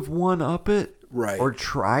kind of one-up it. Right. Or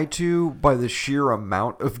try to by the sheer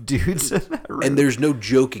amount of dudes in that room. And there's no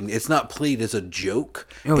joking. It's not played as a joke.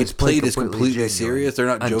 No, it's played as completely genuine. serious. They're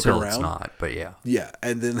not joking Until around. It's not, but yeah. Yeah.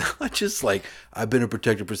 And then I just like, I've been a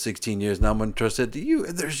protector for 16 years. Now I'm entrusted to you.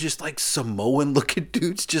 And there's just like Samoan looking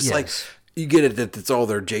dudes. Just like, you get it that it's all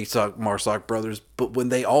their J-Sock, Marsock brothers. But when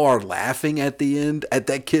they all are laughing at the end at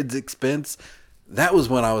that kid's expense, that was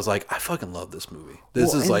when I was like, I fucking love this movie.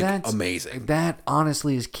 This is like amazing. That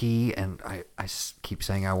honestly is key, and I keep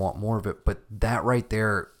saying I want more of it, but that right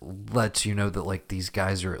there lets you know that like these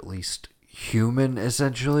guys are at least human,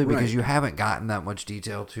 essentially, because you haven't gotten that much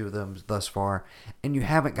detail to them thus far, and you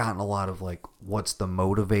haven't gotten a lot of like what's the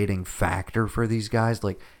motivating factor for these guys.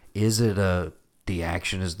 Like, is it the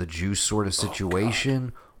action is the juice sort of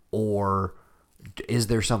situation, or is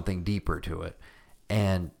there something deeper to it?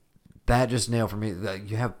 And that just nailed for me that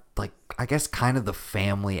you have like, I guess, kind of the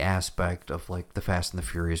family aspect of like the Fast and the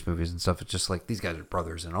Furious movies and stuff. It's just like these guys are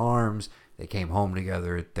brothers in arms. They came home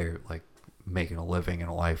together. They're like making a living and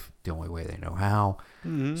a life the only way they know how.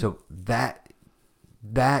 Mm-hmm. So that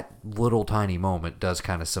little tiny moment does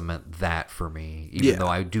kind of cement that for me, even though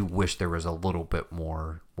I do wish there was a little bit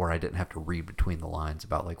more where I didn't have to read between the lines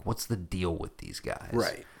about like what's the deal with these guys.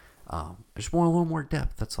 Right. I just want a little more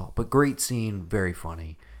depth. That's all. But great scene, very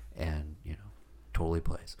funny. And, you know, totally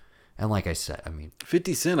plays. And like I said, I mean,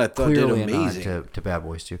 50 Cent, I thought, did amazing. To Bad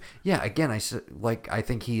Boys 2. Yeah, again, I said, like, I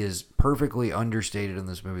think he is perfectly understated in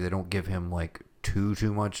this movie. They don't give him, like, too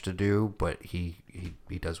much to do, but he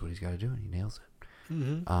does what he's got to do, and he nails it.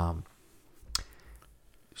 Mm-hmm.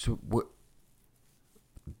 So,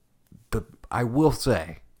 I will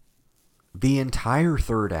say, the entire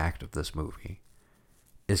third act of this movie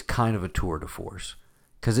is kind of a tour de force.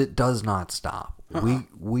 Because it does not stop.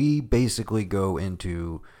 We basically go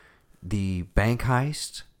into the bank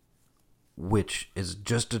heist, which is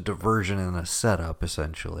just a diversion and a setup,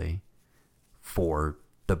 essentially, for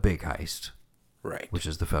the big heist. Right. Which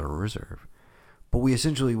is the Federal Reserve. But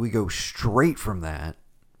we go straight from that,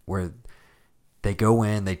 where they go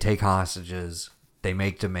in, they take hostages, they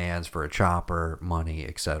make demands for a chopper, money,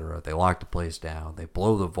 etc. They lock the place down, they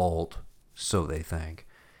blow the vault, so they think.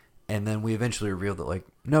 And then we eventually reveal that, like,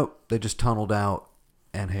 nope, they just tunneled out,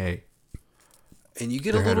 and hey, and you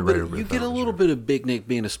get a little bit of Big Nick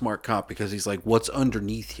being a smart cop, because he's like, what's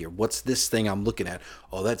underneath here? What's this thing I'm looking at?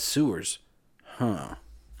 Oh, that's sewers. Huh.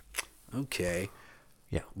 Okay.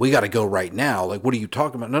 Yeah. We got to go right now. Like, what are you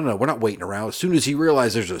talking about? No, we're not waiting around. As soon as he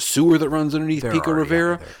realized there's a sewer that runs underneath Pico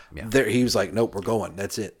Rivera, he was like, nope, we're going.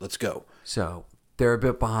 That's it. Let's go. So they're a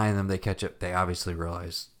bit behind them. They catch up. They obviously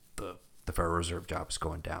realize the Federal Reserve job is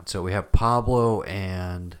going down. So we have Pablo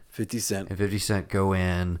and 50 Cent. And 50 Cent go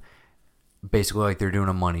in, basically like they're doing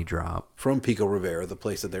a money drop. From Pico Rivera, the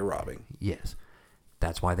place that they're robbing. Yes.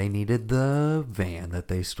 That's why they needed the van that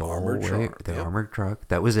they stole. Armored truck. The armored truck.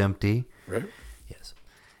 That was empty. Right. Yes.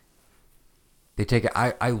 They take it.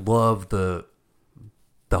 I love the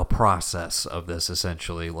process of this,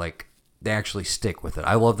 essentially. Like, they actually stick with it.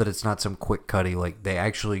 I love that it's not some quick cutty. Like, they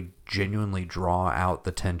actually genuinely draw out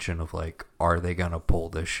the tension of, like, are they going to pull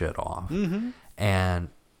this shit off? Mm-hmm. And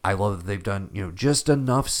I love that they've done, you know, just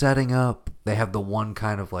enough setting up. They have the one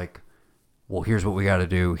kind of like, well, here's what we got to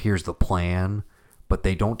do. Here's the plan. But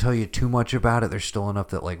they don't tell you too much about it. There's still enough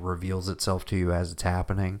that, like, reveals itself to you as it's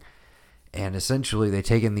happening. And essentially, they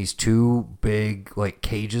take in these two big, like,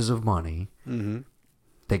 cages of money. Mm-hmm.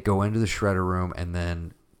 They go into the shredder room, and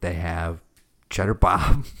then they have Cheddar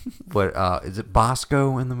Bob. What is it?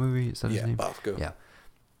 Bosco in the movie? Is that his name? Bosco. Yeah.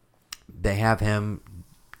 They have him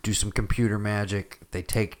do some computer magic. They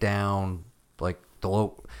take down like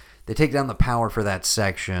they take down the power for that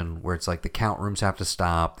section where it's like the count rooms have to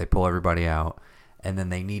stop. They pull everybody out, and then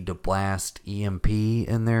they need to blast EMP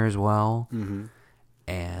in there as well. Mm-hmm.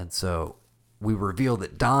 And so we reveal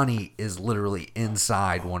that Donnie is literally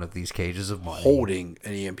inside one of these cages of money, holding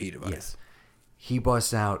an EMP device. Yes. He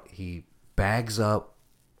busts out. He bags up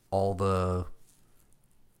all the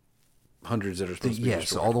hundreds that are supposed to be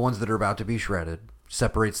destroyed. All the ones that are about to be shredded.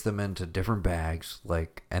 Separates them into different bags,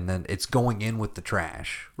 like, and then it's going in with the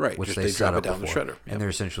trash, right? Which just they set drop up it down before. the shredder, and they're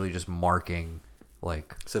essentially just marking,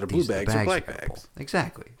 like, instead of blue bags or black bags.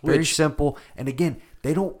 Exactly, very simple. And again,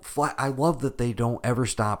 they don't flat. I love that they don't ever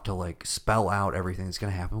stop to like spell out everything that's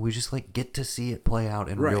going to happen. We just like get to see it play out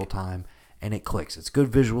in real time, and it clicks. It's good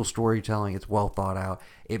visual storytelling. It's well thought out.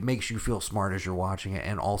 It makes you feel smart as you're watching it,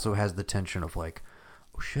 and also has the tension of like,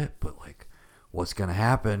 oh shit, but like, what's going to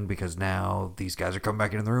happen, because now these guys are coming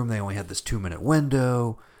back into the room. They only had this 2-minute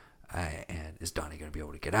window. And is Donnie going to be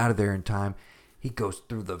able to get out of there in time? He goes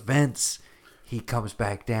through the vents. He comes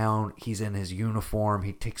back down. He's in his uniform.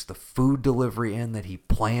 He takes the food delivery in that he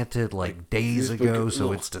planted like days ago,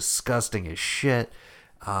 so it's disgusting as shit.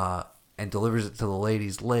 And delivers it to the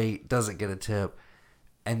ladies late. Doesn't get a tip.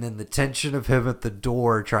 And then the tension of him at the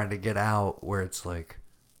door trying to get out, where it's like,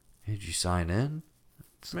 hey, did you sign in?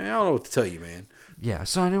 Man, I don't know what to tell you, man. Yeah,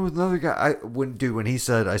 sign in with another guy. When he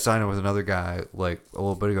said I signed in with another guy like a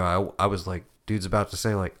little bit ago, I was like, dude's about to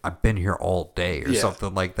say like I've been here all day or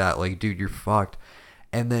something like that. Like, dude, you're fucked.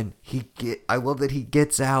 And then I love that he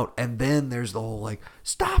gets out, and then there's the whole like,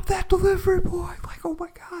 stop that delivery boy. Like, oh my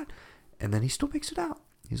god. And then he still makes it out.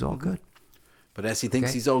 He's all good. But as he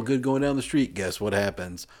thinks he's all good going down the street, guess what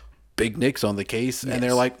happens? Big Nick's on the case, and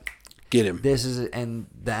they're like, get him. And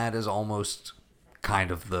that is almost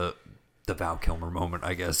kind of the Val Kilmer moment,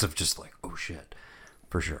 I guess, of just like, oh shit,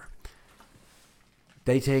 for sure.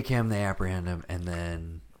 They take him, they apprehend him, and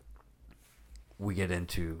then we get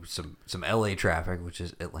into some LA traffic, which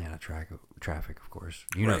is Atlanta traffic, of course.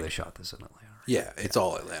 You know they shot this in Atlanta. Right? Yeah, it's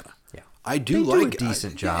all Atlanta. Yeah. I do they like do a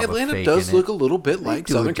decent job. Atlanta of does faking look it. a little bit like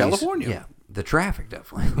Southern California. Yeah, the traffic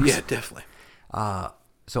definitely. Yeah, definitely.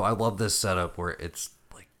 So I love this setup where it's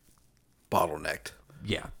like bottlenecked.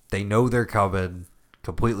 Yeah, they know they're coming.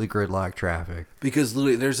 Completely gridlock traffic. Because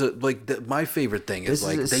literally, there's my favorite thing is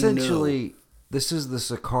like essentially this is the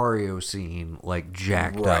Sicario scene like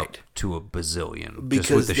jacked up to a bazillion because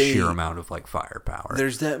just with the sheer amount of like firepower.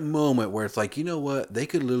 There's that moment where it's like, you know what? They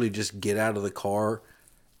could literally just get out of the car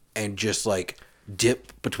and just like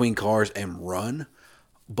dip between cars and run.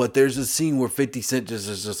 But there's a scene where 50 Cent just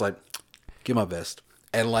is just like, get my vest.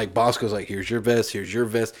 And like Bosco's like, here's your vest,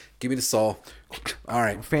 give me the saw. All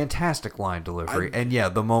right. Fantastic line delivery. And yeah,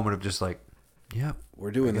 the moment of just like, yep,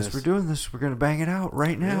 we're doing this. We're doing this. We're gonna bang it out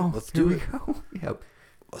right now. Yeah, let's do it. Go. Yep.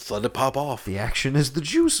 Let's let it pop off. The action is the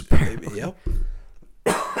juice, apparently. Yep.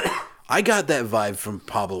 I got that vibe from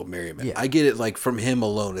Pablo Merriman. Yeah. I get it like from him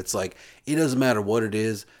alone. It's like, it doesn't matter what it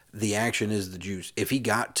is, the action is the juice. If he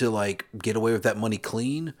got to like get away with that money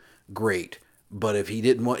clean, great. But if he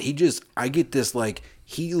didn't want, I get this like,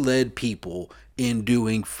 he led people in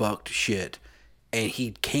doing fucked shit, and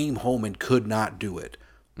he came home and could not do it.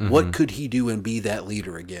 Mm-hmm. What could he do and be that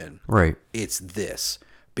leader again? Right. It's this.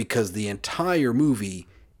 Because the entire movie,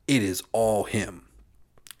 it is all him.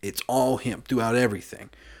 It's all him throughout everything.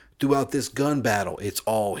 Throughout this gun battle, it's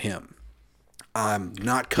all him. I'm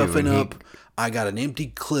not cuffing up. I got an empty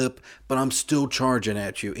clip, but I'm still charging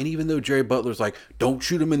at you. And even though Jerry Butler's like, don't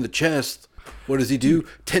shoot him in the chest, what does he do?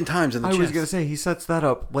 10 times in the chest. I was going to say, he sets that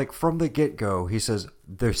up, like, from the get-go. He says,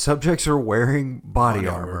 their subjects are wearing body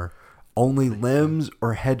armor, only limbs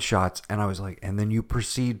or headshots. And I was like, and then you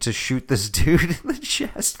proceed to shoot this dude in the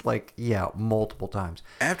chest? Like, yeah, multiple times.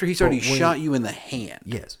 After he's already shot you in the hand.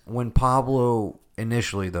 Yes. When Pablo,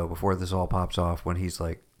 initially, though, before this all pops off, when he's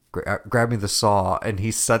like, grab me the saw, and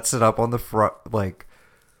he sets it up on the front, like,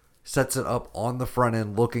 sets it up on the front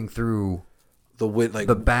end looking through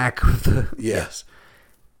the back of the yes,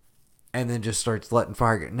 and then just starts letting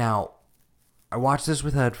fire. Now, I watched this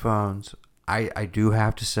with headphones. I do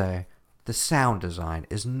have to say, the sound design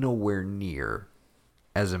is nowhere near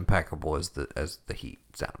as impeccable as the Heat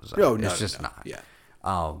sound design. No, it's just not. Yeah.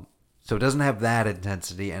 So it doesn't have that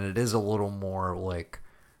intensity, and it is a little more like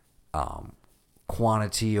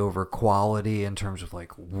quantity over quality in terms of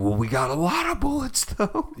like, well, we got a lot of bullets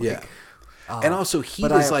though. Yeah. And also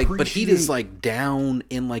Heat is like down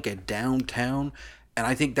in like a downtown, and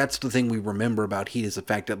I think that's the thing we remember about Heat is the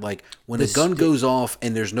fact that like when a gun goes off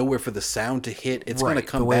and there's nowhere for the sound to hit, it's going to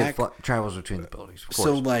come back. The way it travels between the buildings. Of course.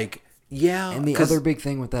 So like, yeah. And the other big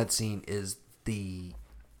thing with that scene is the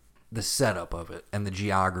setup of it and the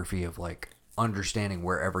geography of like understanding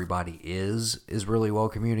where everybody is really well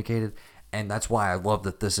communicated, and that's why I love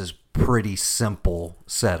that this is pretty simple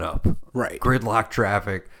setup. Right. Gridlock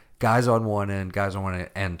traffic. Guys on one end,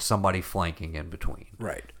 and somebody flanking in between.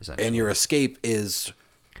 Right. And your escape is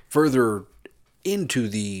further into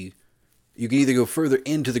the. You can either go further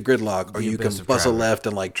into the gridlock, or you can bust a left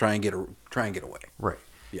and like try and get away. Right.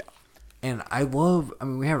 Yeah. And I love. I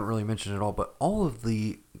mean, we haven't really mentioned it all, but all of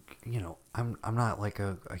the, I'm not like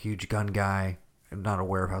a huge gun guy. I'm not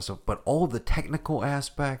aware of how so, but all of the technical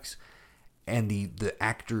aspects and the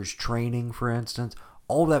actors' training, for instance.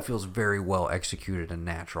 All of that feels very well executed and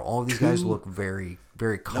natural. All of these guys look very,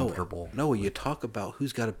 very comfortable. No, you talk about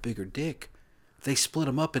who's got a bigger dick. They split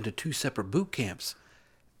them up into 2 separate boot camps,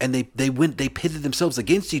 and they pitted themselves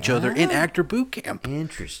against each other in actor boot camp.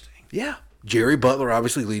 Interesting. Yeah, Jerry Butler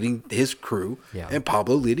obviously leading his crew, and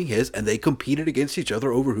Pablo leading his, and they competed against each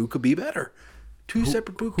other over who could be better. 2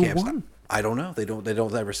 separate boot camps. Who won? I don't know. They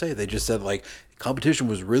don't ever say. They just said like competition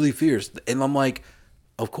was really fierce, and I'm like,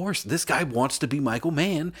 of course, this guy wants to be Michael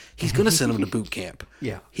Mann. He's gonna send him to boot camp.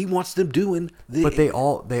 Yeah, he wants them doing the. But they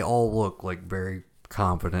all look like very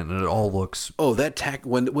confident, and it all looks. Oh, that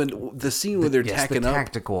when the scene where they're tacking the up,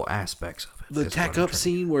 tactical aspects of it. The tack up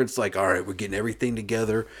scene where it's like, all right, we're getting everything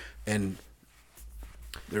together, and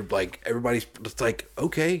they're like, everybody's it's like,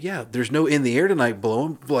 okay, yeah, there's no in the air tonight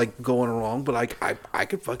blowing like going wrong, but I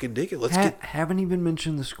could fucking dig it. Let's haven't even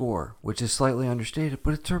mentioned the score, which is slightly understated,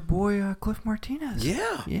 but it's our boy Cliff Martinez.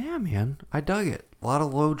 Yeah, man, I dug it. A lot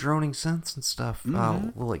of low droning synths and stuff.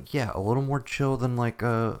 Mm-hmm. A little more chill than like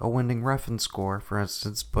a Winding Refn score, for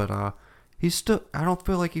instance. But he's still. I don't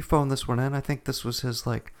feel like he phoned this one in. I think this was his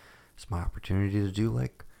like. It's my opportunity to do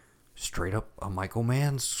like straight up a Michael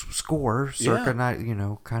Mann score, circa night,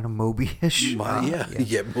 kind of Moby-ish.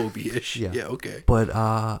 Yeah, Moby-ish. Yeah, okay. But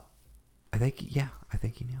I think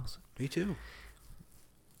he nails it. Me too.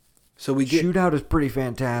 So we get shootout is pretty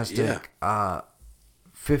fantastic. Yeah.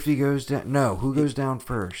 50 goes down. No, who goes down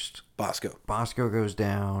first? Bosco. Bosco goes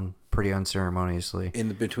down pretty unceremoniously.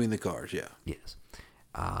 Between the cars, yeah. Yes.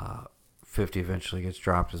 50 eventually gets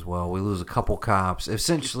dropped as well. We lose a couple cops.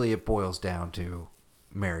 Essentially, it boils down to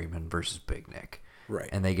Merriman versus Big Nick. Right.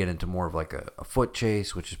 And they get into more of like a foot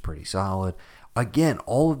chase, which is pretty solid. Again,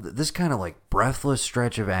 all of this kind of like breathless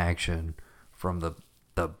stretch of action from the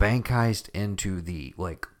bank heist into the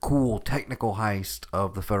like cool technical heist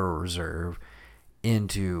of the Federal Reserve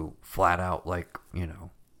into flat out like,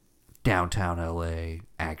 downtown LA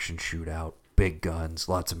action shootout, big guns,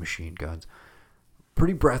 lots of machine guns.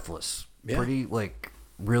 Pretty breathless. Yeah. Pretty like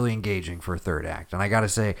really engaging for a third act. And I got to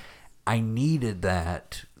say I needed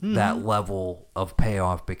that level of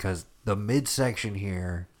payoff because the midsection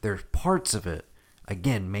here, there's parts of it,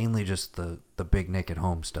 again, mainly just the Big Nick at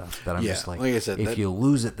home stuff that I'm just like I said, if you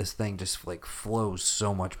lose it, this thing just like flows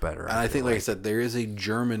so much better. And I think, like I said, there is a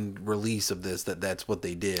German release of this that's what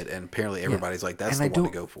they did, and apparently everybody's like, that's and the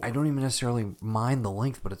one to go for. I don't even necessarily mind the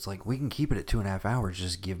length, but it's like we can keep it at 2.5 hours.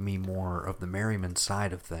 Just give me more of the Merriman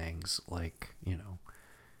side of things, like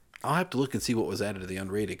I'll have to look and see what was added to the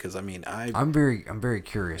unrated because I'm very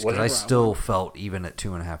curious because I still felt even at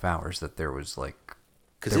 2.5 hours that there was like.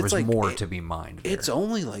 Because there was like, more to be mined there. It's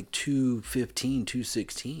only like 215,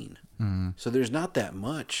 216. Mm-hmm. So there's not that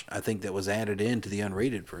much, I think, that was added into the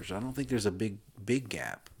unrated version. I don't think there's a big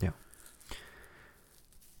gap. Yeah.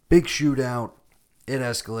 Big shootout. It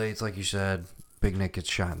escalates, like you said. Big Nick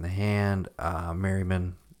gets shot in the hand.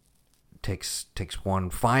 Merriman takes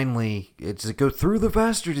one. Finally, does it go through the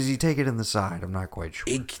vest or does he take it in the side? I'm not quite sure.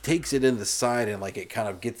 He takes it in the side and like it kind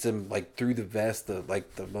of gets him like through the vest, the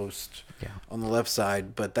most on the left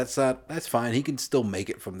side. But that's fine. He can still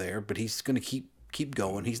make it from there. But he's going to keep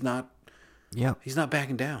going. He's not. Yeah. He's not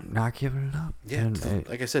backing down. Not giving it up. Yeah. And,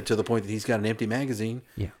 like I said, to the point that he's got an empty magazine.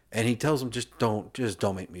 Yeah. And he tells him, just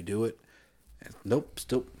don't make me do it. And, nope.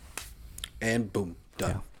 Still. And boom,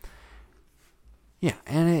 done. Yeah,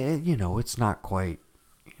 and it's not quite,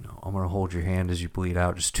 I'm going to hold your hand as you bleed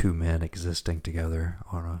out, just two men existing together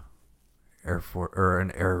on what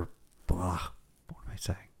am I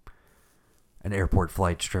saying? An airport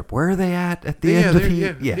flight strip. Where are they at the end of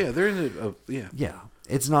the... Yeah, they're in Yeah,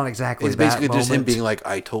 it's not exactly it's that basically moment, just him being like,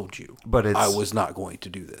 I told you, but I was not going to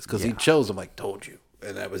do this. Because he chose him like, told you,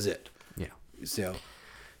 and that was it. Yeah.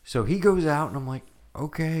 So he goes out, and I'm like,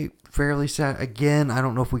 okay, fairly sad. Again, I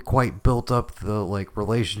don't know if we quite built up the like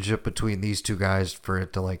relationship between these two guys for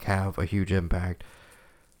it to like have a huge impact.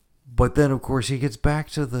 But then, of course, he gets back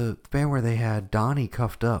to the van where they had Donnie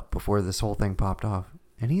cuffed up before this whole thing popped off,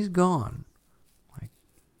 and he's gone. Like,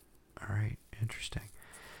 all right, interesting.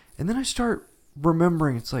 And then I start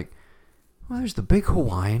remembering, it's like, well, there's the big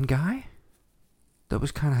Hawaiian guy that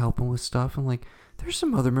was kind of helping with stuff, and like, there's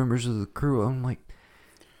some other members of the crew. I'm like,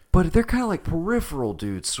 but they're kind of like peripheral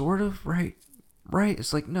dudes, sort of, right? Right?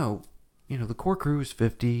 It's like, no, the core crew is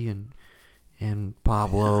 50 and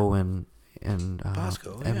Pablo and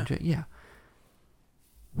Bosco, MJ. Yeah.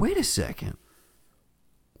 Wait a second.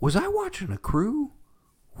 Was I watching a crew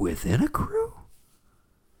within a crew?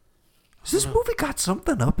 Has this movie got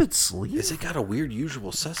something up its sleeve? Has it got a weird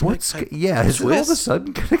usual suspect? Is it all of a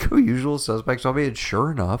sudden going to go usual suspects? I mean,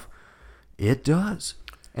 sure enough, it does.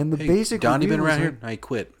 And the basic Donnie been around here? I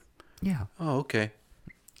quit. Yeah. Oh, okay.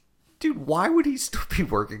 Dude, why would he still be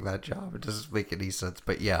working that job? It doesn't make any sense.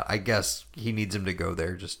 But yeah, I guess he needs him to go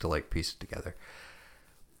there just to like piece it together.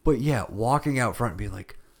 But yeah, walking out front and being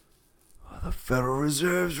like, oh, the Federal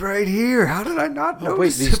Reserve's right here. How did I not know?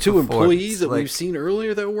 Wait, these two before? employees It's that like, we've seen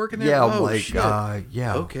earlier that were working there? Yeah, I'm Oh, like, shit.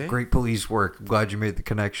 yeah, Okay. great police work. I'm glad you made the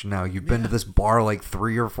connection now. You've been to this bar like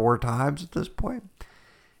 3 or 4 times at this point.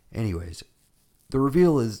 Anyways, the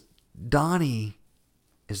reveal is Donnie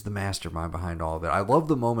is the mastermind behind all of it. I love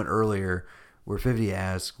the moment earlier where 50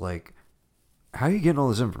 asks, like, how are you getting all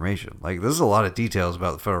this information? Like, this is a lot of details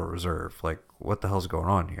about the Federal Reserve. Like, what the hell's going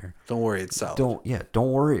on here? Don't worry, it's solid.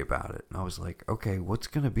 Don't worry about it. And I was like, okay, what's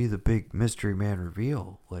going to be the big mystery man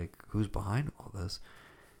reveal? Like, who's behind all this?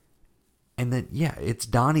 And then, yeah, it's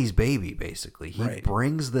Donnie's baby, basically. He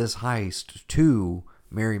brings this heist to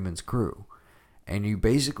Merriman's crew. And you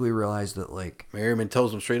basically realize that, like... Merriman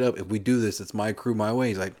tells him straight up, if we do this, it's my crew, my way.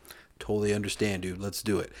 He's like, totally understand, dude. Let's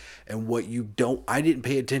do it. And what you don't... I didn't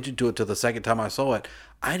pay attention to it till the second time I saw it.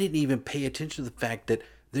 I didn't even pay attention to the fact that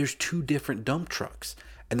there's 2 different dump trucks.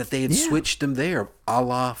 And that they had switched them there, a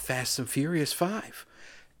la Fast and Furious 5.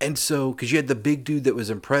 And so, because you had the big dude that was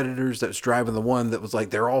in Predators that was driving the one that was like,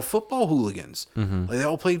 they're all football hooligans. Mm-hmm. Like, they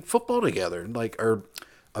all played football together. Like, or...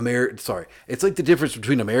 It's like the difference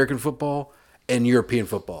between American football and European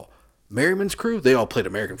football. Merriman's crew, they all played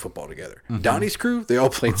American football together. Mm-hmm. Donnie's crew, they all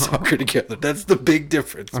played soccer together. That's the big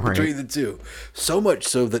difference between the two. So much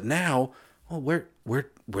so that now, well,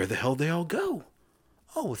 where the hell they all go?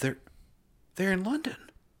 Oh, they're in London,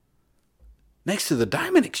 next to the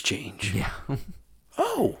Diamond Exchange. Yeah.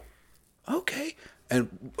 Oh, okay.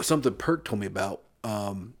 And something Perk told me about,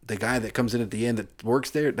 the guy that comes in at the end that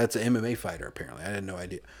works there, that's an MMA fighter, apparently. I had no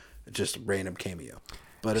idea. Just a random cameo.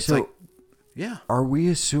 But it's like, yeah. Are we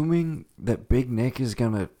assuming that Big Nick is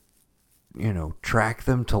going to, track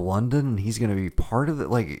them to London and he's going to be part of it?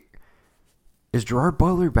 Like, is Gerard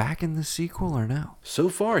Butler back in the sequel or no? So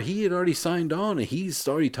far, he had already signed on and he's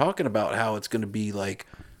already talking about how it's going to be like,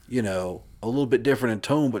 a little bit different in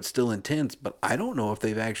tone, but still intense. But I don't know if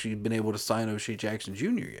they've actually been able to sign O'Shea Jackson Jr.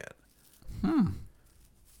 yet.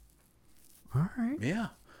 All right. Yeah.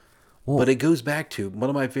 Well, but it goes back to one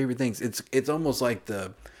of my favorite things. It's almost like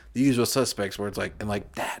the Usual Suspects, where it's like, and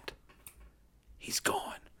like that, he's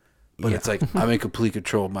gone. But it's like, I'm in complete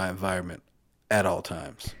control of my environment at all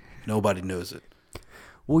times. Nobody knows it.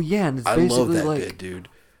 Well, yeah, and it's I basically love that like, bit, dude.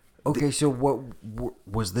 Okay, so what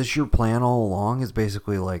was this your plan all along? Is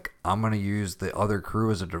basically like, I'm gonna use the other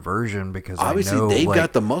crew as a diversion because obviously I know, they've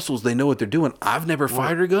got the muscles. They know what they're doing. I've never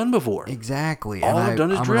fired a gun before. Exactly. All and I've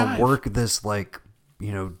done is I'm drive. gonna work this like,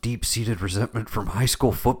 deep-seated resentment from high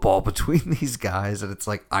school football between these guys, and it's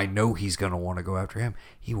like, I know he's gonna want to go after him.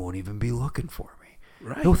 He won't even be looking for me.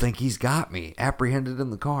 Right. He'll think he's got me apprehended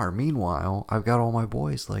in the car. Meanwhile, I've got all my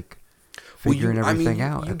boys like figuring everything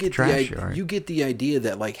out at the trash yard. You get the idea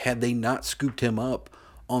that, like, had they not scooped him up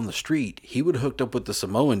on the street, he would have hooked up with the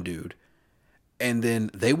Samoan dude, and then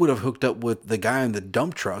they would have hooked up with the guy in the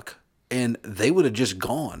dump truck, and they would have just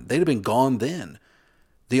gone. They'd have been gone then.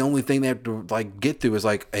 The only thing they have to, like, get through is,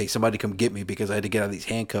 like, hey, somebody come get me because I had to get out of these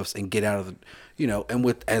handcuffs and get out of the, and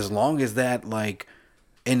with, as long as that, like,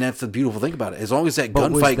 and that's the beautiful thing about it. As long as that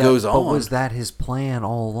gunfight goes on. But was that his plan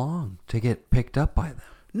all along, to get picked up by them?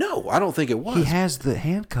 No, I don't think it was. He has the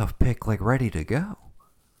handcuff pick, like, ready to go.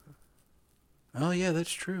 Oh, yeah,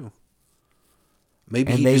 that's true.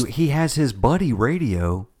 Maybe he has his buddy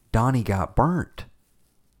radio, Donnie Got Burnt,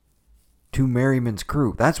 to Merriman's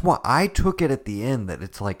crew. That's why I took it at the end that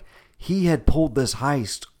it's like he had pulled this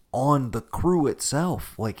heist on the crew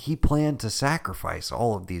itself. Like, he planned to sacrifice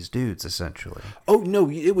all of these dudes, essentially. Oh, no,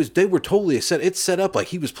 they were totally it's set up like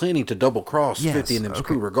he was planning to double cross 50 and them's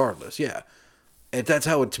crew regardless. Yeah. And that's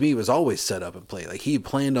how it, to me, was always set up and played. Like, he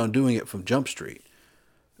planned on doing it from Jump Street.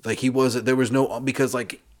 Like, he was a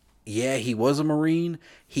Marine.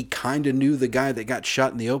 He kind of knew the guy that got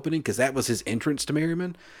shot in the opening because that was his entrance to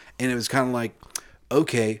Merriman. And it was kind of like,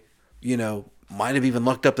 okay, might have even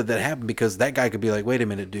lucked up that happened because that guy could be like, wait a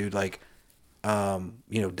minute, dude. Like,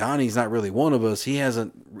 Donnie's not really one of us. He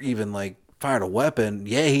hasn't even, like, fired a weapon.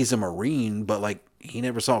 Yeah, he's a Marine, but, like, he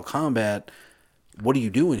never saw combat. What are you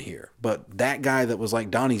doing here? But that guy that was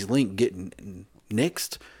like Donnie's link getting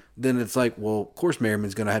nixed, then it's like, well, of course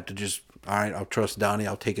Merriman's going to have to just, all right, I'll trust Donnie.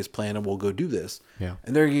 I'll take his plan and we'll go do this. Yeah.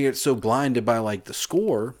 And they're going to get so blinded by, like, the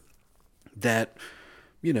score that,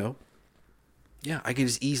 I can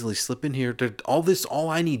just easily slip in here. All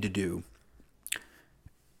I need to do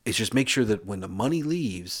is just make sure that when the money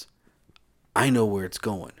leaves, I know where it's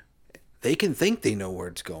going. They can think they know where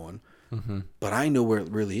it's going. Mm-hmm. But I know where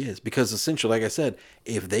it really is because essentially, like I said,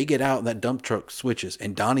 if they get out and that dump truck switches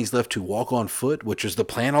and Donnie's left to walk on foot, which is the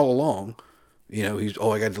plan all along, I got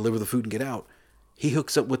to deliver the food and get out. He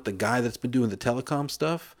hooks up with the guy that's been doing the telecom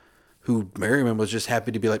stuff who Merriman was just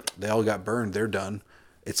happy to be like, they all got burned, they're done.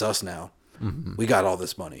 It's us now. Mm-hmm. We got all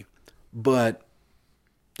this money. But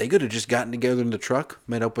they could have just gotten together in the truck,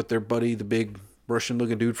 met up with their buddy, the big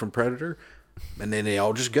Russian-looking dude from Predator, and then they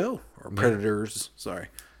all just go. Or Predators, sorry.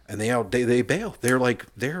 And they bail.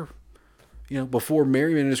 They're before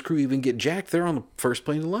Merriman and his crew even get jacked, they're on the first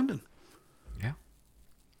plane to London. Yeah.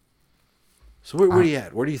 So where are you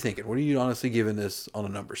at? What are you thinking? What are you honestly giving this on a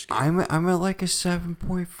number scale? I'm at like a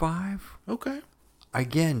 7.5. Okay.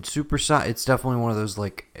 Again, super solid. It's definitely one of those,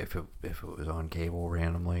 like, if it was on cable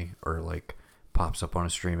randomly or like pops up on a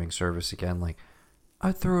streaming service again, like,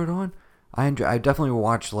 I'd throw it on. I definitely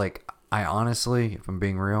watch, like, I honestly, if I'm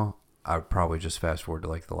being real, I would probably just fast forward to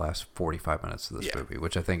like the last 45 minutes of this movie,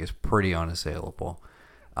 which I think is pretty unassailable.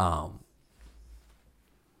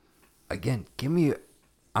 Again,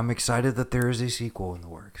 I'm excited that there is a sequel in the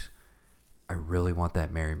works. I really want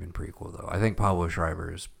that Merriman prequel, though. I think Pablo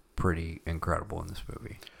Schreiber is pretty incredible in this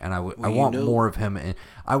movie, and I want more of him. And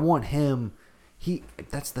I want him.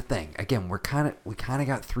 That's the thing. Again, we kind of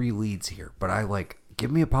got three leads here, but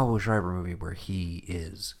give me a Pablo Schreiber movie where he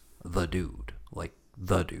is the dude, like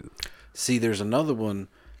the dude. See, there's another one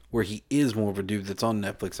where he is more of a dude that's on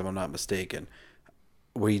Netflix, if I'm not mistaken,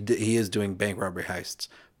 where he is doing bank robbery heists.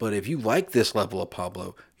 But if you like this level of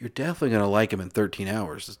Pablo, you're definitely going to like him in 13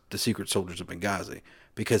 Hours, The Secret Soldiers of Benghazi,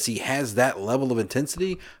 because he has that level of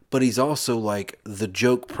intensity, but he's also like the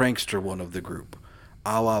joke prankster one of the group,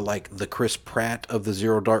 a la like the Chris Pratt of the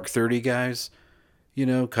Zero Dark 30 guys,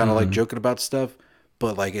 kind of like joking about stuff,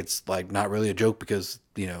 but like it's like not really a joke because,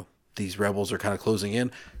 these rebels are kind of closing in.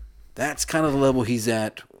 That's kind of the level he's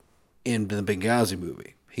at in the Benghazi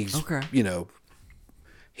movie. He's,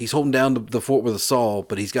 he's holding down the fort with a saw,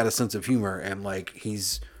 but he's got a sense of humor and like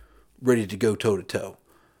he's ready to go toe to toe.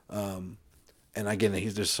 And again,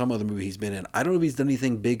 there's some other movie he's been in. I don't know if he's done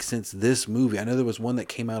anything big since this movie. I know there was one that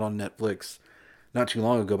came out on Netflix not too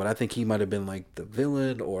long ago, but I think he might have been like the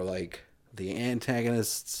villain or like the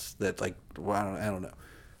antagonists that like, well, I don't know,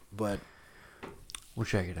 but we'll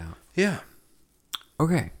check it out. Yeah.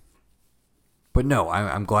 Okay. But no,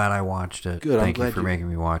 I'm glad I watched it. Good. Thank you for making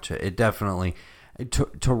me watch it. It definitely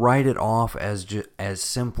to write it off as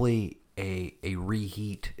simply a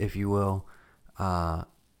reheat, if you will. I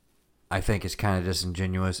think is kind of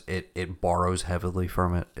disingenuous. It borrows heavily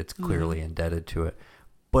from it. It's clearly indebted to it,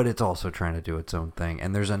 but it's also trying to do its own thing.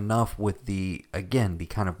 And there's enough with the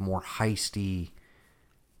kind of more heisty,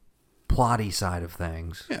 plotty side of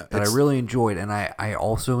things that I really enjoyed, and I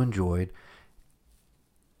also enjoyed.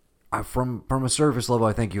 From a surface level,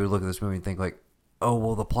 I think you would look at this movie and think like, oh,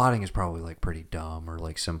 well, the plotting is probably like pretty dumb or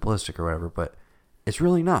like simplistic or whatever, but it's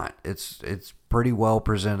really not. It's pretty well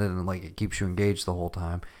presented and like it keeps you engaged the whole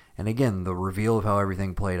time. And again, the reveal of how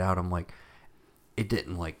everything played out, I'm like, it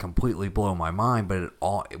didn't like completely blow my mind, but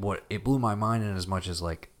it blew my mind in as much as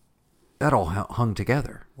like that all hung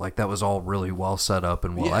together. Like that was all really well set up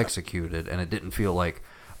and well executed, and it didn't feel like,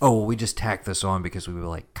 oh, well, we just tacked this on because we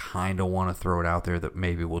like kind of want to throw it out there that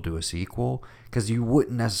maybe we'll do a sequel, because you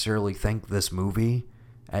wouldn't necessarily think this movie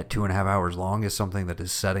at 2.5 hours long is something that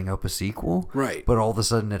is setting up a sequel, right? But all of a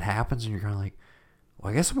sudden it happens, and you're kind of like,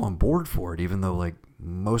 well, I guess I'm on board for it, even though like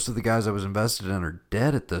most of the guys I was invested in are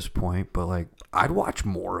dead at this point. But like, I'd watch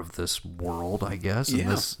more of this world, I guess, and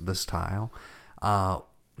this tile.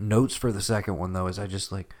 Notes for the second one though is I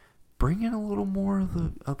just like bring in a little more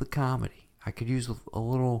of the comedy. I could use a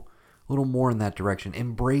little more in that direction.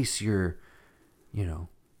 Embrace your,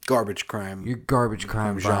 garbage crime,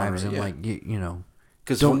 vibes, genre, and like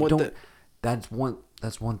because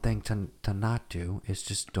that's one thing to not do is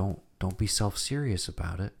just don't be self-serious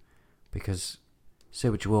about it, because say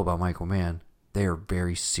what you will about Michael Mann, they are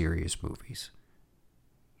very serious movies.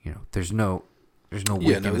 There's no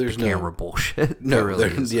winking at the camera bullshit. No,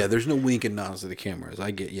 there's no wink and nods to the cameras.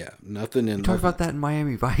 I get nothing in. You talk about that in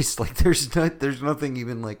Miami Vice. Like there's nothing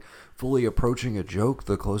even like fully approaching a joke.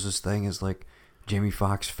 The closest thing is like Jamie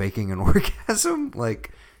Foxx faking an orgasm.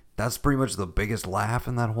 Like that's pretty much the biggest laugh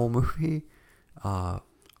in that whole movie. I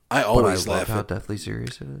always laugh how at deathly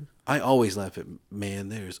serious it is. I always laugh at, man,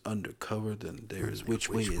 there's undercover, then there's which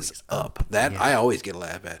way is up. That I always get a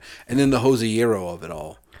laugh at. And then the Josillero of it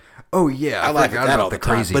all. Oh yeah, I laugh at that all the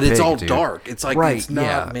time. But it's all dark. It's like it's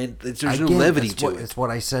not, man. There's no levity to it. It's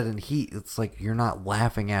what I said in Heat. It's like you're not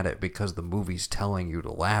laughing at it because the movie's telling you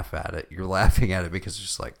to laugh at it. You're laughing at it because it's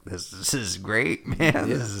just like this is great, man. Yeah.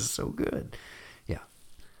 This is so good. Yeah.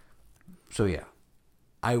 So yeah,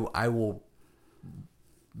 I will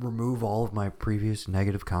remove all of my previous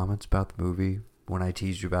negative comments about the movie when I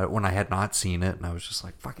teased you about it when I had not seen it, and I was just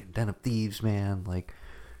like, fucking Den of Thieves, man. Like,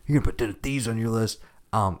 you're gonna put Den of Thieves on your list.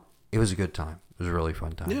 it was a good time. It was a really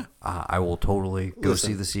fun time. Yeah. I will totally go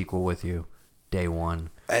Listen. see the sequel with you day one.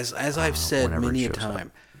 As I've said whenever it many a shows up.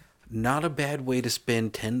 time, not a bad way to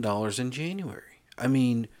spend $10 in January. I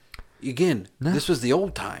mean, again, this was the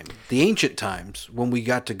old time, the ancient times when we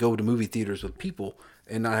got to go to movie theaters with people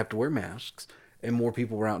and not have to wear masks, and more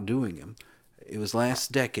people were out doing them. It was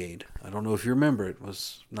last decade. I don't know if you remember. It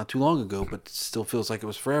was not too long ago, but it still feels like it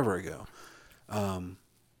was forever ago.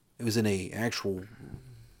 It was in a actual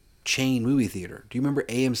chain movie theater. Do you remember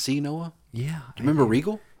AMC, Noah? Yeah. Do you remember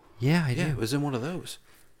Regal? Yeah, I do. It was in one of those.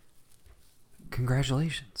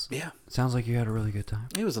 Congratulations. Yeah. Sounds like you had a really good time.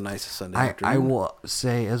 It was a nice Sunday I afternoon. will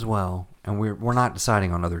say as well, and we're not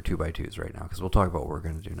deciding on other 2x2s right now because we'll talk about what we're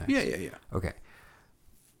going to do next. Yeah. Okay.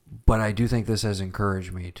 But I do think this has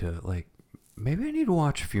encouraged me to, like, maybe I need to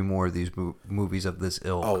watch a few more of these movies of this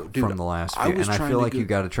ilk from the last few. And I feel like you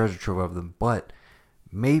got a treasure trove of them. But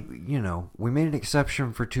maybe, we made an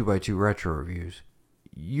exception for 2x2 retro reviews.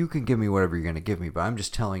 You can give me whatever you're going to give me, but I'm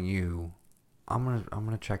just telling you, I'm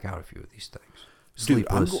gonna check out a few of these things.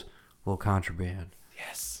 Sleepless, Little Contraband.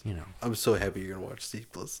 Yes. I'm so happy you're going to watch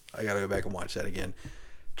Sleepless. I got to go back and watch that again.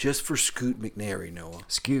 Just for Scoot McNairy, Noah.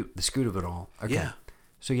 The Scoot of it all. Okay. Yeah.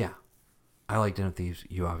 So, yeah. I like Den of Thieves.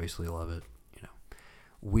 You obviously love it.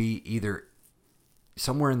 We either,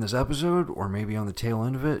 somewhere in this episode, or maybe on the tail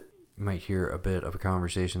end of it, you might hear a bit of a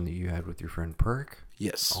conversation that you had with your friend Perk.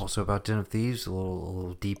 Yes. Also about Den of Thieves, a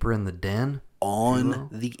little deeper in the den. On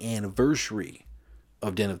the anniversary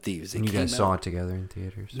of Den of Thieves. And you guys saw it together in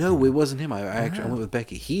theaters? No, it wasn't him. I went with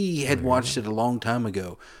Becky. He had watched it a long time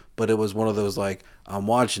ago, but it was one of those, like, I'm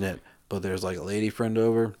watching it, but there's, like, a lady friend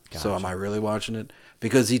over, so am I really watching it?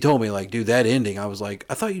 Because he told me, like, dude, that ending, I was like,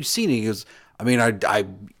 I thought you'd seen it. He goes, I mean, but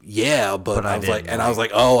I was like, and I was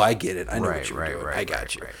like, oh, I get it. I know what you're doing. I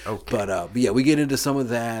got you. Okay. But yeah, we get into some of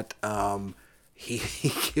that.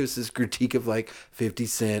 He gives his critique of like 50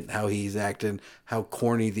 Cent, how he's acting, how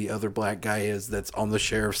corny the other black guy is that's on the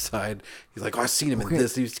sheriff's side. He's like, oh, I've seen him in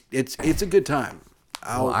this. It's a good time.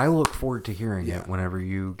 I look forward to hearing it whenever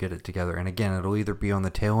you get it together. And again, it'll either be on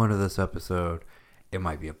the tail end of this episode, it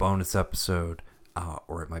might be a bonus episode,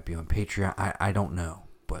 or it might be on Patreon. I don't know.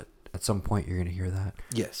 At some point, you're going to hear that.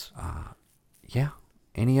 Yes. Yeah.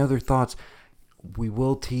 Any other thoughts? We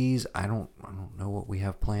will tease. I don't know what we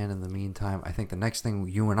have planned in the meantime. I think the next thing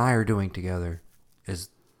you and I are doing together is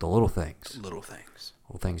the Little Things. Little Things.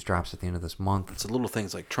 Little Things drops at the end of this month. It's the little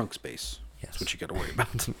things like trunk space. Yes. That's what you got to worry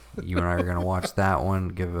about. You and I are going to watch that one,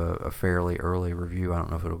 give a fairly early review. I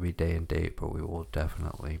don't know if it'll be day and date, but we will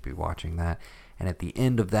definitely be watching that. And at the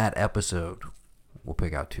end of that episode, we'll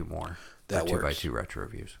pick out two more. That works. 2x2 retro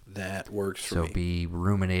reviews. That works for me. So be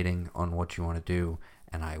ruminating on what you want to do,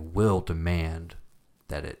 and I will demand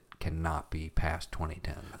that it cannot be past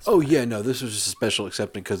 2010. Yeah, no, this was just a special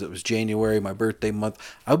exception because it was January, my birthday month.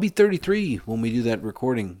 I'll be 33 when we do that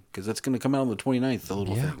recording because that's going to come out on the 29th, the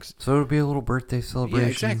Little Things. So it'll be a little birthday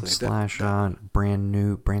celebration /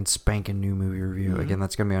 brand spanking new movie review. Again,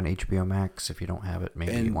 that's going to be on HBO Max. If you don't have it,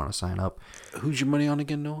 maybe you want to sign up. Who's your money on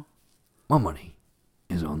again, Noah? My money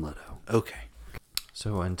is on Leto. Okay.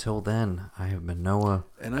 So until then, I have been Noah.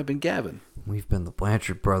 And I've been Gavin. We've been the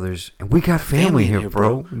Blanchard brothers. And we got family here,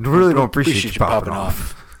 bro. Really don't appreciate you popping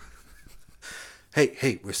off.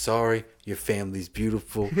 Hey, we're sorry. Your family's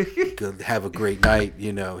beautiful. Have a great night.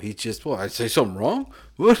 He just, I say something wrong?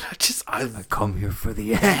 What? I come here for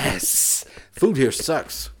the ass. Food here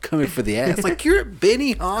sucks. Come here for the ass. Like, you're at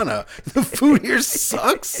Benihana. The food here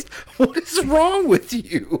sucks. What is wrong with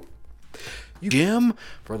you? Jim,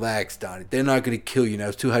 relax, Donnie. They're not going to kill you now.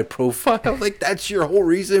 It's too high profile. Like, that's your whole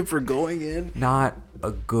reason for going in? Not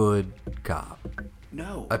a good cop.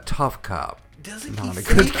 No. A tough cop. Doesn't not he a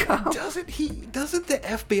good cop. Doesn't the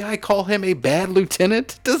FBI call him a bad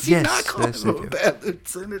lieutenant? Does he not call him a bad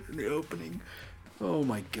lieutenant in the opening? Oh,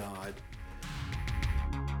 my God.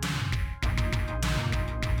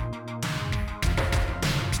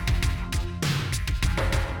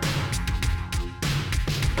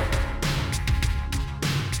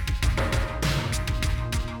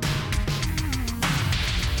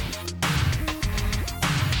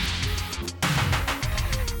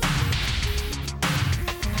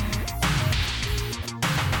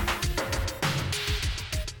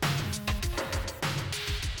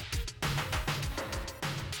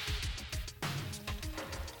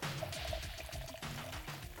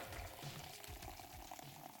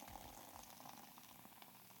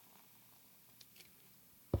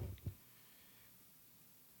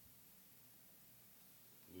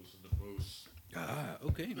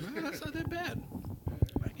 Okay. No, that's not that bad.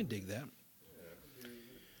 I can dig that.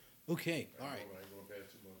 Okay. All right.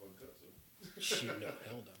 Shit, no,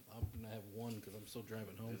 hell no. I have one because I'm still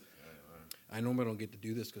driving home. I normally don't get to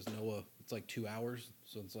do this because Noah, it's like 2 hours.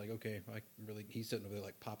 So it's like, okay, he's sitting over there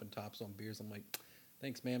like popping tops on beers. I'm like,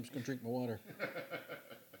 thanks, man. I'm just going to drink my water.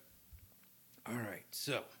 All right.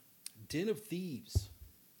 So, Den of Thieves.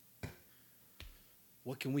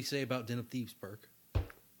 What can we say about Den of Thieves, Perk?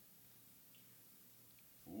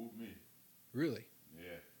 Fooled me. Really?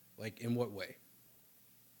 Yeah. Like, in what way?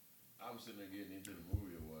 I was sitting there getting into the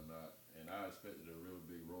movie or whatnot, and I expected a real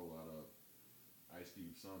big role out of Ice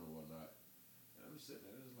Cube's son or whatnot. And I'm sitting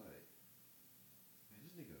there, it's like, man,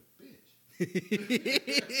 this nigga a bitch.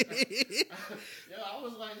 I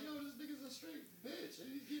was like, this nigga's a straight bitch. And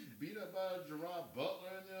he's getting beat up by Gerard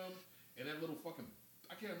Butler and them, and that little fucking,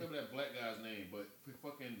 I can't remember that black guy's name, but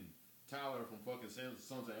fucking Tyler from fucking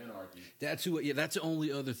Sons of Anarchy. That's who. Yeah, that's the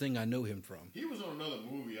only other thing I know him from. He was on another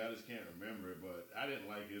movie. I just can't remember it, but I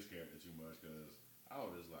didn't like his character too much because I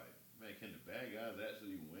was just like, man, can the bad guys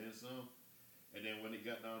actually win some? And then when it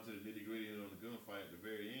got down to the nitty gritty on the gunfight at the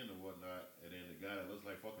very end or whatnot, and then the guy that looks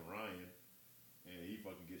like fucking Ryan, and he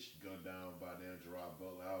fucking gets gunned down by damn Gerard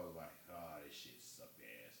Butler, I was like, this shit sucked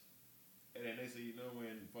ass. And then they say,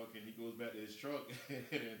 when fucking he goes back to his truck, and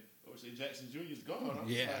then O'Shea Jackson Jr.'s gone. I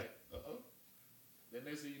was like, uh-oh. Then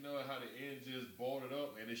they say, how the end just balled it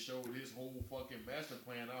up, and it showed his whole fucking master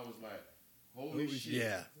plan. I was like, holy shit.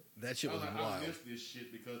 Yeah, that shit was wild. I missed this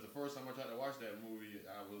shit because the first time I tried to watch that movie,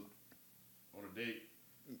 I was on a date,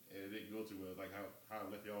 and it didn't go too well. Like how I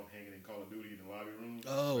left y'all hanging in Call of Duty in the lobby room.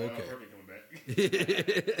 Oh, okay. Perk coming back.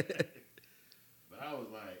 But I was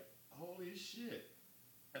like, holy shit.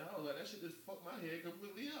 And I was like, that shit just fucked my head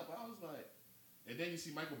completely up. I was like, and then you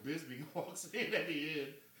see Michael Bisping walks in at the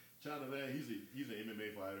end, trying to land. He's an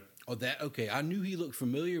MMA fighter. Oh, that okay. I knew he looked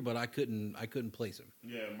familiar, but I couldn't place him.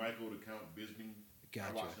 Yeah, Michael the Count Bisping.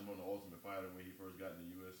 Gotcha. I watched him on The Ultimate Fighter when he first got in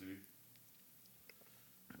the UFC.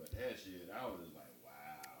 But that shit, I was just like,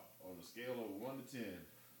 wow. On a scale of 1 to 10,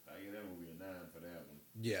 I give that movie a 9 for that one.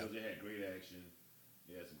 Yeah. Because it had great action.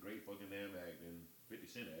 It had some great fucking damn acting. 50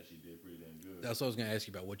 Cent actually did pretty damn good. That's what I was going to ask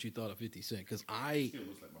you about, what you thought of 50 Cent. Because He still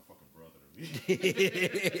looks like my fucking brother to me.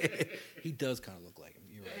 He does kind of look like him.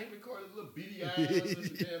 You're right. Him recorded little beady eyes and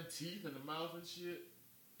the damn teeth in the mouth and shit.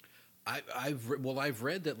 I've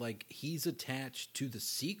read that like he's attached to the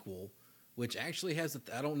sequel, which actually has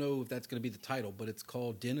I don't know if that's going to be the title, but it's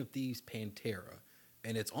called Den of Thieves Pantera,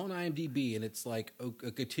 and it's on IMDb, and it's like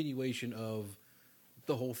a continuation of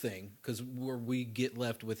the whole thing because where we get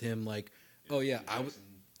left with him like, oh yeah,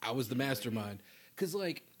 I was the mastermind, because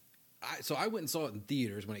like I went and saw it in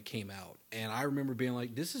theaters when it came out, and I remember being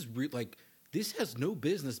like, this is this has no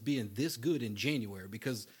business being this good in January,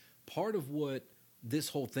 because part of what this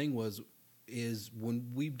whole thing is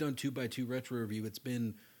when we've done 2x2 retro review, it's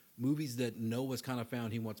been movies that Noah's kind of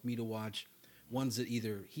found he wants me to watch, ones that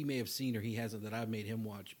either he may have seen or he hasn't that I've made him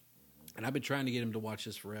watch, and I've been trying to get him to watch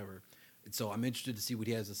this forever, and so I'm interested to see what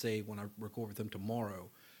he has to say when I record with him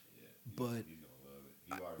tomorrow. Yeah, but he's gonna love it.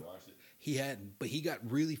 He already watched it. He hadn't, but he got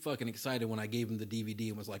really fucking excited when I gave him the DVD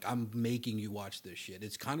and was like, I'm making you watch this shit.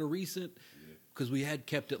 It's kind of recent because we had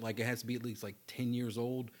kept it like it has to be at least like 10 years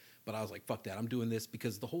old. But I was like, fuck that. I'm doing this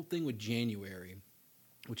because the whole thing with January,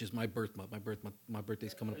 which is my birth month. My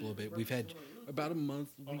birthday's coming up a little bit. We've had about a month.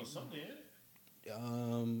 On a Sunday, ain't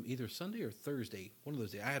it? Either Sunday or Thursday. One of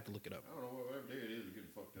those days. I have to look it up. I don't know, whatever day it is, we're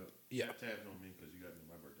getting fucked up. Yeah. Stop tapping on me because you got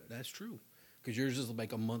my birthday. That's true. Because yours is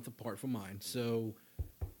like a month apart from mine. So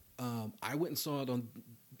I went and saw it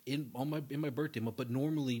in my birthday month. But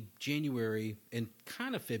normally January and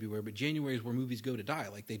kind of February, but January is where movies go to die.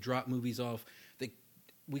 Like they drop movies off.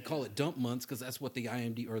 We call it dump months because that's what the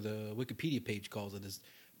IMDb or the Wikipedia page calls it.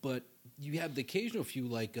 But you have the occasional few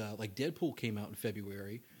like Deadpool came out in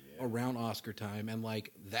February around Oscar time, and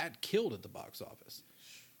like that killed at the box office.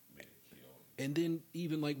 Made it kill. And then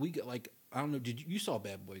even like we got like, I don't know, you saw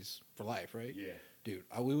Bad Boys for Life, right? Yeah, dude.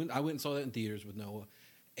 I went and saw that in theaters with Noah,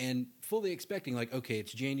 and fully expecting like, okay,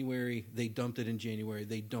 it's January. They dumped it in January.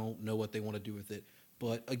 They don't know what they want to do with it.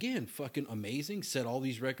 But again, fucking amazing. Set all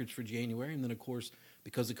these records for January, and then of course,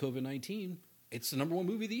 because of COVID-19, it's the #1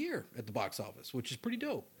 movie of the year at the box office, which is pretty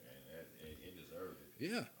dope. And it deserved it.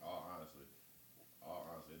 Yeah. All honestly,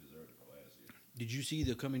 it deserved it for last year. Did you see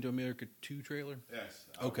the Coming to America 2 trailer? Yes,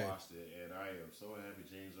 I watched it, and I am so happy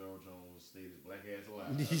James Earl Jones stayed his black ass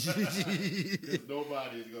alive. Because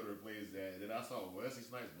nobody is going to replace that. And then I saw Wesley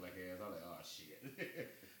Snipes' black ass. I was like, oh shit. Yeah,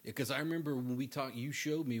 because I remember when we talked, you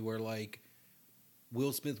showed me where like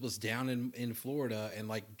Will Smith was down in Florida and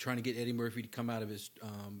like trying to get Eddie Murphy to come out of his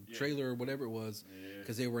trailer or whatever it was,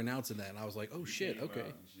 because they were announcing that, and I was like, oh shit,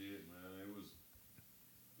 okay. Shit, man. It was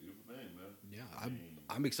a beautiful thing, man. Yeah,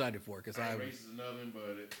 I'm excited for it because I ain't racist or nothing,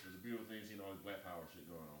 but it was a beautiful thing seeing all this black power shit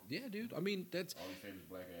going on. Yeah, dude. I mean, that's all these famous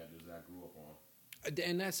black actors that I grew up on.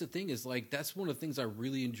 And that's the thing is like that's one of the things I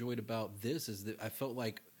really enjoyed about this is that I felt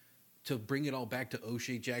like to bring it all back to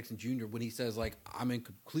O'Shea Jackson Jr. when he says like I'm in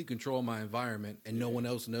complete control of my environment and no one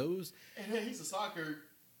else knows. And then he's a soccer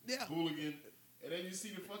hooligan, and then you see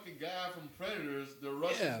the fucking guy from Predators, the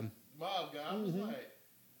Russian mob guy. I was like,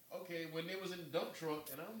 okay, when they was in the dump truck,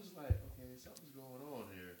 and I was like, okay, something's going on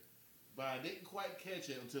here. But I didn't quite catch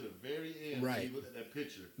it until the very end. Right. He looked at that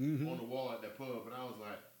picture on the wall at that pub, and I was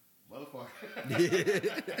like,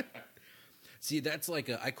 motherfucker. See, that's like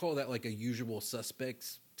I call that like a Usual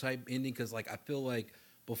Suspects type ending because like I feel like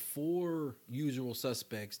before Usual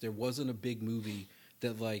Suspects, there wasn't a big movie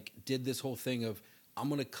that like did this whole thing of I'm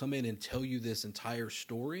going to come in and tell you this entire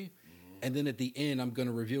story. And then at the end, I'm going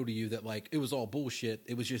to reveal to you that like it was all bullshit.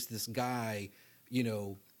 It was just this guy, you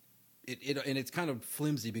know, and it's kind of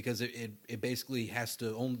flimsy because it basically has to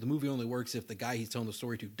the movie only works if the guy he's telling the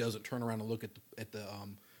story to doesn't turn around and look at the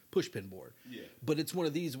pushpin board. Yeah. But it's one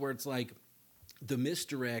of these where it's like the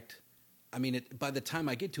misdirect. I mean, by the time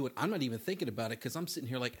I get to it, I'm not even thinking about it because I'm sitting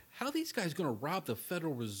here like, how are these guys going to rob the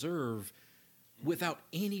Federal Reserve without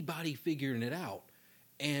anybody figuring it out?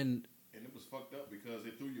 And it was fucked up because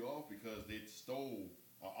they threw you off because they stole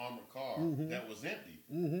an armored car that was empty.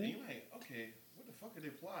 And you're like, okay, what the fuck are they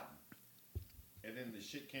plotting? And then the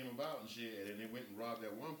shit came about and shit, and then they went and robbed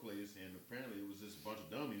that one place, and apparently it was just a bunch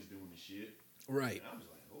of dummies doing the shit. Right. And I was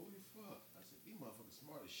like, holy fuck. I said, these motherfuckers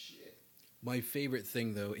smart as shit. My favorite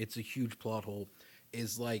thing, though, it's a huge plot hole,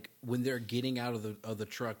 is like when they're getting out of the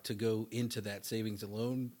truck to go into that savings and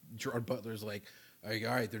loan, Gerard Butler's like, all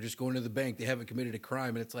right, they're just going to the bank. They haven't committed a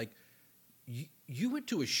crime. And it's like, you went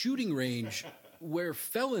to a shooting range where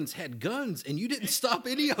felons had guns and you didn't stop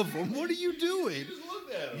any of them. What are you doing? You just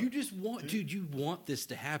looked at them. You just want, dude, you want this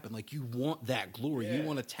to happen. Like, you want that glory. Yeah. You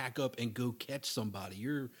want to tack up and go catch somebody.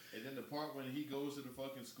 And then the part when he goes to the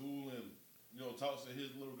fucking school and, you know, talks to his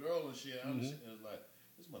little girl and shit, I'm just sitting there like,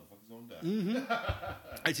 this motherfucker's gonna die.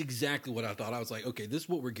 That's exactly what I thought. I was like, okay, this is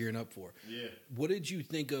what we're gearing up for. Yeah. What did you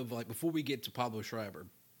think of, like, before we get to Pablo Schreiber,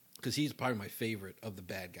 because he's probably my favorite of the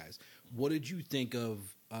bad guys. What did you think of,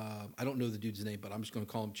 I don't know the dude's name, but I'm just going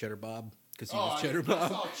to call him Cheddar Bob, because he was Cheddar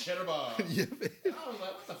Bob. I saw Cheddar Bob. Yeah. I was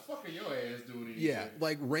like, what the fuck are your ass doing here? Yeah,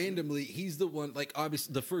 like, randomly, he's the one, like,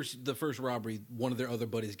 obviously, the first robbery, one of their other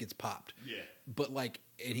buddies gets popped. Yeah. But, like,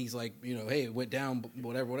 and he's like, you know, hey, it went down,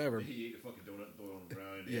 whatever. He ate the fucking donut and threw it on the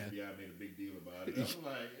ground, and the FBI made a big deal about it. I was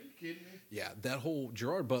like, are you kidding me? Yeah, that whole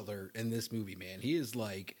Gerard Butler in this movie, man, he is,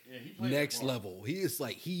 like, next level. He is,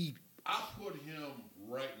 like, I put him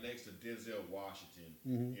right next to Denzel Washington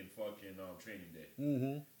in fucking Training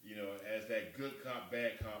Day. You know, as that good cop,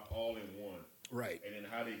 bad cop, all in one. Right. And then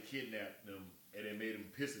how they kidnapped him and they made him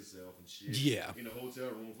piss himself and shit. Yeah. In a hotel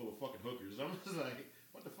room full of fucking hookers. I'm just like,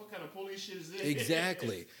 what the fuck kind of police shit is this?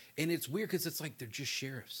 Exactly. And it's weird because it's like they're just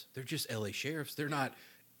sheriffs. They're just LA sheriffs. They're not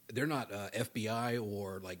FBI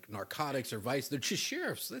or like narcotics or vice. They're just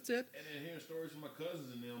sheriffs. That's it. And then hearing stories from my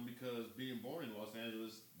cousins and them because being born in Los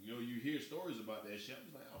Angeles, you know, you hear stories about that shit. I'm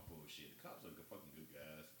just like, oh, bullshit. The cops are fucking good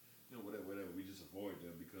guys. You know, whatever. We just avoid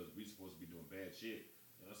them because we supposed to be doing bad shit.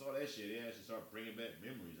 And I saw that shit. They actually started bringing back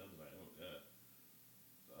memories. I was like, oh, God.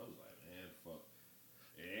 So I was like, man, fuck.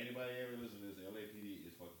 And anybody ever listen to this, LAPD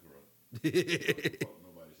is fucking corrupt. Fuck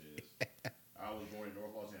nobody says. I was born in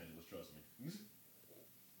North Los Angeles, trust me.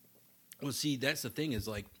 Well, see, that's the thing is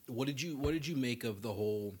like, what did you make of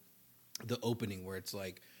the opening where it's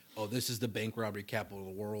like, oh, this is the bank robbery capital of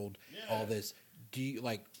the world, all this. Do you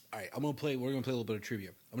like, all right, we're going to play a little bit of trivia.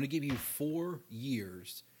 I'm going to give you 4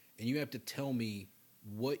 years and you have to tell me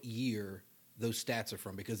what year those stats are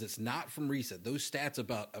from because it's not from recent. Those stats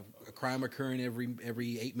about a crime occurring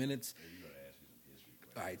every 8 minutes. Yeah, you got to ask me some history.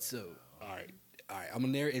 All right. So, all right. I'm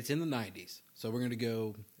going to it's in the 90s. So we're going to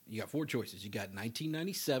go, you got 4 choices. You got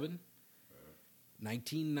 1997,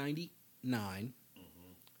 1999,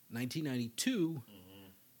 1992,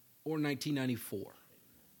 or 1994.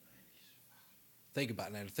 Think about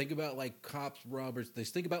it now. Think about like cops, robbers.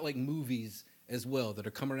 Think about like movies as well that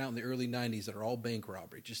are coming out in the early 90s that are all bank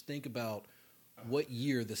robbery. Just think about what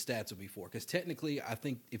year the stats will be for. Because technically, I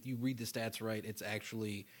think if you read the stats right, it's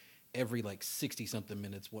actually every like 60-something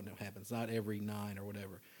minutes when it happens, not every 9 or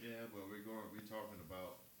whatever. Yeah, but we're talking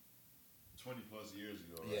about 20 plus years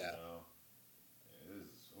ago right now. Yeah, this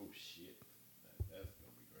is, oh shit. That's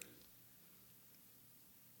going to be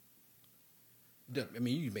crazy. I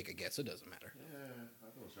mean, you can make a guess. It doesn't matter. Yeah, I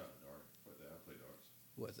throw a shot in the dark. I play darts.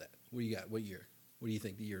 What's that? What do you got? What year? What do you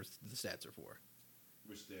think the stats are for?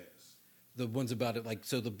 Which stats? The ones about it, like,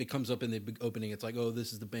 so it comes up in the opening. It's like, oh,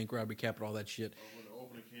 this is the bank robbery capital, all that shit. When the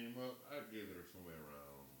opening came up, I gave it somewhere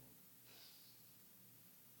around.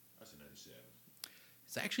 I said 97.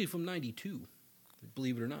 It's actually from '92,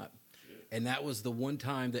 believe it or not. Shit. And that was the one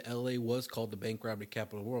time that LA was called the bank robbery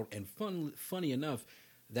capital of the world. And funny enough,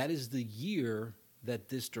 that is the year that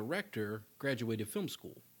this director graduated film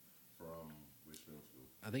school. From which film school?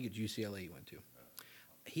 I think it's UCLA he went to.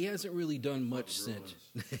 He hasn't really done much since.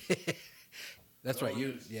 That's right.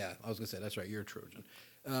 I was gonna say that's right. You're a Trojan,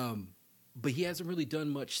 but he hasn't really done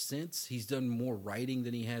much since. He's done more writing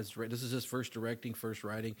than he has. This is his first directing, first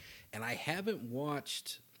writing, and I haven't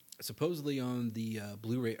watched. Supposedly on the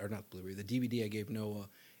Blu-ray or not Blu-ray, the DVD I gave Noah,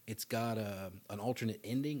 it's got an alternate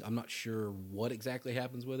ending. I'm not sure what exactly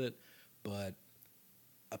happens with it, but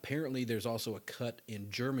apparently there's also a cut in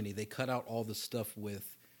Germany. They cut out all the stuff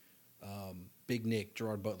with Big Nick,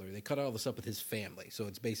 Gerard Butler. They cut out all the stuff with his family. So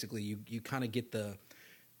it's basically you kind of get the,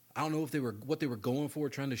 I don't know if what they were going for,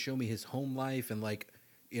 trying to show me his home life and like,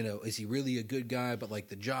 you know, is he really a good guy? But like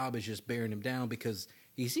the job is just bearing him down because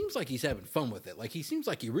he seems like he's having fun with it. Like he seems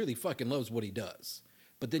like he really fucking loves what he does.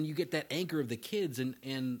 But then you get that anchor of the kids and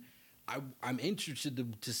I'm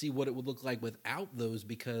interested to see what it would look like without those,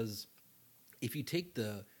 because if you take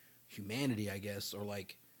the humanity, I guess, or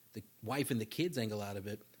like the wife and the kids angle out of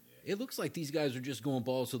it, it looks like these guys are just going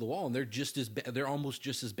balls to the wall, and they're just as they're almost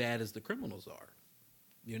just as bad as the criminals are.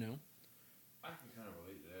 You know, I can kind of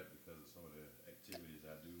relate to that because of some of the activities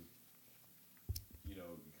I do. You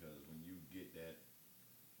know, because when you get that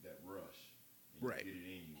rush, and right? You get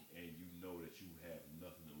it in you, and you know that you have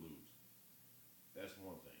nothing to lose. That's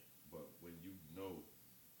one thing. But when you know,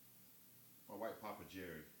 my white papa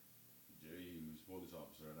Jerry, he was a police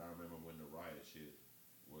officer, and I remember when the riot shit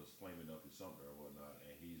was flaming up in Sumter or whatnot,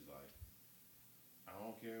 and he's like, I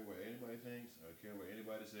don't care what anybody thinks, I don't care what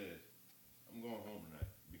anybody says, I'm going home tonight,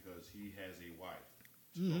 because he has a wife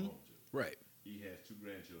to go home to. Right. He has 2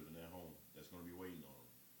 grandchildren at home that's going to be waiting on him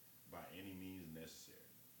by any means necessary.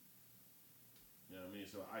 You know what I mean?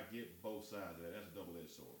 So I get both sides of that. That's a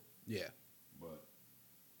double-edged sword. Yeah. But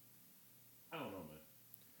I don't know, man.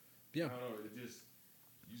 Yeah. I don't know. It just,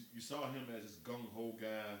 you saw him as this gung-ho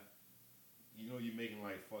guy. You know you're making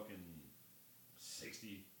like fucking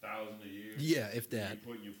 $60,000 a year. Yeah, if that.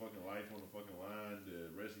 You're putting your fucking life on the fucking line.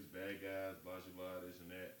 The rest of these bad guys, blah, blah, blah, this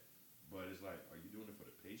and that. But it's like, are you doing it for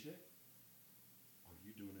the paycheck? Or are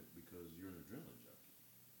you doing it because you're an adrenaline junkie?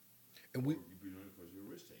 And or you're doing it because you're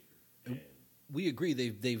a risk taker? And we agree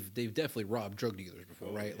they've definitely robbed drug dealers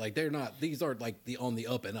before, right? Like they're not, these aren't like on the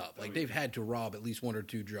up and up. Like they've had to rob at least 1 or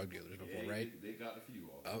 2 drug dealers before, right? They got a few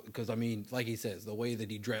of them. Because I mean, like he says, the way that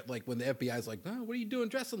he dressed, like when the FBI's like, "Oh, what are you doing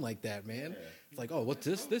dressing like that, man?" Yeah. It's like, "Oh, what's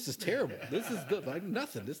this? This is terrible. This is like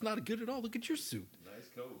nothing. This is not good at all. Look at your suit." Nice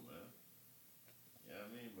coat, man. Yeah,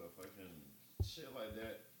 I mean, but fucking shit like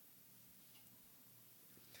that.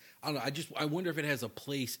 I don't know. I wonder if it has a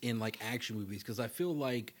place in like action movies, because I feel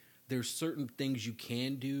like there's certain things you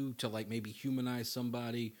can do to like maybe humanize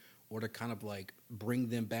somebody or to kind of like bring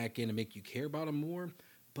them back in and make you care about them more.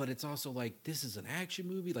 But it's also like, this is an action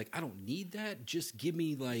movie. Like, I don't need that. Just give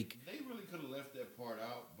me like. They really could have left that part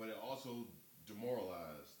out, but it also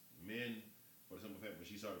demoralized men. For the simple fact, when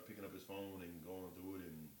she started picking up his phone and going through it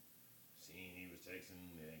and seeing he was texting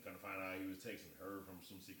and kind of find out he was texting her from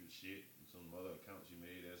some secret shit and some other account she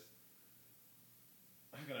made. That's,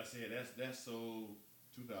 how can I say it? That's so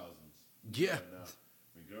 2000s. Yeah. Right now,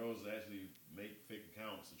 when girls actually make fake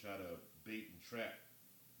accounts to try to bait and trap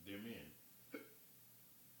their men.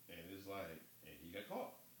 And it's like, and he got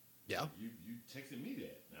caught. Yeah. You texted me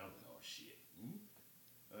that. And I was like, oh shit.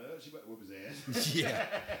 She about to whip his ass. Yeah.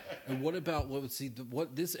 And what about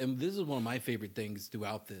this is one of my favorite things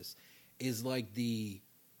throughout this is like the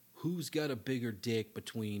who's got a bigger dick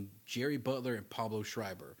between Jerry Butler and Pablo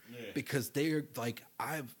Schreiber. Yeah. Because they're like,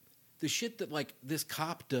 the shit that like this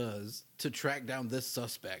cop does to track down this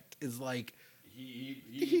suspect is like,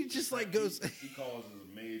 he just like goes. He causes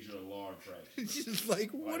a major alarm fraction. It's just like,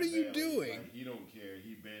 what are you doing? Like, he don't care.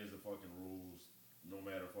 He bends the fucking rules, no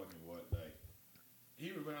matter fucking what. Like,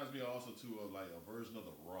 he reminds me also too of like a version of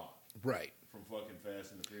The Rock, right? From fucking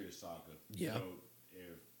Fast and the Furious saga. Yeah. You know,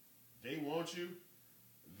 if they want you,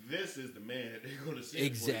 this is the man that they're going to send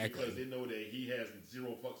exactly, for you, because they know that he has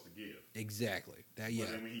 0 fucks to give. Exactly. That, yeah.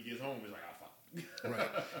 But then when he gets home, he's like, ah, fuck. Right.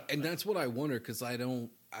 And that's what I wonder, because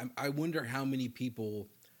I wonder how many people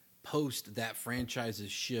post that franchise's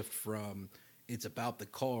shift from it's about the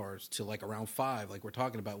cars to like around 5, like we're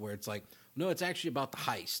talking about, where it's like, no, it's actually about the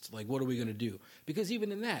heist. Like, what are we going to do? Because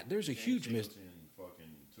even in that, there's a huge fucking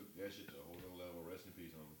took that shit to a whole other level. Rest in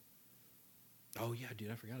peace on him. Oh yeah, dude,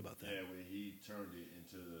 I forgot about that. Yeah, when he turned it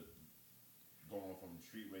into going from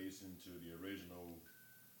street racing to the original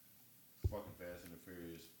fucking Fast and the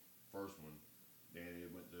Furious first one. Then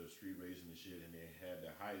it went to street racing and shit, and they had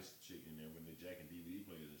the heist chick in there when they jacking DVD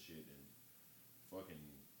players and shit, and fucking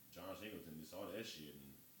John Singleton just saw that shit,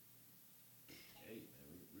 and hey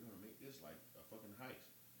man, we're gonna make this like a fucking heist.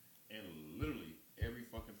 And literally every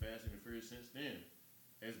fucking Fast and the Furious since then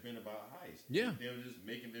has been about heist. Yeah. They're just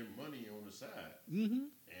making their money on the side.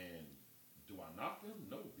 Mm-hmm. And do I knock them?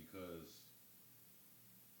 No, because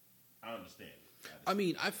I understand it. I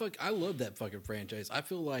mean, I love that fucking franchise. I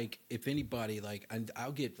feel like if anybody, like,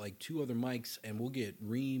 I'll get like 2 other mics and we'll get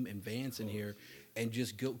Reem and Vance in here and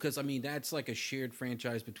just go, because I mean that's like a shared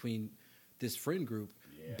franchise between this friend group.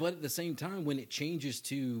 Yeah. But at the same time, when it changes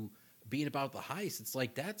to being about the heist, it's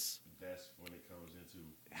like that's when it comes into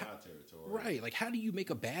my territory. right. Like, how do you make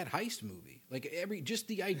a bad heist movie? Like just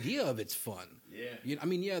the idea of it's fun. Yeah. You know, I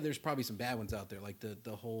mean, yeah, there's probably some bad ones out there, like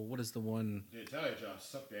the whole, what is the one? Yeah, tell you, Josh,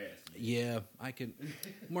 sucked ass. Man. Yeah, I can.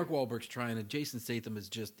 Mark Wahlberg's trying, and Jason Statham is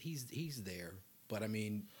just he's there. But I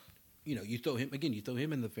mean, you know, you throw him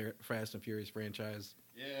in the Fast and Furious franchise.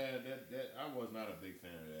 Yeah, that I was not a big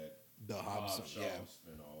fan of that. The Hobbs, Shaw yeah.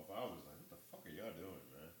 spinoff. I was like, what the fuck are y'all doing,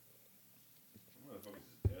 man? Motherfuckers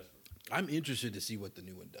is desperate. I'm interested to see what the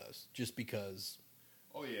new one does, just because.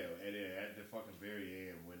 Oh yeah, and then at the fucking very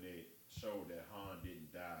end when they showed that Han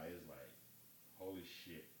didn't die, it's like, holy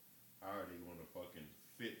shit, how are they going to fucking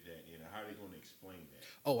fit that in? How are they going to explain that?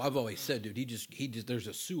 Oh, I've always said, dude, he just there's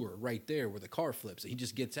a sewer right there where the car flips, and he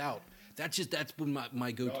just gets out. That's been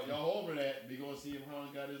my go-to. Y'all over that? We gonna see if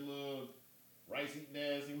Han got his little rice eating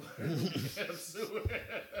ass.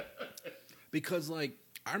 Because like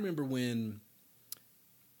I remember when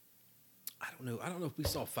I don't know if we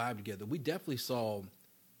saw 5 together. We definitely saw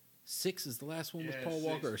 6 is the last one with Paul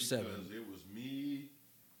Walker, or 7. It was me,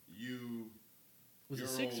 you. Was it your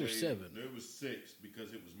 6 old or lady. 7? No, it was 6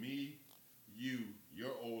 because it was me, you,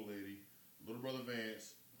 your old lady, little brother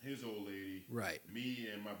Vance, his old lady, right? Me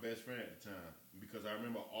and my best friend at the time. Because I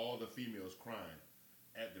remember all the females crying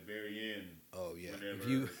at the very end. Oh yeah. Whenever, If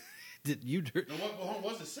you did you? No, what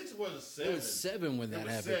was it 6 or was it 7? It was 7 when that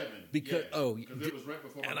happened. 7 Because because it was right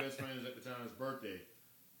before my best friend's at the time's birthday.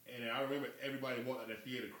 And I remember everybody walked out of the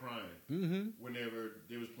theater crying whenever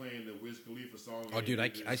they was playing the Wiz Khalifa song. Oh, dude,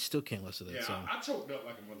 I still can't listen to that song. I choked up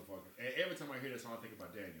like a motherfucker. And every time I hear that song, I think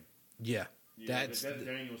about Daniel. Yeah, that's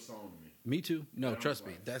Daniel's song to me. Me too. No, trust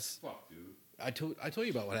me. Like, that's fuck, dude. I told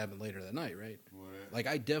you about what happened later that night, right? What? Like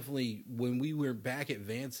I definitely, when we were back at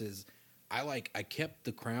Vance's, I kept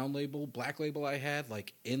the Crown label, black label I had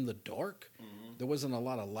like in the dark. Mm-hmm. There wasn't a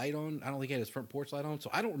lot of light on. I don't think he had his front porch light on, so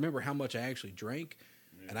I don't remember how much I actually drank.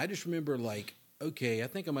 And I just remember like, okay, I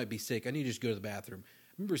think I might be sick. I need to just go to the bathroom. I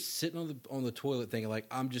remember sitting on the toilet thinking like,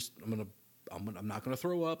 I'm not gonna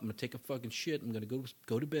throw up. I'm gonna take a fucking shit. I'm gonna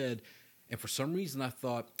go to bed. And for some reason, I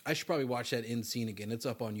thought I should probably watch that end scene again. It's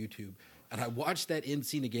up on YouTube. And I watched that end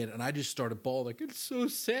scene again, and I just started bawling like, it's so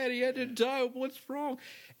sad. He had to die. What's wrong?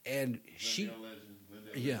 And it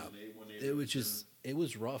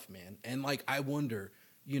was rough, man. And like, I wonder,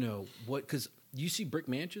 you know, because you see Brick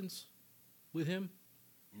Mansions with him?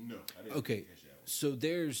 No, I didn't. Okay, so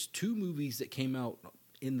there's 2 movies that came out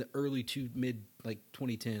in the early to mid like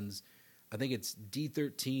 2010s. I think it's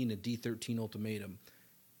D13 and D13 Ultimatum,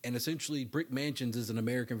 and essentially Brick Mansions is an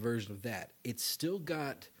American version of that. It's still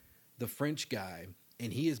got the French guy,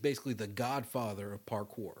 and he is basically the godfather of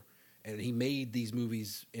parkour, and he made these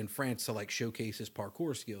movies in France to like showcase his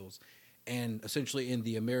parkour skills. And essentially in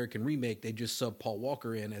the American remake, they just sub Paul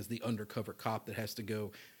Walker in as the undercover cop that has to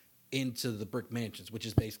go into the Brick Mansions, which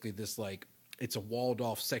is basically this like, it's a walled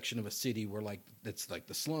off section of a city where like it's like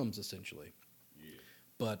the slums essentially. Yeah.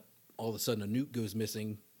 But all of a sudden a nuke goes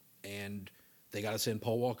missing, and they got to send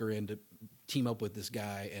Paul Walker in to team up with this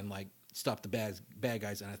guy and like stop the bad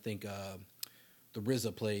guys. And I think the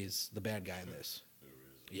RZA plays the bad guy in this.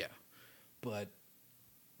 Yeah, but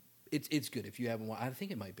it's good if you haven't watched. I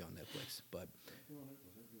think it might be on Netflix, but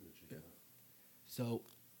yeah. So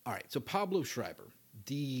all right, so Pablo Schreiber,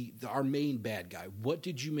 our main bad guy. What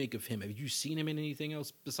did you make of him? Have you seen him in anything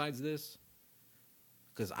else besides this?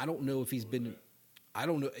 Because I don't know if he's been. I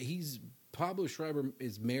don't know. Pablo Schreiber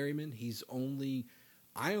is Merriman.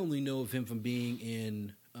 I only know of him from being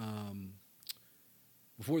in.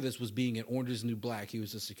 Before this was being in Orange Is the New Black. He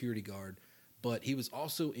was a security guard, but he was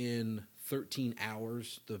also in 13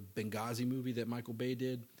 Hours, the Benghazi movie that Michael Bay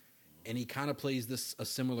did. And he kind of plays a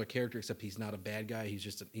similar character, except he's not a bad guy.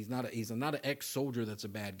 He's not an ex-soldier that's a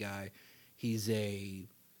bad guy. He's a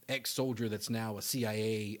ex-soldier that's now a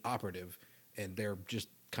CIA operative, and they're just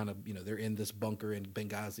kind of, they're in this bunker in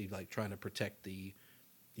Benghazi, like trying to protect the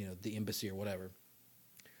embassy or whatever.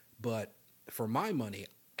 But for my money,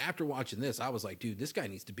 after watching this, I was like, dude, this guy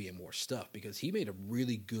needs to be in more stuff because he made a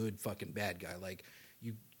really good fucking bad guy. Like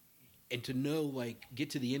and to know, like, get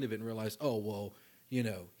to the end of it and realize, oh, well,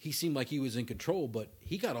 he seemed like he was in control, but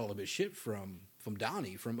he got all of his shit from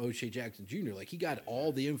Donnie, from O'Shea Jackson Jr. Like, he got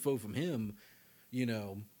all the info from him,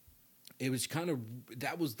 It was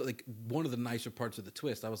that was like one of the nicer parts of the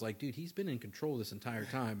twist. I was like, dude, he's been in control this entire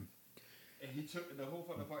time. And he took the whole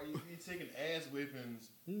fucking part. He's taking ass whippings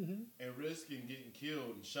and risking getting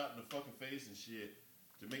killed and shot in the fucking face and shit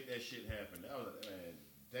to make that shit happen. That was like,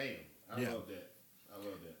 man, damn. I love that. I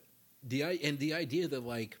love that. The idea that,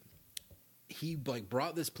 like, he, like,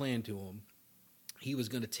 brought this plan to him. He was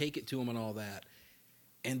going to take it to him and all that.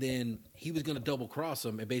 And then he was going to double cross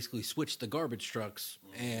him and basically switch the garbage trucks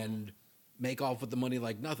and make off with the money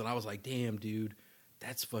like nothing. I was like, damn, dude.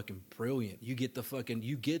 That's fucking brilliant.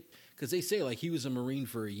 Because they say, like, he was a Marine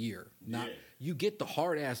for a year. You get the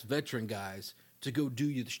hard-ass veteran guys to go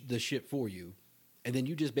do the shit for you. And then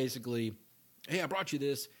you just basically, hey, I brought you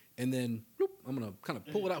this. And then, bloop, I'm going to kind of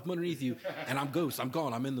pull it out from underneath you. And I'm ghost. I'm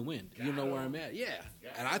gone. I'm in the wind. You don't know where I'm at. Yeah.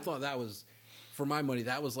 And I thought that was, for my money,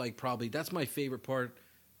 that was like that's my favorite part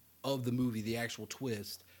of the movie, the actual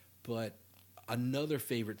twist. But another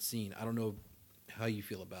favorite scene, I don't know how you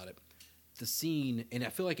feel about it. The scene, and I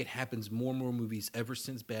feel like it happens more and more movies ever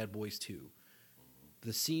since Bad Boys 2.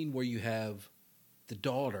 The scene where you have the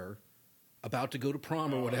daughter about to go to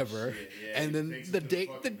prom or whatever, and then the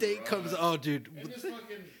date comes. Oh, dude! And this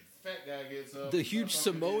fucking fat guy gets up. The huge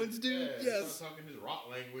Samoans, dude. Yes. Starts talking his rock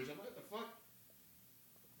language. I'm like, what the fuck?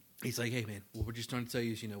 He's like, hey man, what we're just trying to tell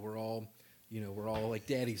you is, we're all like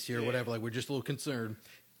daddies here, or whatever. Like, we're just a little concerned.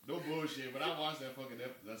 No bullshit, but I watched that fucking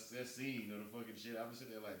that scene of the fucking shit. I was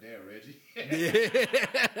sitting there like, damn, Reggie.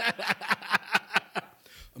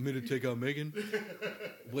 I'm gonna take out Megan,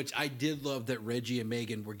 which I did love that Reggie and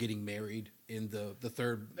Megan were getting married in the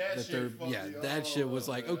third. That shit was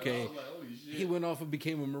like, okay, like, holy shit. He went off and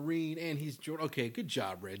became a Marine, and he's Jordan. Okay, good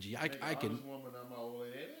job, Reggie. I can. Honest woman, I'm all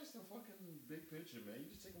like, hey, that's the fucking big picture, man. You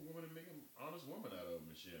just take a woman and make an honest woman out of them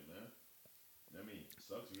and shit, man. I mean, it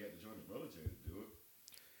sucks you had to join the military to do it.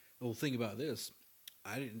 Well, think about this.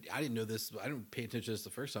 I didn't know this. I didn't pay attention to this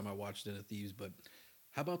the first time I watched Den of Thieves. But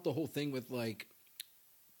how about the whole thing with, like,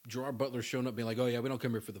 Gerard Butler showing up being like, oh yeah, we don't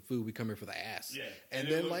come here for the food, we come here for the ass. Yeah, and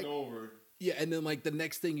then like over. Yeah, and then like the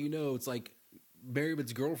next thing you know, it's like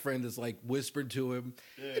Merriman's girlfriend is like whispered to him,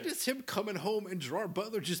 and it's him coming home and Gerard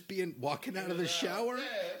Butler just walking out of the shower,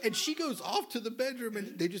 and she goes off to the bedroom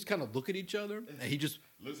and they just kind of look at each other, and he just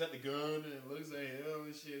looks at the gun and looks at him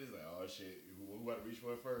and shit. He's like, oh shit, who got to reach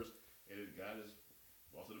for it first? And the guy just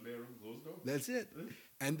walks to the bedroom, closes the door. That's it.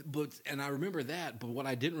 And I remember that, but what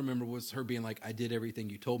I didn't remember was her being like, I did everything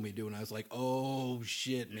you told me to do, and I was like, oh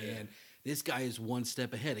shit, man, this guy is one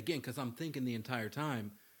step ahead again, because I'm thinking the entire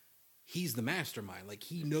time he's the mastermind. Like,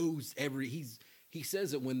 he knows he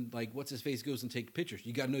says it when, like, what's his face goes and takes pictures.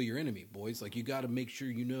 You got to know your enemy, boys. Like, you got to make sure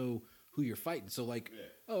you know who you're fighting. So like,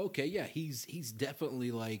 oh, okay, yeah, he's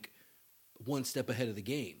definitely like one step ahead of the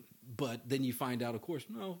game. But then you find out, of course,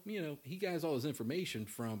 no, he got all his information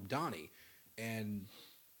from Donnie, and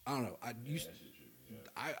I don't know.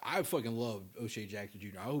 I fucking love O'Shea Jackson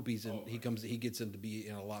Jr. I hope he's in. He gets him to be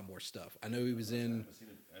in a lot more stuff. I know he was in. I seen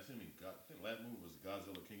him in I think last movie was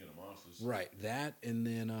Godzilla King of the Monsters. Right, that, and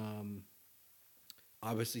then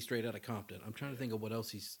obviously Straight Outta Compton. I'm trying to think of what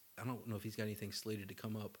else I don't know if he's got anything slated to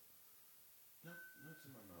come up. No, not to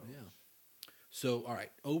my knowledge. Yeah. So, all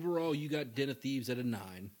right. Overall, you got Den of Thieves at a 9.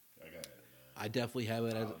 I got it at 9. I definitely have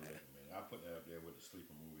it as. I put that up there with the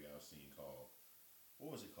sleeper movie I've seen called.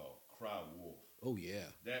 What was it called? Cry Wolf. Oh yeah.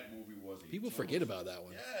 That movie was. People forget about that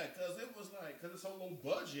one. Yeah, because it was like it's so low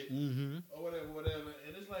budget or whatever,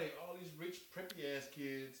 and it's like all these rich preppy ass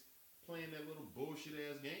kids playing that little bullshit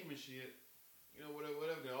ass game and shit. Whatever.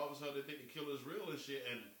 Then all of a sudden they think the killer's real and shit,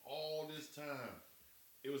 and all this time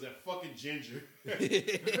it was that fucking ginger.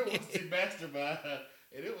 It was the mastermind,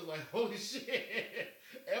 and it was like, holy shit.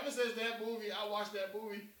 Ever since that movie, I watched that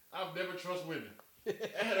movie, I've never trust women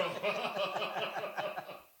at all.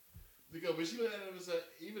 Because when she looked at him and said,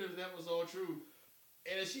 even if that was all true,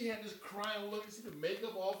 and then she had this crying look, and see the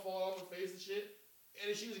makeup all fall off her face and shit, and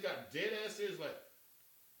then she just got dead ass serious, like,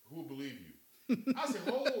 who will believe you? I said,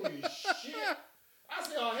 holy shit. I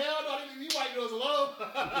said, oh, hell no, you white girls alone.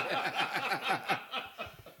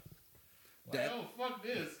 Oh, fuck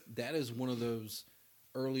this. That is one of those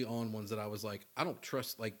early on ones that I was like, I don't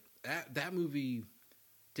trust, like, that movie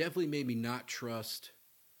definitely made me not trust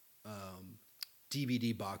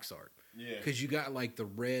DVD box art. Yeah. Because you got like the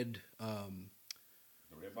red.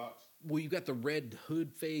 The red box. Well, you got the red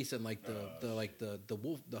hood face and like the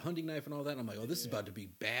wolf, the hunting knife and all that. And I'm like, oh, this is about to be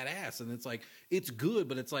badass. And it's like, it's good,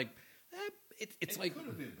 but it's like, it's like could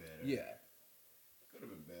have been better. Yeah. Could have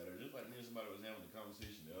been better. Just like me and somebody was having the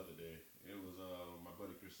conversation the other day. It was my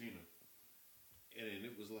buddy Christina, and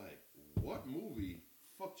it was like, what movie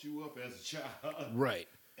fucked you up as a child? Right.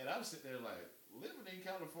 And I was sitting there like, living in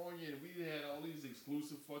California, and we had all these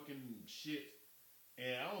exclusive fucking shit.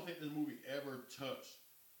 And I don't think this movie ever touched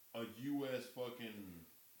a U.S. fucking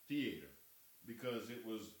theater because it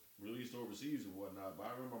was released overseas and whatnot. But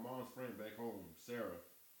I remember my mom's friend back home, Sarah.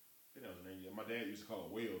 I think that was her name. My dad used to call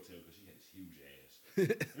her Whale Tail because she had this huge ass.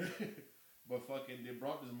 But fucking, they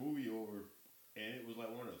brought this movie over, and it was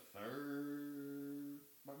like one of the third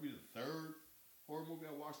horror movie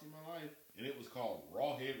I watched in my life, and it was called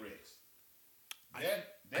Rawhead Rex. I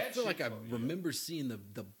feel like I remember seeing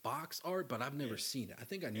the box art, but I've never seen it. I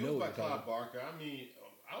think I know it was by it. Clive Barker. I mean,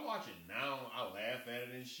 I watch it now, I laugh at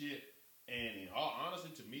it and shit. And in all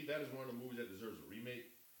honesty, to me, that is one of the movies that deserves a remake.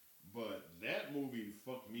 But that movie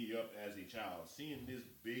fucked me up as a child. Seeing this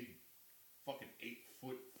big fucking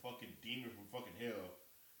 8-foot fucking demon from fucking hell.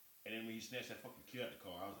 And then when he snatched that fucking kid out the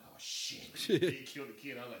car, I was like, oh shit. He killed the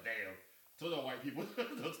kid. I was like, damn. Told y'all white people,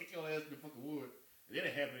 don't take your ass in the fucking wood. And then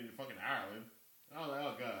it happened in fucking Ireland. I was like,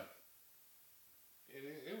 oh god.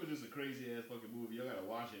 It was just a crazy ass fucking movie. Y'all gotta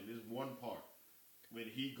watch it. There's one part when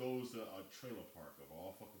he goes to a trailer park of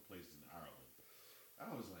all fucking places in Ireland.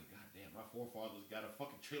 I was like, god damn, my forefathers got a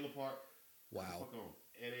fucking trailer park. Wow.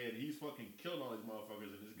 And then he's fucking killing all these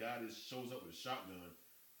motherfuckers, and this guy just shows up with a shotgun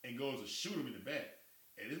and goes to shoot him in the back.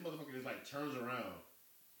 And this motherfucker just like turns around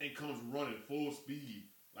and comes running full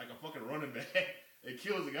speed like a fucking running back. It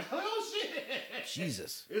kills the guy. I'm like, oh shit!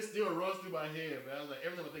 Jesus. It still runs through my head, man. I was like,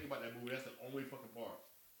 every time I think about that movie, that's the only fucking part.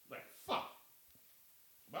 Like, fuck.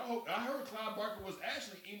 But I heard Clive Barker was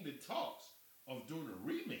actually in the talks of doing a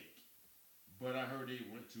remake, but I heard they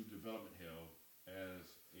went to development hell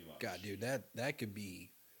as a lot. God, dude, that could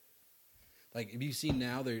be like. Have you seen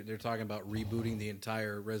now they're talking about rebooting the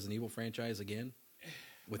entire Resident Evil franchise again,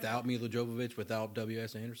 without Mila Jovovich, without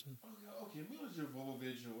W.S. Anderson? Okay, Mila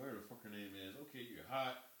Jovovich, or whatever the fuck her name is. Okay, you're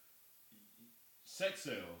hot. Sex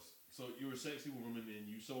sells. So you're a sexy woman and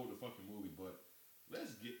you sold the fucking movie, but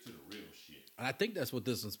let's get to the real shit. And I think that's what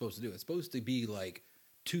this is supposed to do. It's supposed to be like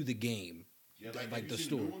to the game. Yeah, like the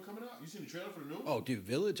story. Seen the new one coming out? You seen the trailer for the new one? Oh, dude,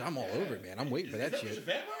 Village, I'm all over it, man. I'm waiting for that shit. Is that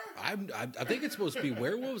vampire? I think it's supposed to be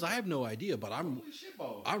werewolves. I have no idea, but I'm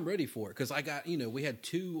ready for it because I got we had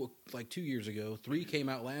 2 years ago. 3 came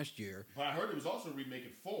out last year. But I heard it was also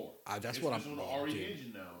remaking 4. That's what I'm on the RE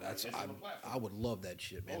engine now. That's on the platform. I would love that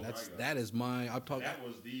shit, man. Oh, that is my. I'm talking. That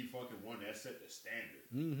was the fucking one that set the standard.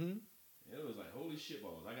 Mm-hmm. It was like holy shit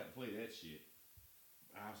balls. I got to play that shit.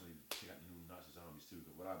 I also need to check out the new Nazi Zombies too,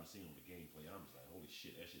 because what I've been seeing on the gameplay, I'm just like, holy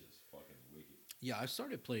shit, that shit is fucking wicked. Yeah, I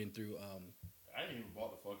started playing through. I ain't even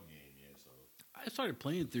bought the fucking game yet, so I started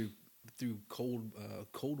playing through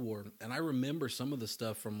Cold War, and I remember some of the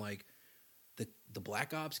stuff from like the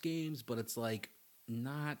Black Ops games, but it's like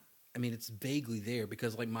not. I mean, it's vaguely there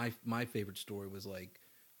because like my favorite story was like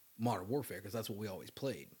Modern Warfare because that's what we always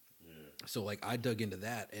played. Yeah. So like I dug into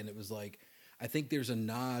that, and it was like I think there's a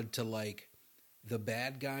nod to like. The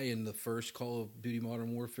bad guy in the first Call of Duty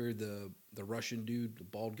Modern Warfare, the Russian dude, the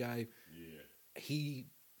bald guy, he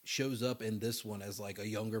shows up in this one as like a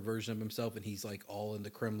younger version of himself, and he's like all in the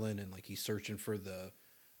Kremlin, and like he's searching for the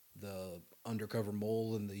undercover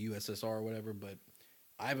mole in the USSR or whatever. But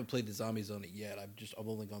I haven't played the zombies on it yet. I've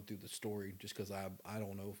only gone through the story just because I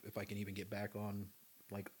don't know if I can even get back on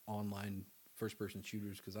like online first person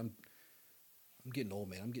shooters because I'm getting old,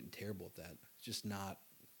 man. I'm getting terrible at that. It's just not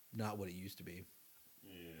what it used to be.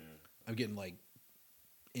 Yeah. I'm getting like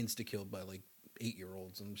insta killed by like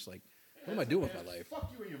 8-year-olds. I'm just like, what am I doing with my life?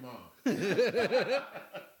 Fuck you and your mom. In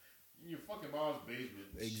your fucking mom's basement.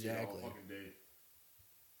 Exactly. Shit all fucking day.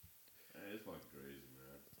 Man, it's fucking crazy,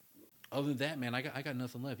 man. Other than that, man, I got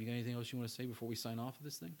nothing left. You got anything else you want to say before we sign off of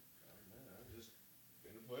this thing? Oh, man, it's just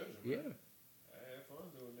been a pleasure, man. Yeah. I had fun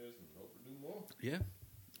doing this and hope to do more. Yeah.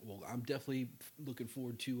 Well, I'm definitely looking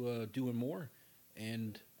forward to doing more.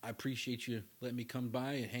 And I appreciate you letting me come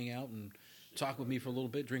by and hang out and talk with me for a little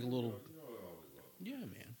bit, drink a little. Yeah,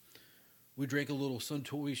 man. We drank a little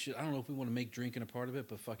Suntory shit. I don't know if we want to make drinking a part of it,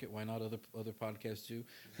 but fuck it, why not other podcasts too?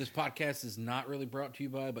 This podcast is not really brought to you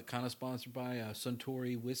by, but kind of sponsored by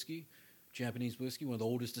Suntory whiskey, Japanese whiskey, one of the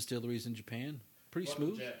oldest distilleries in Japan. Pretty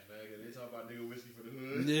smooth. Jack, man. They talk about nigga whiskey for the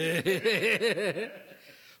hood.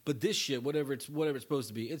 But this shit, whatever it's supposed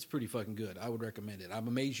to be, it's pretty fucking good. I would recommend it. I'm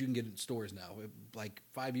amazed you can get it in stores now. Like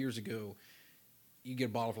 5 years ago, you get a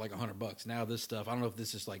bottle for like $100. Now this stuff, I don't know if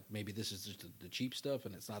this is like, maybe this is just the cheap stuff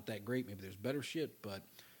and it's not that great. Maybe there's better shit, but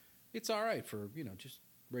it's all right for, just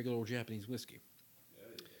regular old Japanese whiskey.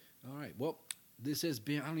 All right. Well, this has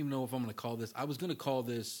been, I don't even know if I'm going to call this. I was going to call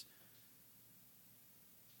this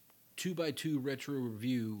 2x2 retro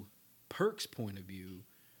review, Perk's point of view.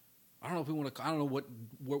 I don't know if we want to, I don't know what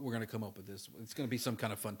we're going to come up with this. It's going to be some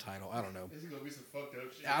kind of fun title. I don't know. This is going to be some fucked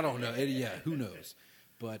up shit. I don't know. Yeah, who knows?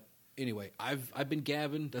 But anyway, I've been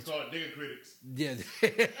Gavin. That's call it nigga critics. Yeah.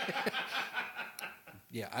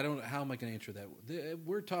 Yeah, I don't. How am I going to answer that?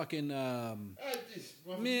 We're talking,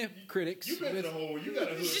 critics. You got the whole. You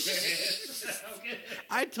got a hood fan.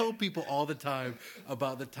 I told people all the time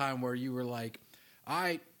about the time where you were like,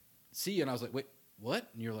 "I see," you. And I was like, "Wait, what?"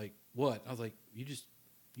 And you're like, "What?" I was like, "You just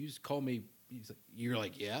called me." You're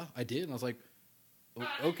like, "Yeah, I did." And I was like,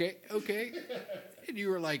 "Okay." And you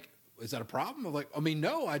were like, "Is that a problem?" I was like, "I mean,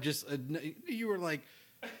 no. I just." You were like,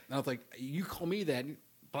 and I was like, "You call me that."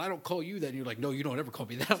 But I don't call you that. And you're like, no, you don't ever call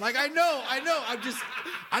me that. I'm like, I know. I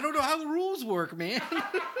don't know how the rules work, man.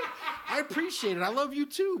 I appreciate it. I love you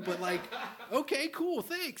too. But like, okay, cool,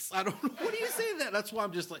 thanks. I don't know. What do you say that? That's why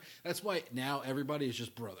I'm just like, that's why now everybody is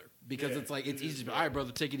just brother. Because it's like, it's easy to be, all right,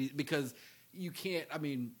 brother, take it easy. Because you can't, I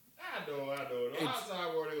mean. I know. The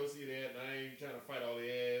outside world, they will see that. And I ain't trying to fight all the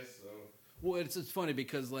ass. So. Well, it's funny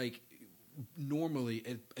because like, normally,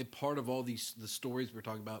 a part of all the stories we're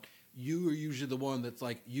talking about, you are usually the one that's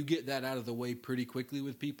like, you get that out of the way pretty quickly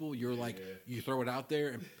with people. You're like, you throw it out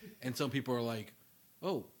there, and some people are like,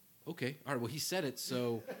 oh, okay, all right, well, he said it,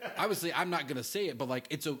 so obviously I'm not gonna say it, but like,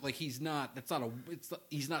 he's not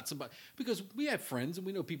somebody, because we have friends and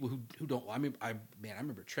we know people who don't. I mean, I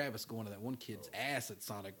remember Travis going to that one kid's ass at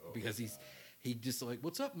Sonic because he just like,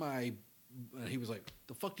 what's up, and he was like,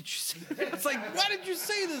 the fuck did you say that? It's like, why did you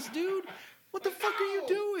say this, dude? What the fuck are you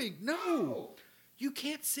doing? No. You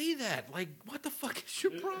can't say that. Like, what the fuck is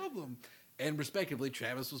your problem? And respectively,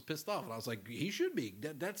 Travis was pissed off. And I was like, he should be.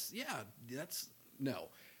 That's no.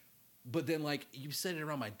 But then, like, you said it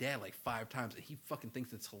around my dad like 5 times, and he fucking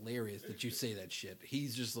thinks it's hilarious that you say that shit.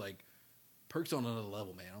 He's just like, Perk's on another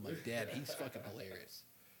level, man. I'm like, Dad, he's fucking hilarious.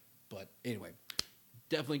 But anyway,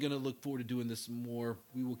 definitely going to look forward to doing this more.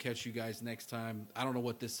 We will catch you guys next time. I don't know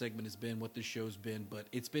what this segment has been, what this show's been, but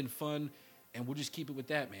it's been fun. And we'll just keep it with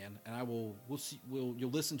that, man. And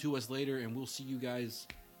you'll listen to us later, and we'll see you guys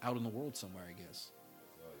out in the world somewhere, I guess.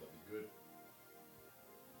 That'll be good.